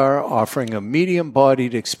cigar offering a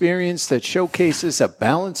medium-bodied experience that showcases a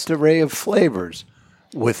balanced array of flavors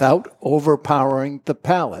without overpowering the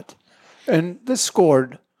palate. And this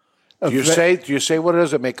scored... Do you say what it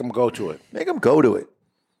is or make them go to it? Make them go to it.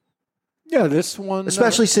 Yeah, this one...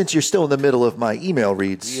 Especially since you're still in the middle of my email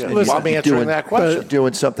reads. Yeah, and I'm answering that question.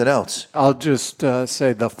 Doing something else. I'll just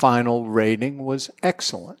say the final rating was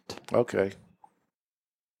excellent. Okay.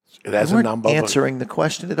 It has You a weren't number. answering the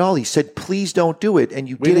question at all. He said, please don't do it, and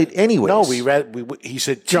you did it anyways. No, he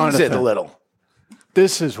said, tease Jonathan, it a little.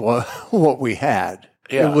 This is what we had.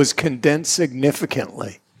 Yeah. It was condensed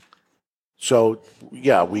significantly. So,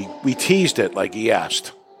 yeah, we teased it like he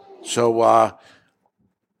asked. So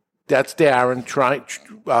that's Darren trying.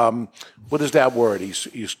 What is that word?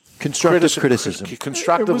 He's constructive criticism.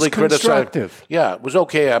 Constructively It was constructive. criticized. Yeah, it was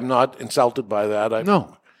okay. I'm not insulted by that.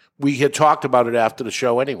 No. We had talked about it after the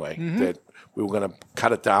show anyway, that we were going to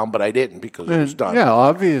cut it down, but I didn't because it was done. Yeah,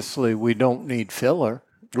 obviously we don't need filler.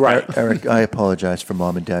 Right. Eric, I apologize for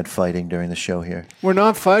Mom and Dad fighting during the show here. We're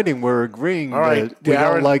not fighting. We're agreeing All right, that we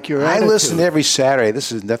don't Darren, like your I attitude. listen every Saturday.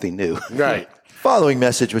 This is nothing new. Right. Following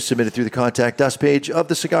message was submitted through the Contact Us page of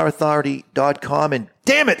the cigarauthority.com, and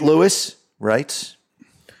damn it, Lewis writes,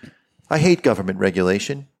 I hate government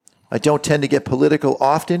regulation. I don't tend to get political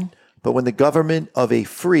often, but when the government of a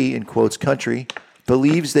free, in quotes, country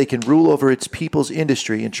believes they can rule over its people's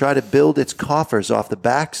industry and try to build its coffers off the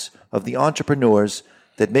backs of the entrepreneurs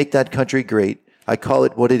that make that country great, I call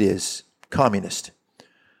it what it is, communist.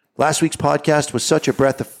 Last week's podcast was such a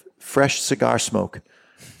breath of fresh cigar smoke.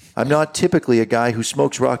 I'm not typically a guy who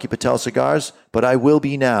smokes Rocky Patel cigars, but I will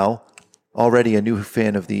be now, already a new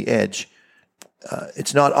fan of the Edge.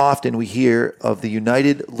 It's not often we hear of the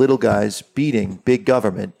united little guys beating big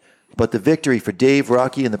government, but the victory for Dave,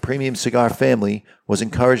 Rocky, and the Premium Cigar family was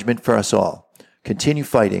encouragement for us all. Continue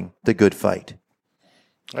fighting the good fight.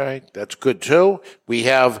 All right, that's good too. We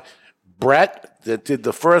have Brett that did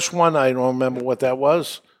the first one. I don't remember what that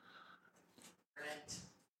was.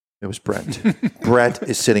 It was Brent. Brett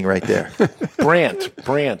is sitting right there. Brent.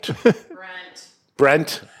 Brent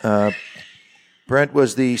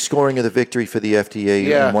was the scoring of the victory for the FDA.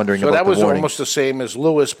 Yeah, and wondering so about that was the warning. almost the same as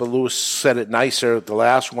Lewis, but Lewis said it nicer, the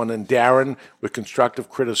last one, and Darren with constructive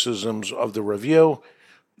criticisms of the review.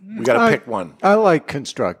 We got to pick one. I like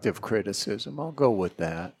constructive criticism. I'll go with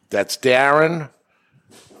that. That's Darren.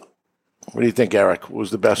 What do you think, Eric? What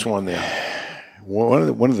was the best one there?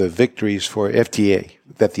 One of the victories for FDA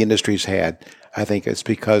that the industry's had, I think it's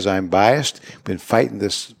because I'm biased. Been fighting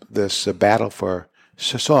this battle for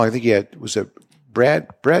so long. I think was it Brent,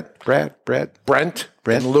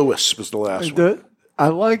 and Lewis was the last one. I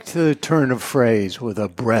liked the turn of phrase with a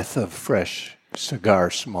breath of fresh cigar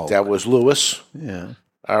smoke. That was Lewis. Yeah.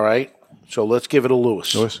 All right. So let's give it a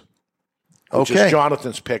Lewis. Lewis. Which Okay. is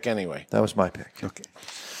Jonathan's pick anyway. That was my pick. Okay.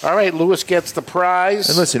 All right. Lewis gets the prize.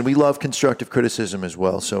 And listen, we love constructive criticism as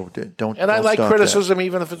well, so don't. And I don't like stop criticism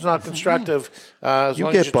even if it's not constructive. As You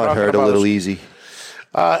long get as you're talking butthurt a about little us. easy.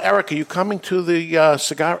 Eric, are you coming to the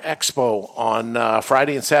Cigar Expo on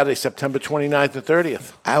Friday and Saturday, September 29th and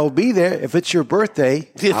 30th? I will be there. If it's your birthday,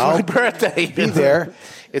 It's my birthday. be there.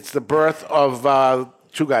 It's the birth of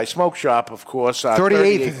Two Guys Smoke Shop, of course.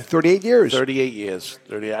 38 years. 38 years.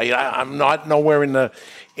 38. I'm not nowhere in the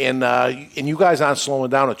and you guys aren't slowing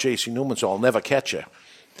down at JC Newman, so I'll never catch you.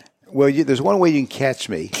 Well, there's one way you can catch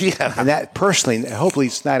me. Yeah. And that personally, hopefully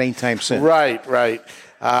it's not anytime soon. Right.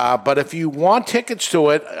 But if you want tickets to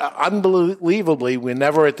it, unbelievably, we're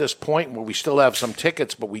never at this point where we still have some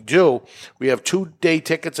tickets, but we do. We have 2-day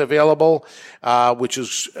tickets available, which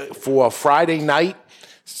is for Friday night,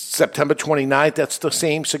 September 29th. That's the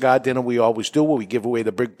same cigar dinner we always do where we give away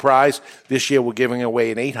the big prize. This year we're giving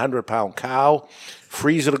away an 800-pound cow.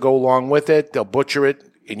 Freezer to go along with it. They'll butcher it,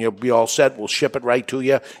 and you'll be all set. We'll ship it right to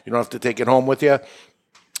you. You don't have to take it home with you.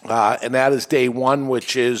 And that is day one,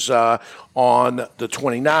 which is on the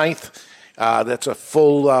 29th. That's a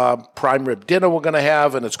full prime rib dinner we're going to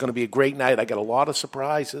have, and it's going to be a great night. I got a lot of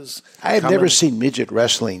surprises. I have coming. never seen midget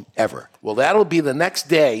wrestling ever. Well, that'll be the next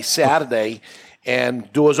day, Saturday,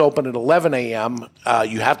 and doors open at 11 a.m.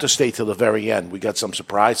 You have to stay till the very end. We got some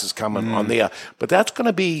surprises coming on there. But that's going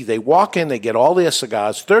to be, they walk in, they get all their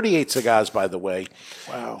cigars, 38 cigars, by the way.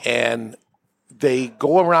 Wow. And they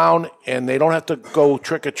go around, and they don't have to go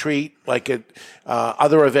trick-or-treat like at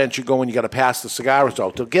other events. You go and you got to pass the cigars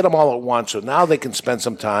out. They'll get them all at once, so now they can spend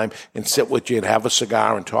some time and sit with you and have a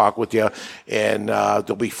cigar and talk with you. And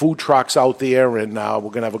there'll be food trucks out there, and we're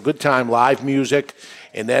going to have a good time, live music.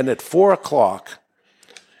 And then at 4 o'clock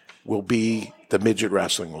will be the midget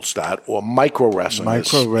wrestling will start, or micro wrestling.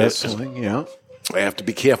 Micro wrestling, yeah. I have to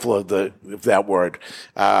be careful of that word.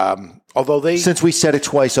 Although since we said it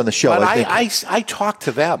twice on the show, but I talked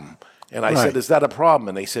to them, and I said, "Is that a problem?"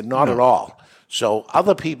 And they said, "Not at all." So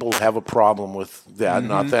other people have a problem with that,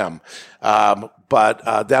 not them.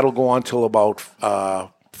 But that'll go on till about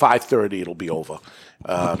 5:30. It'll be over,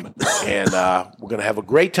 and we're going to have a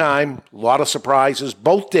great time. A lot of surprises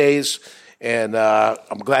both days. And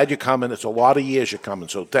I'm glad you're coming. It's a lot of years you're coming.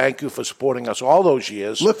 So thank you for supporting us all those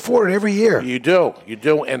years. Look for it every year. You do.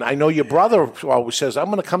 And I know your brother always says, I'm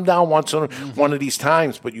going to come down one of these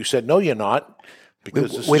times. But you said, no, you're not.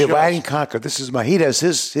 Because we divide and conquer. This is he does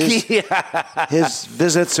his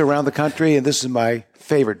visits around the country, and this is my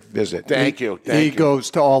favorite visit. Thank you. He goes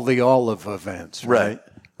to all the Olive events, right?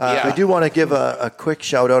 I do want to give a quick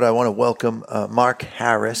shout out. I want to welcome Mark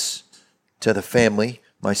Harris to the family.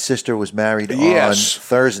 My sister was married on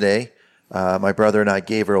Thursday. My brother and I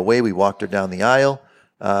gave her away. We walked her down the aisle.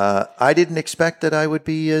 I didn't expect that I would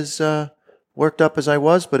be as worked up as I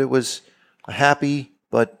was, but it was a happy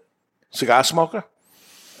but... Cigar smoker?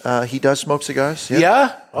 He does smoke cigars.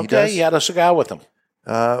 Yeah? Okay, he had a cigar with him.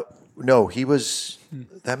 No, he was...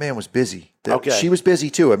 That man was busy. Okay. She was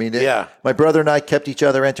busy too. I mean, my brother and I kept each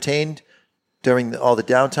other entertained during all the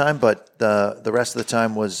downtime, but the rest of the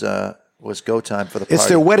time was go time for the party. It's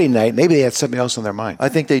their wedding night. Maybe they had something else on their mind. I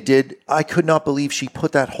think they did. I could not believe she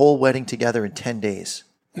put that whole wedding together in 10 days.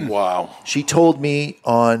 Wow. She told me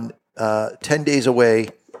on 10 days away,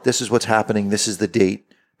 this is what's happening, this is the date,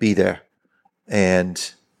 be there.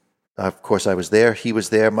 And, of course, I was there. He was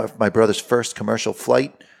there. My brother's first commercial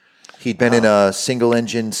flight. He'd been in a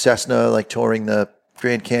single-engine Cessna, like touring the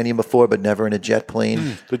Grand Canyon before, but never in a jet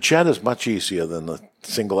plane. The jet is much easier than the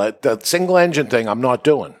single-engine thing I'm not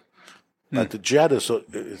doing. The jet is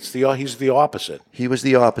he's the opposite. He was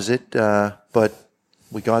the opposite, but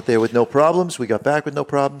we got there with no problems. We got back with no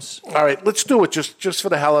problems. All right, let's do it just for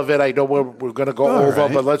the hell of it. I know we're going to go over,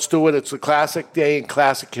 but let's do it. It's a classic day in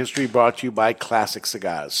classic history brought to you by Classic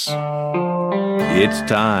Cigars. It's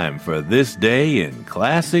time for This Day in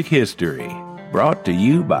Classic History, brought to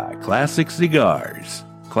you by Classic Cigars.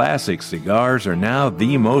 Classic Cigars are now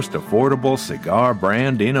the most affordable cigar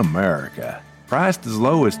brand in America. Priced as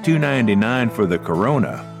low as $2.99 for the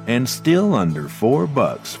Corona and still under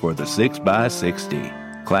 $4 for the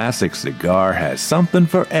 6x60. Classic Cigar has something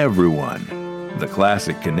for everyone. The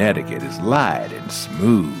Classic Connecticut is light and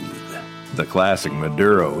smooth. The Classic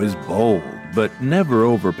Maduro is bold but never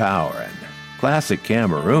overpowering. Classic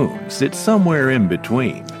Cameroon sits somewhere in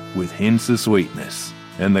between with hints of sweetness.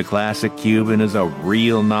 And the Classic Cuban is a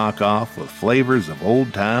real knockoff with flavors of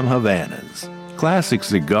old-time Havanas. Classic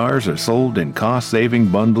Cigars are sold in cost-saving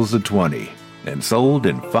bundles of 20 and sold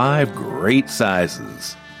in 5 great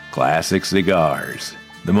sizes. Classic Cigars,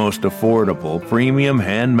 the most affordable premium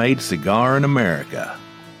handmade cigar in America.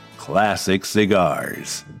 Classic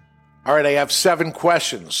Cigars. All right, I have 7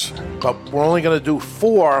 questions, but we're only going to do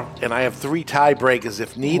 4, and I have 3 tiebreakers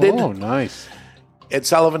if needed. Oh, nice. Ed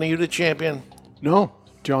Sullivan, are you the champion? No.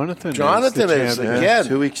 Jonathan is again.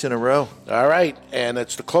 2 weeks in a row. All right, and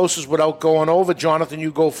it's the closest without going over. Jonathan,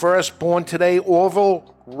 you go first. Born today,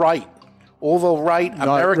 Orville Wright. Orville Wright, not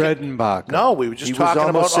American. Redenbacher. No, we were just talking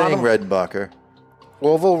about. He was almost saying Redenbacher.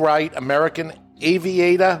 Orville Wright, American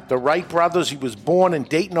aviator, the Wright brothers. He was born in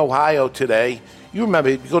Dayton, Ohio today. You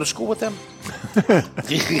remember, you go to school with them?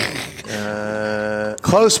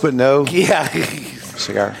 Close, but no. Yeah.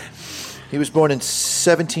 Cigar. He was born in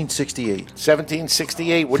 1768.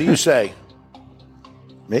 1768. What do you say?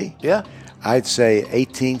 Me? Yeah. I'd say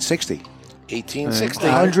 1860. 1860.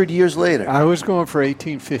 100 years later. I was going for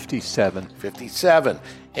 1857. 57.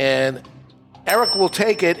 And Eric will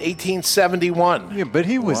take it, 1871. Yeah, but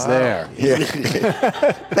he was there. Yeah.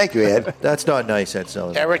 Thank you, Ed. That's not nice, Ed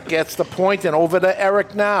Sullivan. Eric gets the point, and over to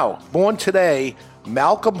Eric now. Born today,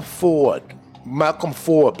 Malcolm Forbes.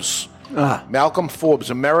 Malcolm Forbes,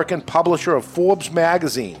 American publisher of Forbes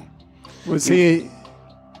magazine. Was he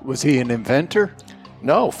Was he an inventor?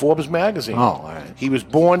 No, Forbes magazine. Oh, all right. He was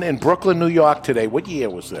born in Brooklyn, New York today. What year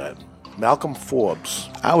was that? Malcolm Forbes.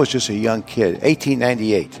 I was just a young kid.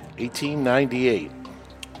 1898. 1898.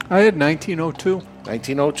 I had 1902.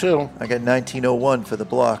 1902. I got 1901 for the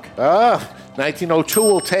block. 1902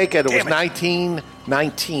 will take it. It was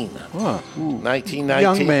 1919. Huh. 1919.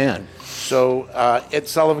 Young man. So Ed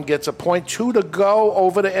Sullivan gets a point. 2 to go.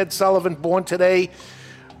 Over to Ed Sullivan, born today.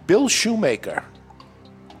 Bill Shoemaker.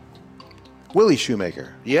 Willie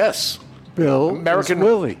Shoemaker. Yes. Bill American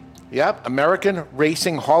Willie. Yep. American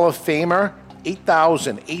Racing Hall of Famer.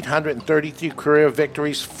 8,833 career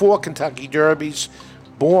victories. 4 Kentucky Derbies.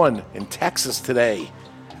 Born in Texas today.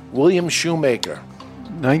 William Shoemaker.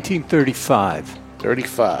 1935.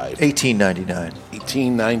 35. 1899.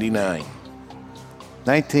 1899.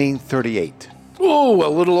 1938. Ooh, a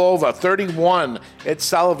little over. 31. Ed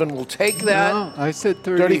Sullivan will take that. No, I said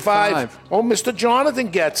 35. Oh, Mr. Jonathan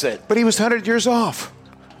gets it. But he was 100 years off.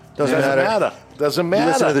 Doesn't matter. Doesn't matter.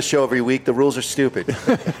 You listen to the show every week. The rules are stupid.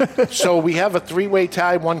 So we have a 3-way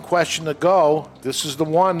tie, 1 question to go. This is the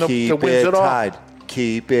one that Keep wins it all. tied.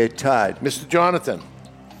 Keep it tied. Mr. Jonathan,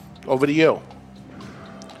 over to you.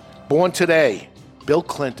 Born today, Bill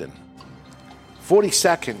Clinton.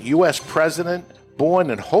 42nd U.S. President, born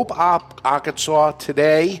in Hope, Arkansas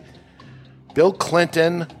today. Bill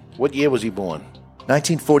Clinton, what year was he born?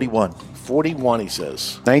 1941. 41, he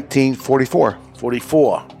says. 1944.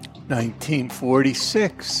 44.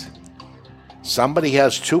 1946. Somebody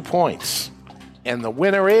has 2 points. And the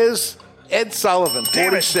winner is Ed Sullivan,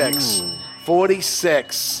 46.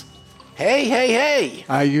 46. Hey.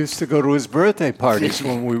 I used to go to his birthday parties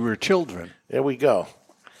when we were children. There we go.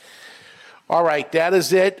 All right, that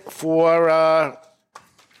is it for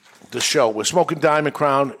the show. We're smoking Diamond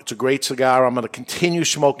Crown. It's a great cigar. I'm going to continue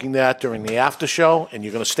smoking that during the after show, and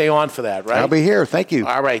you're going to stay on for that, right? I'll be here. Thank you.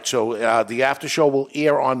 All right, so the after show will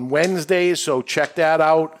air on Wednesdays, so check that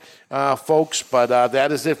out, folks. But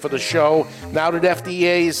that is it for the show. Now that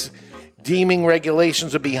FDA's deeming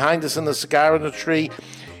regulations are behind us in the cigar industry,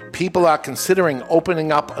 people are considering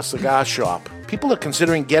opening up a cigar shop. People are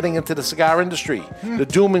considering getting into the cigar industry. The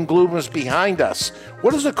doom and gloom is behind us.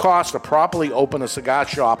 What does it cost to properly open a cigar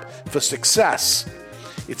shop for success?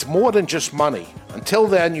 It's more than just money. Until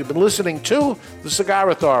then, you've been listening to The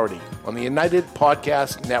Cigar Authority on the United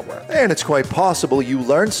Podcast Network. And it's quite possible you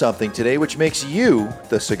learned something today which makes you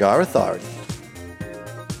the Cigar Authority.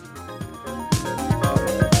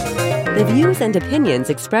 The views and opinions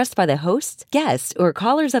expressed by the hosts, guests, or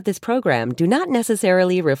callers of this program do not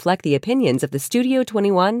necessarily reflect the opinions of the Studio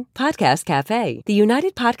 21 Podcast Cafe, the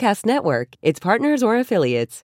United Podcast Network, its partners, or affiliates.